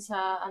lang dun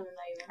sa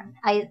na yun.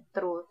 Ay,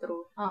 true.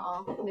 Oo,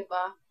 di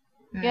ba?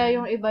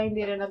 Kaya yung iba hindi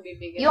rin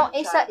nabibigyan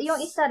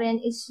yung isa rin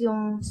is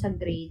yung sa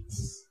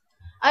grades.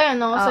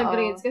 Ayun, sa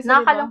grades. Kasi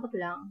nakakalungkot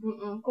lang.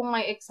 Kung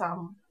may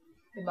exam.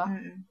 Diba?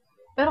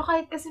 Pero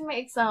kahit kasi may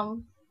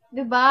exam,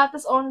 diba?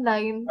 Tapos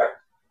online,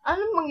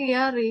 anong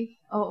mangyayari?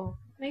 Oo.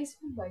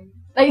 Naisip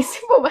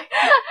mo ba?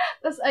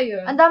 Tapos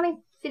ayun.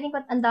 Feeling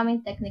ko ang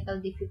daming technical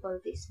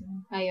difficulties.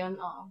 Ayun,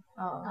 oo.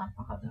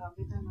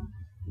 Napakadami na.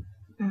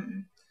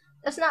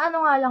 Tapos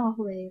naano nga lang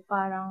ako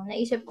parang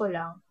naisip ko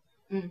lang,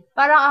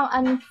 parang ang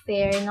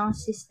unfair ng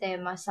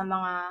sistema sa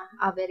mga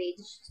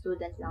average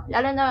student lang.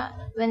 Lalo na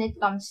when it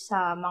comes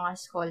sa mga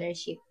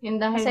scholarship. Yung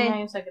dahil kasi,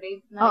 na yung sa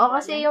grade. Oo,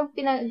 kasi yung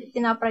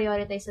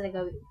pinaprioritize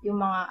talaga yung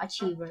mga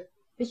achiever.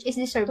 Which is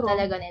deserve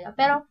talaga nila.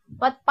 Pero,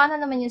 paano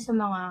naman yun sa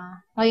mga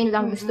ngayon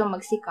lang gusto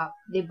magsikap,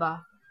 di ba?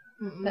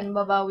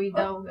 Babawi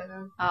daw,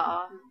 ganun. Oo.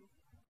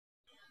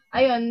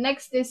 Ayun,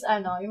 next is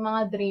yung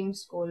mga dream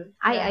school.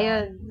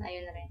 Ayun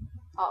rin.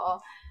 Oo.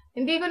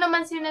 Hindi ko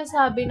naman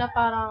sinasabi na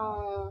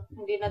parang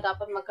hindi na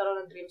dapat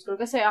magkaroon ng dream school.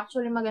 Kasi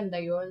actually maganda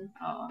yun.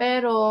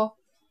 Pero,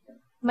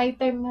 may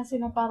time na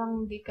na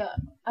parang hindi ka,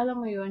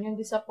 alam mo yun, yung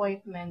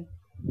disappointment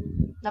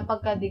na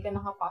pagka di ka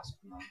nakapasok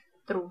mo.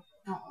 True.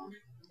 Oo.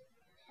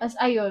 As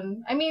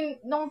ayun, I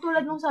mean,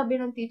 tulad nung sabi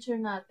ng teacher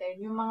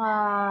natin, yung mga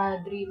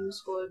dream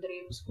school,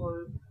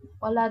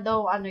 wala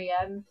daw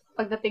yan,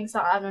 pagdating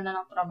sa na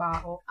ng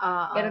trabaho.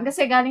 Pero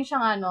kasi galing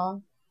siyang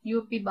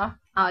UP ba?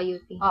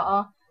 UP.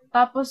 Oo.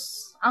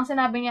 Tapos, ang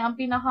sinabi niya, ang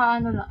pinaka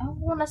lang,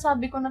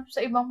 nasabi ko na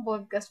sa ibang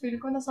podcast, feel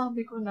ko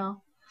nasabi ko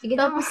na. Sige,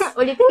 tapos,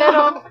 ulitin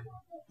pero,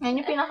 yan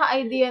yung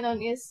pinaka-idea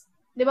nun is,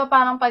 di ba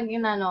parang pag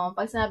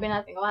sinabi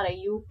natin,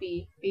 kumari, UP,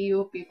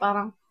 PUP,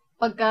 parang,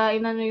 pagka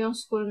yung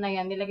school na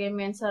yan, nilagay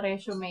mo yan sa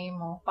resume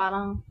mo,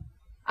 parang,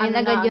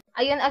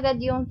 ayun agad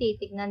yung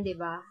titignan, di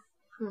ba?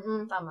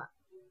 Tama.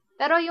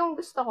 Pero yung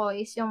gusto ko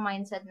is yung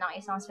mindset ng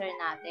isang sir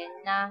natin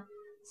na,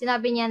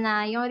 sinabi niya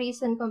na yung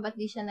reason kung ba't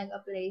di siya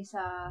nag-apply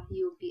sa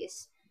UP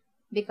is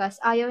because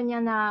ayaw niya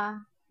na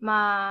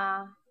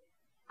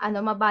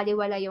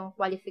mabaliwala yung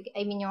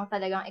yung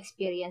talagang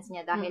experience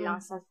niya dahil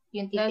lang sa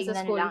yung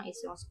titignan lang is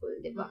yung school,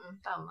 di ba?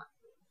 Tama.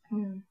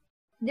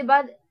 Di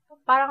ba,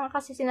 parang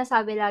kasi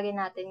sinasabi lagi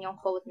natin yung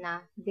quote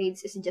na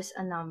grades is just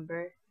a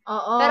number.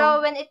 Oo. Pero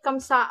when it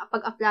comes sa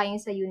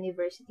pag-applying sa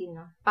university,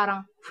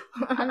 parang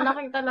ang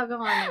laki talaga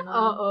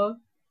Oo.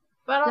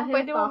 Parang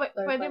pwede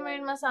mo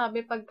yun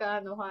masabi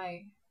pagka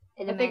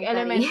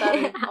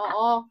elementary.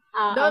 Oo.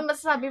 Doon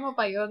masasabi mo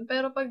pa yun.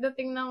 Pero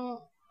pagdating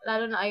ng,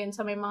 lalo na ayun,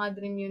 sa may mga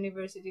dream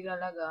university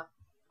talaga,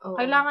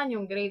 kailangan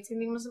yung grades.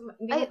 Hindi mo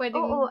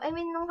pwedeng I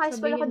mean, nung high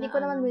school ako, di ko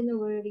naman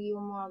win-worry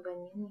yung mga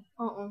ganyan.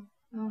 Oo.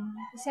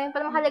 Kasi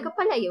parang mahalaga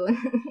pala yun.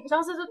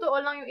 Tsaka sa totoo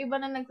lang, yung iba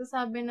na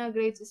nagsasabi na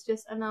grades is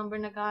just a number,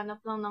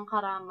 naghahanap lang ng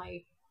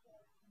karamay.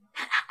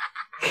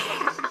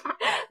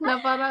 na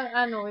parang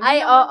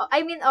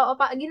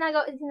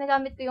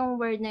ginagamit ko yung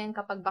word na yun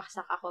kapag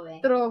baksak ako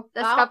True.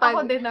 Tapos kapag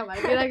ako din naman,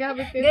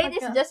 ginagamit ko grade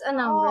is just a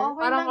number.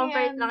 Okay parang lang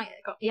compare lang.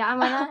 Yaan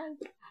mo na.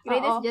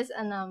 Grade is just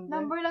a number.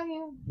 Number lang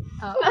yun.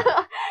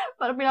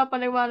 Parang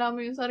pinapaniwala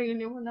mo yung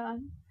sarili mo na.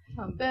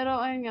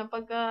 Pero ayun nga,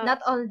 pagka...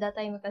 Not all the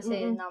time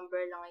kasi number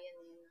lang yun.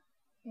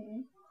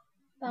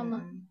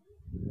 Tama.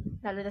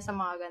 Lalo na sa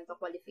mga ganito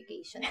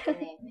qualification.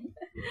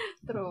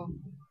 True.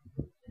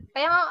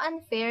 Kaya nga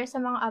unfair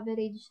sa mga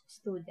average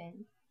student.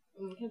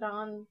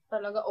 Kailangan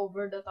talaga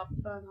over the top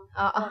ka,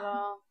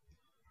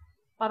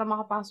 para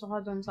makapasok ka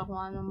doon sa kung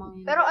ano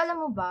mga... Pero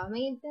alam mo ba,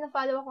 may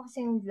pinafollow ako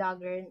kasi yung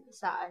vlogger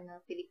sa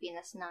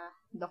Pilipinas na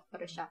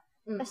doctor siya.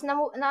 Tapos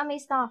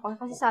na-amaze na ako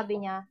kasi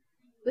sabi niya,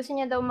 gusto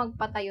niya daw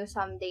magpatayo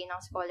someday ng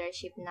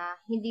scholarship na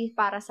hindi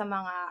para sa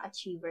mga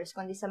achievers,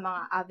 kundi sa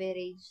mga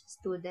average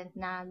student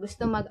na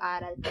gusto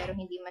mag-aral pero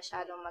hindi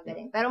masyadong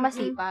magaling. Pero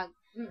masipag.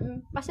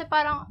 Kasi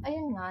parang,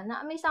 ayun nga,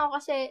 na-amaze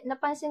ako kasi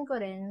napansin ko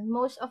rin,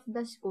 most of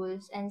the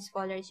schools and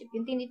scholarship,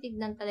 yung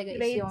tinitignan talaga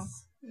grades. Is yung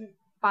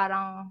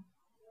parang,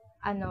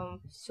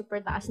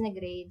 super taas na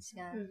grades.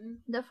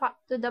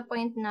 To the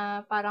point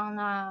na parang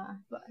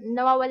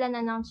nawawala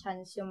na ng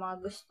chance yung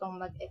mga gustong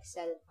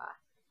mag-excel pa.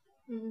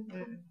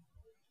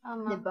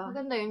 Diba?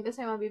 Maganda yun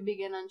kasi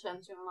mabibigyan ng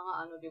chance yung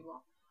mga diba?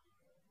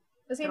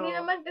 Kasi hindi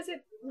naman, kasi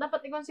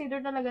dapat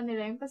i-consider talaga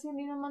nila yun kasi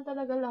hindi naman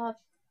talaga lahat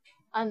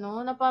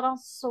na parang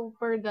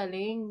super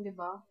galing, di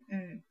ba?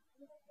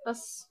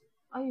 Tas,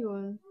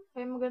 ayun.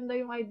 Kaya maganda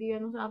yung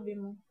idea nung sabi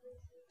mo.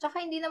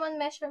 Tsaka hindi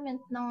naman measurement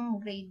ng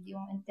grade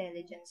yung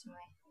intelligence mo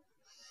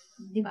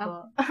Di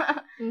ba?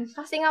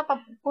 Kasi nga,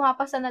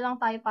 pumapasa na lang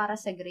tayo para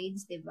sa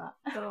grades, di ba?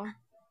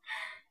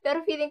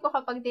 Pero feeling ko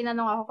kapag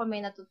tinanong ako kung may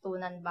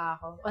natutunan ba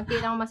ako,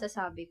 konti lang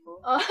masasabi ko.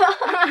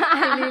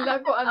 Hindi lang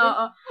ko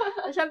Oo.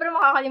 Siyempre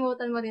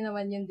makakalimutan mo rin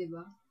naman yun, di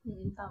ba?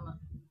 Tama.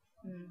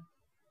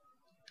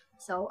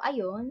 So,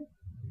 ayun.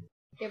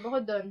 Okay,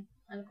 bukod doon.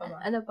 Ano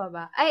pa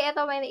ba? Ay,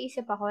 eto may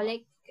naisip ako.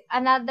 Like,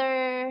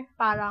 another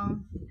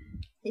parang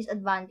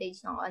disadvantage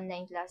ng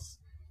online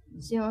class.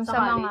 Yung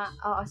sa mga,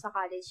 sa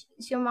college.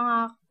 Yung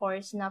mga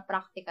course na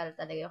practical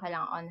talaga, yung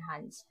kailangan on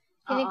hands.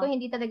 Feeling ko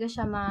hindi talaga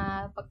siya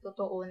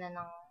mapagtutuunan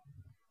ng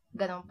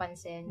ganong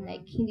pansin.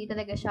 Like, hindi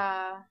talaga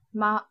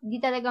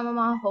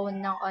ma-hone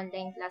ng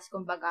online class,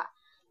 kumbaga,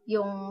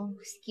 yung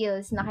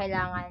skills na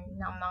kailangan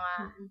ng mga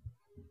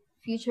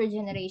future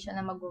generation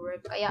na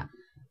mag-work. Kaya,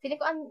 feeling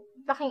ko ang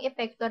laking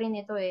epekto rin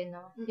ito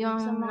no? Yung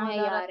sa mga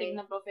nangyayari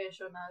na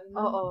professional.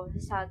 Oo,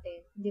 sa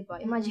atin. Diba?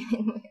 Imagine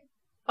mo yun.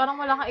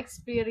 Parang wala kang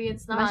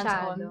experience na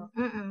hands-on.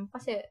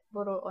 Kasi,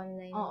 puro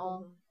online.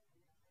 Oo.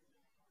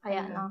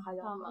 Kaya,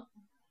 nakakaloka.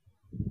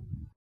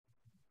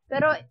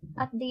 Pero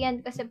at the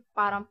end kasi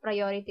parang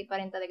priority pa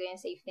rin talaga yung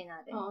safety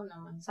natin. Oo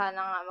naman. Sana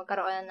nga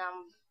magkaroon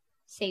ng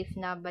safe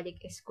na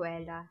balik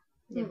eskwela,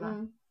 'di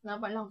ba? Na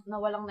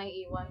walang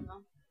naiiwan,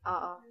 no?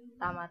 Oo,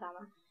 tama.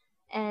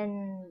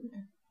 And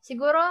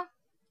siguro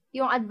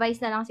yung advice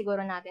na lang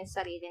siguro natin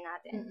sa sarili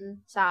natin.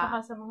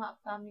 Saka sa mga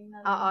upcoming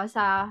natin. Oo,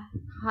 sa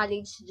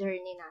college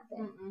journey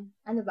natin.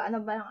 Ano ba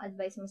ang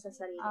advice mo sa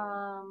sarili?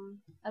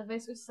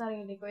 Advice ko sa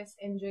sarili ko is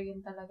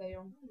enjoyin talaga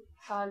yung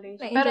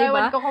college. Na-enjoy Pero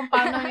ewan ba? ko kung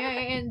paano yung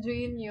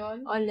i-enjoyin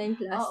yun. Online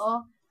class.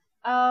 Oo.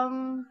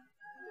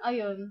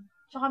 Ayun.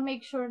 Tsaka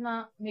make sure,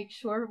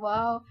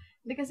 wow.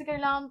 Hindi kasi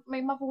kailangan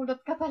may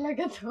mapulot ka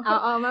talaga doon.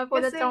 Oo,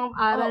 mapulot kang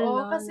aral.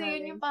 Oo, kasi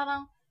yun yung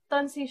parang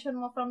transition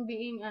mo from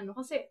being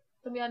kasi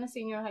to be honest,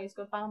 senior high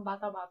school, parang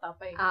bata-bata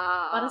pa eh.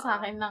 Para sa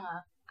akin lang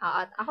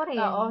ako rin.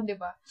 Oo, di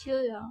ba?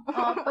 Chill lang.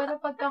 Pero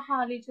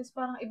pagka-college,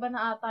 parang iba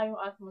na ata yung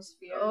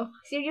atmosphere. Oo.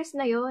 Serious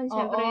na yun.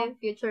 Siyempre,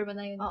 future mo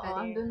na yun.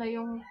 Andun na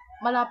yung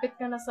malapit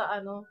ka na sa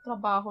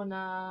trabaho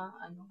na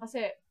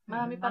Kasi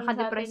marami pa rin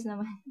sa atin.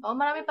 Naman.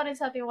 Marami pa rin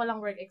sa atin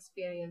walang work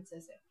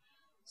experiences eh.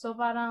 So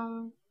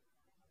parang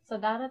sa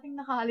darating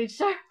na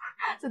college,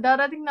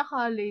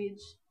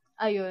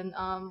 ayun,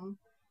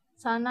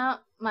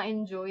 sana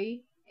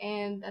ma-enjoy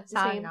and at the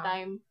same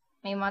time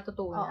may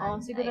matutunan.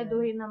 Oo,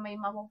 siguraduhin na may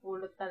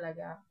mapupulot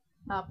talaga.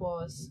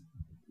 Tapos,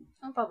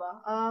 ano pa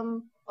ba?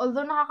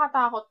 Although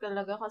nakakatakot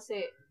talaga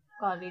kasi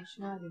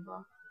college na, di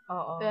ba?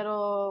 Oo. Pero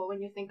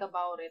when you think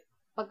about it,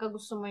 pagka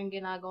gusto mo yung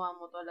ginagawa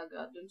mo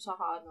talaga dun sa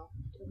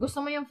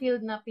gusto mo yung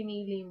field na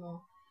pinili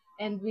mo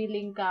and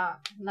willing ka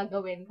na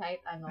gawin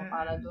kahit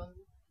para dun,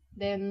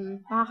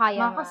 then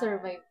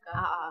makasurvive ka.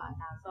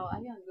 So,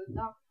 ayun, good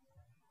luck.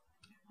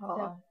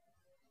 Oo.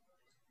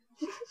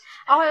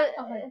 Ako,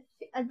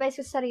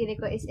 advice ko sa sarili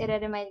ko is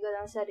i-remind ko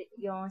lang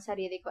yung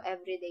sarili ko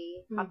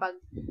everyday kapag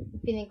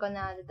feeling ko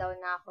na down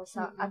na ako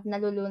at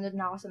nalulunod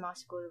na ako sa mga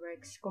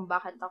schoolworks kung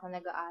bakit ako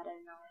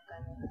nag-aaral ng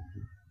gano'n.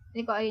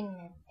 Hindi ko, ayun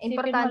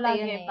importante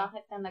yun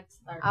bakit ka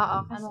nag-start? Oo,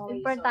 kasi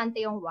importante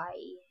yung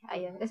why.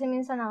 Ayun. Kasi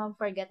minsan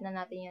forget na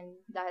natin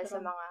yun dahil sa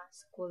mga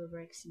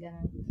schoolworks,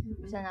 gano'n.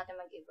 Gusto natin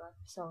mag-iba.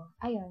 So,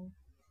 ayun.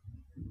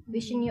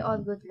 Wishing you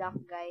all good luck,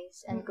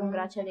 guys. And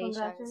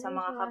congratulations sa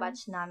mga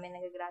kabatch namin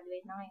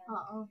nag-graduate na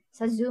ngayon.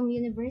 Sa Zoom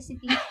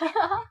University.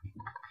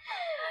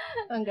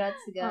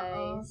 Congrats,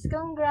 guys.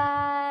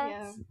 Congrats!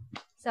 Yeah.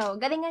 So,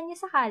 galingan niyo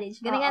sa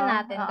college. Galingan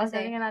natin.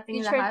 Kasi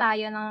future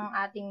tayo ng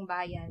ating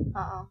bayan.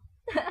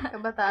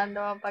 Kabataan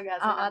daw ang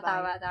pag-asa ng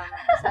bayan. Tama.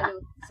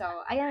 Salute. So,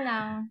 ayan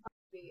lang.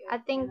 I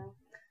think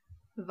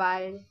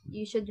Val,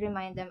 you should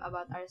remind them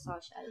about our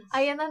socials.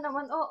 Ayan na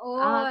naman,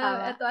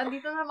 Ito,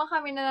 andito naman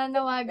kami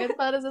nananawagan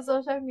para sa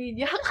social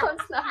media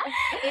accounts namin.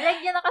 I-like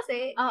nyo na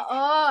kasi.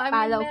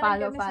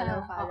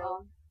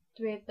 Follow.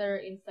 Twitter,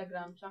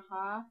 Instagram,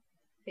 tsaka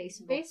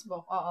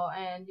Facebook.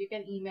 And you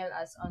can email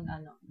us on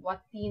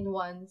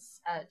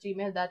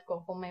whatteenones@gmail.com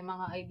kung may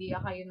mga idea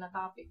kayo na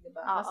topic,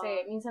 diba?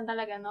 Kasi minsan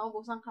talaga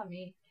naubusan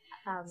kami.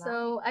 Tama.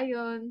 So,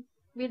 ayun.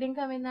 Willing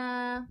kami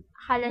na...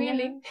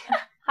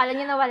 Kala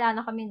nyo na wala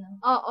na kami, no?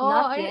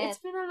 Not yet.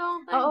 It's been a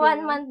long time.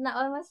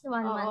 Almost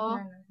 1 month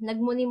na.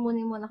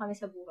 Nagmuni-muni muna kami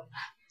sa buhay.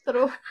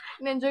 True.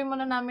 In-enjoy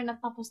muna namin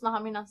at tapos na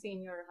kami ng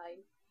senior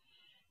high.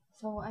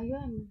 So,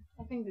 ayun.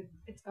 I think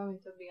it's going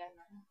to be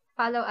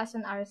Follow us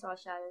on our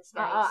socials,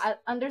 guys.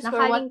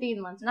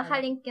 _whatteenmonths.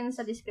 Nakalink yun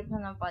sa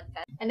description ng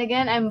podcast. And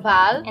again, I'm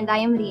Val. And I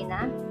am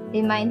Rina.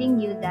 Reminding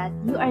you that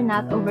you are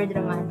not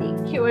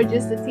overdramatic. You are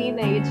just a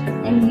teenage.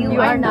 And you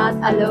are not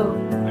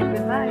alone.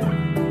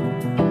 Goodbye.